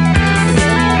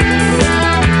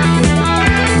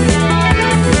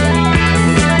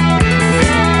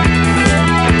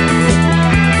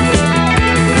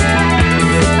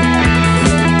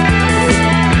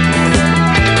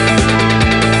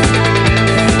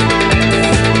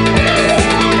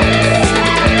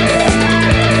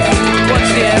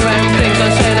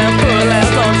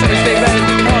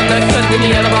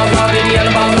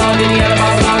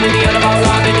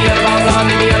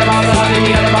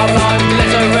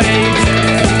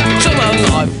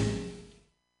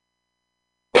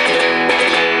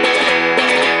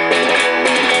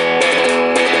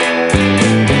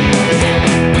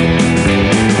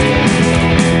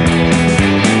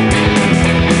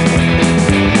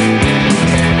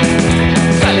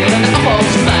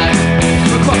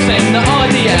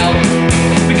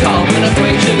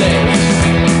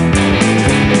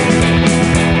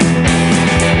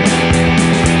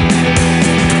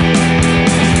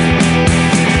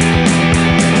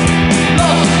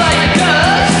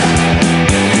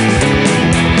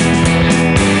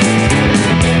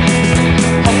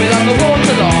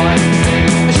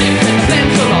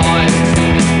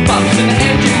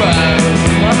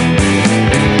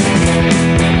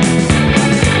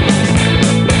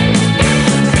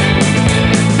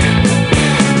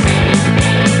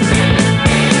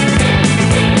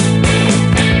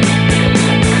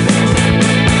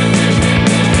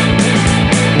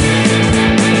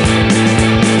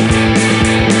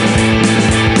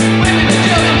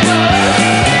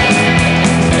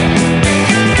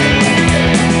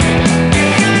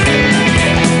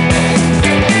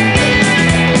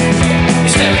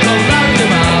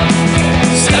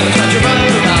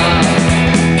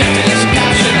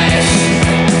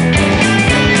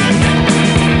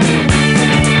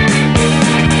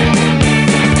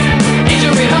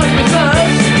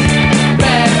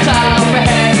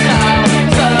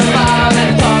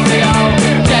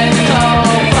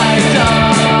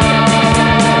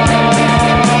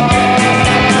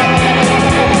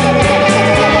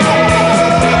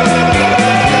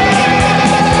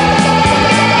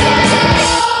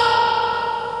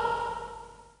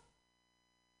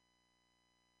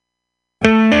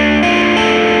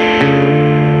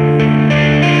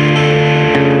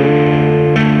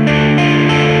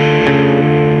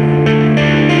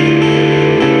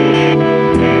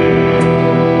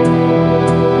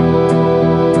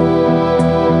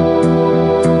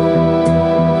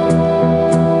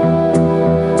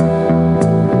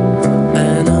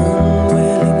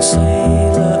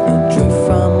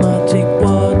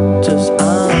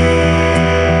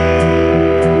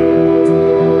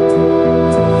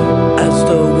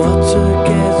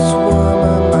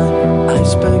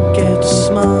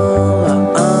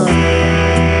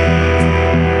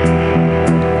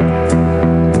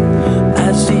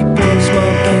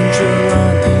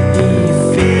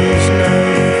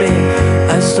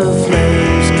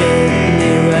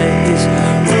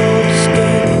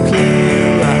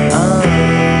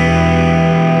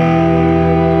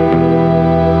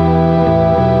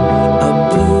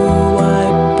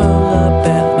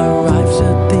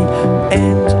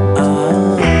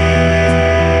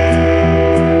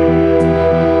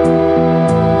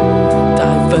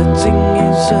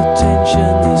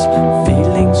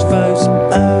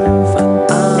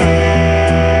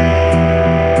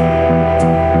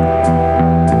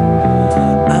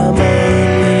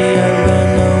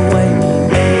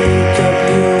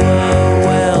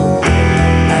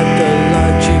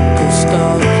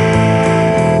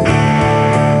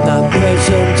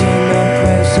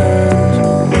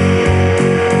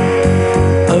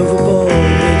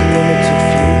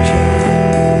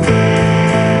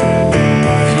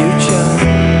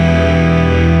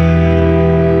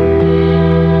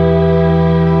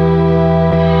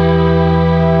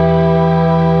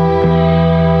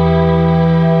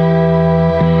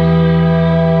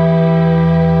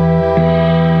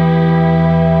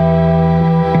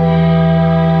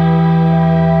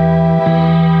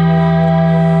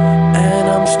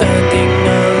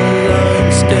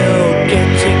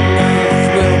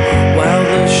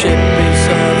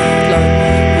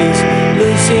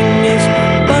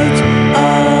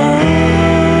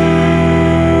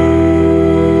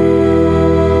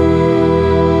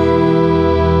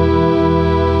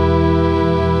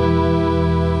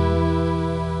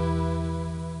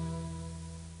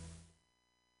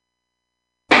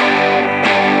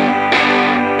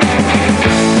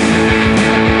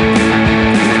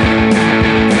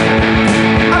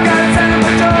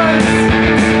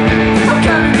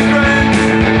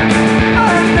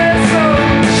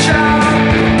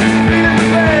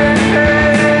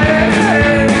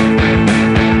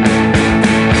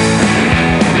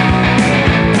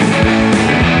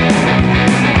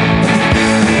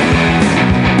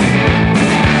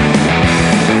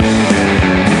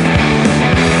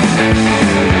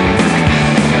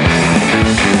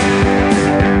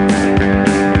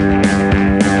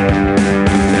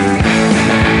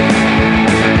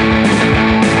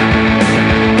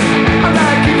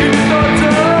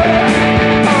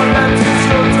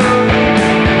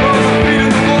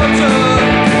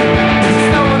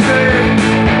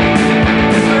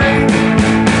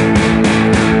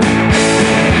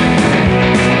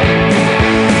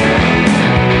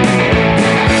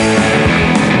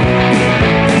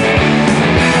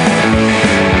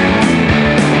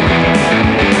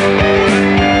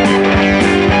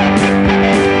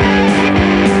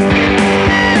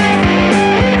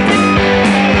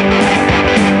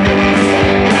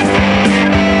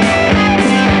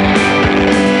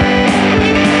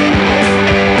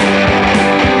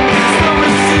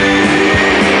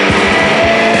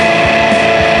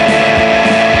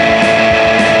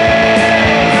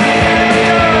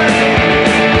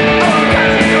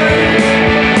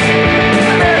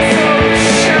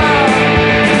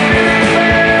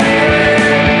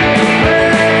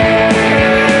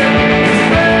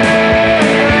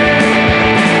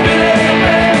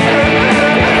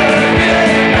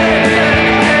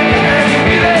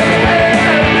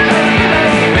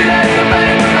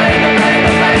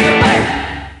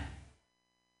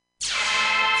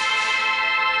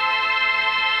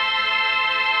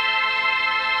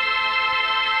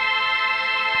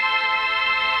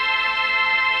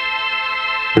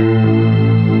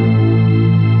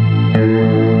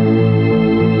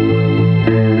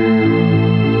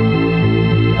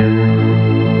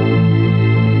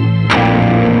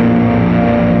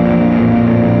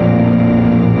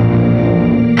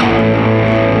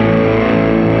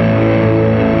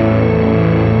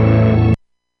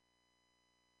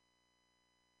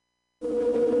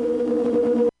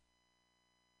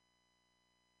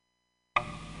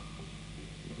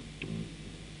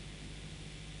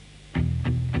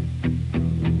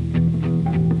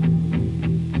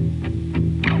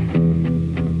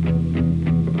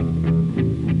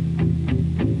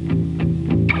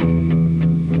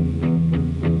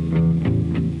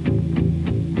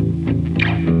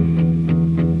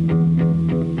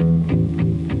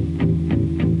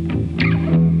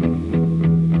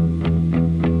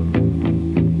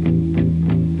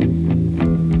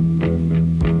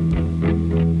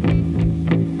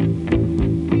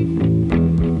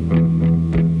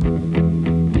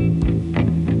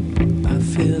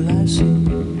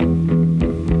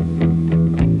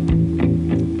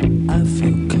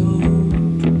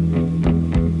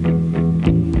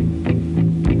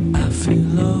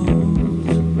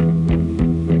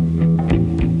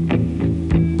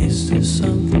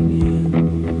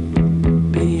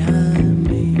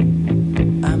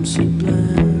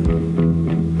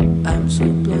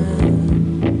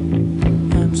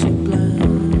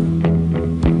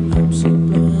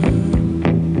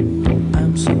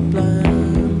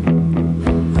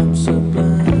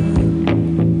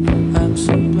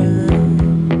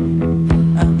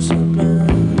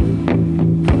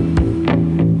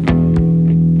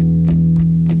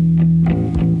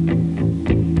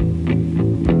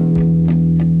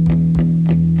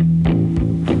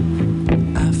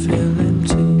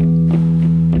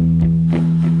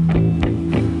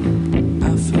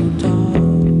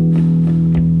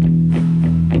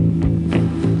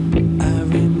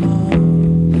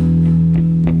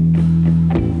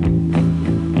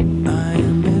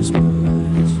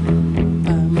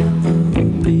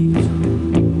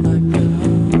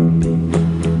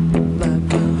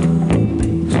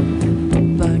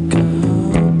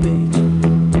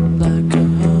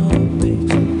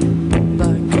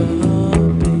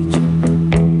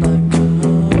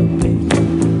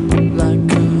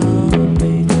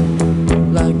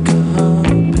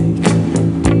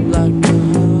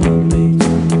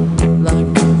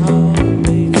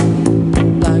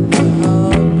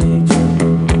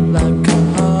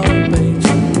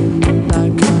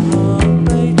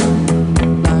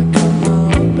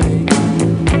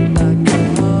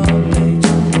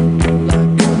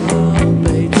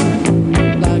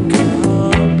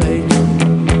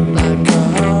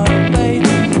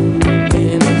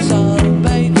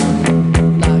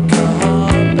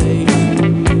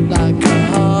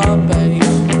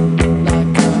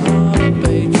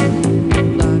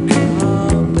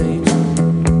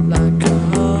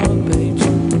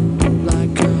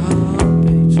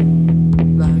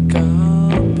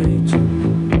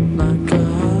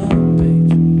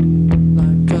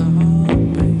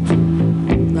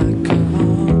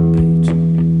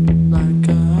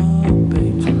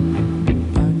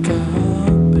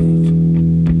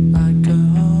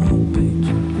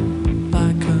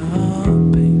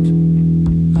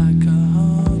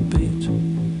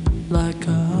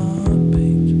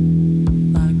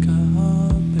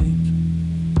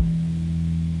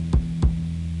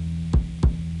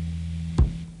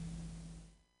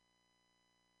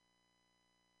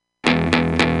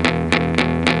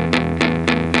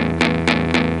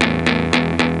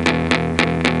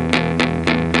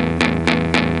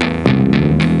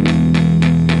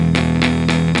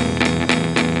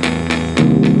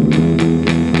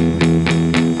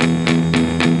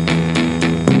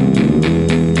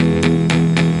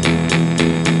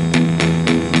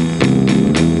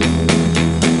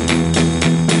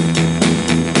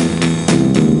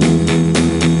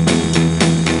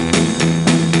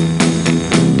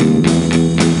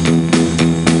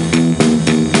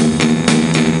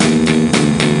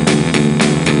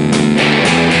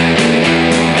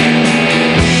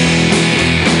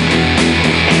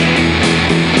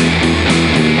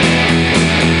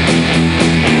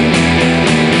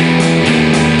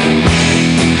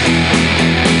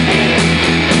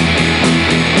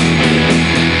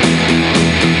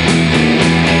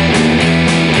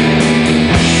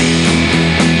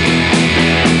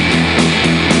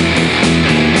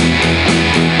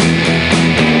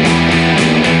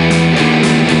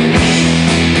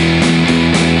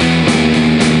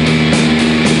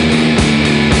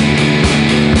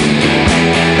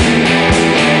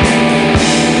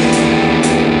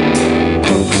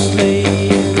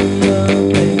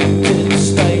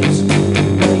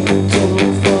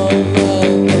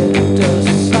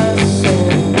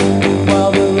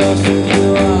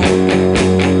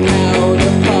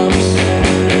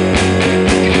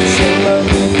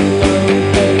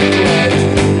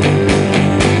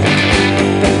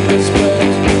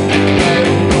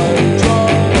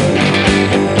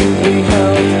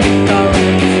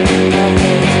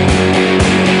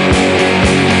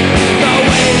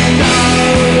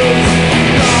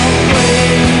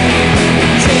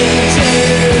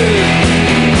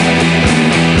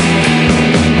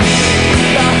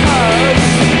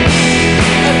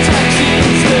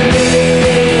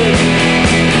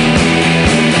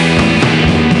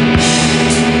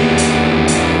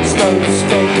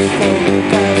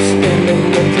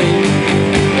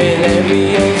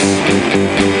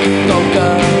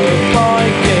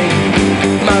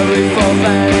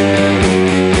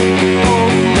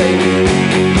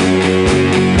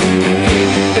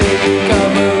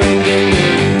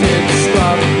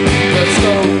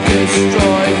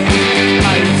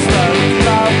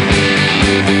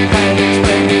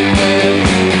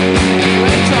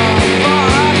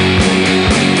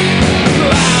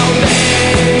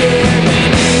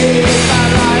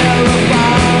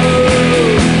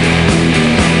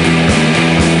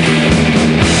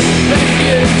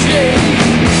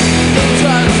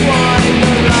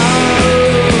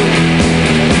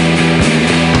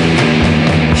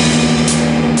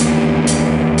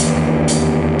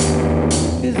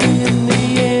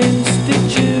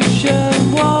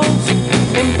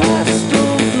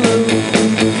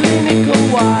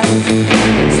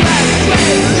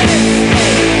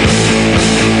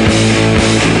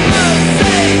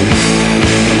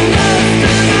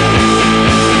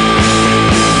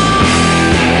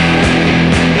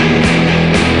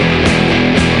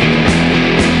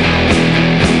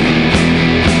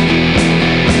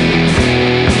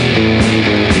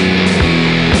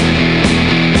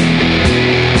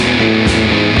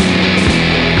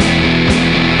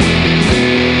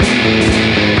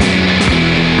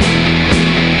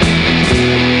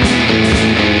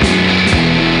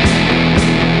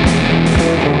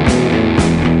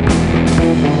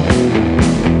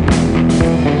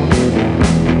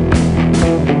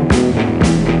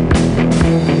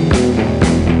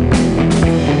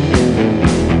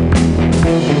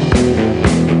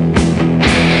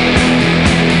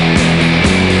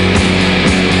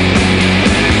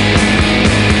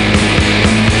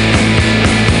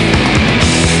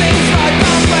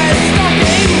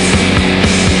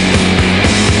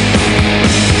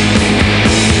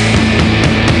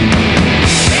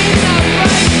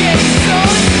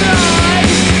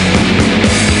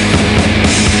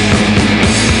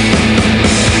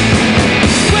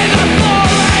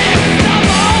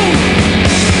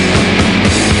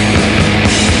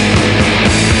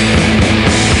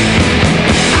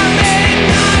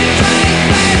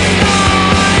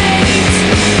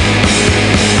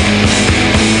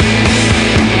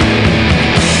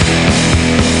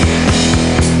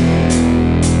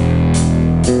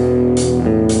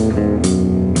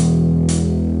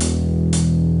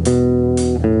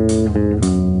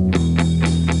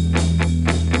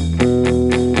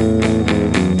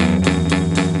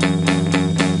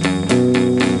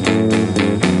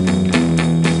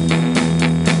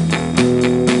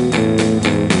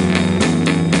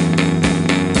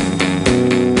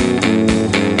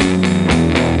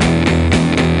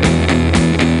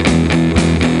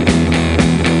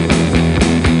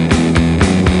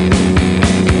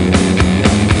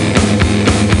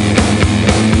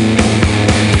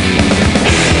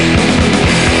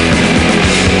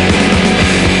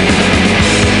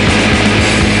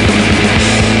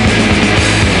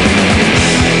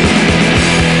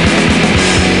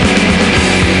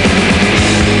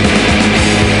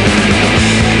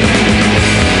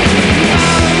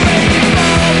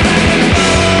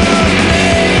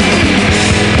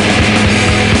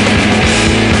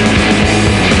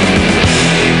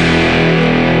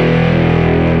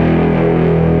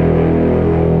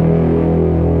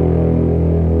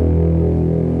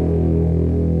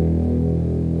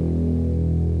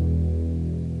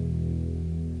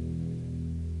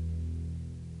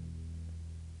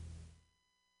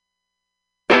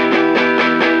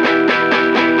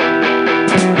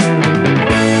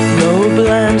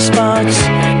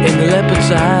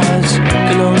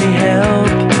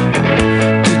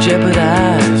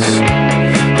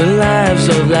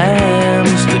 of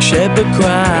lambs, the shepherd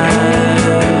cries.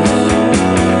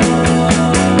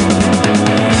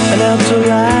 An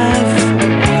afterlife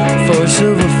for a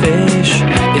silverfish,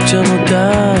 eternal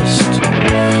dust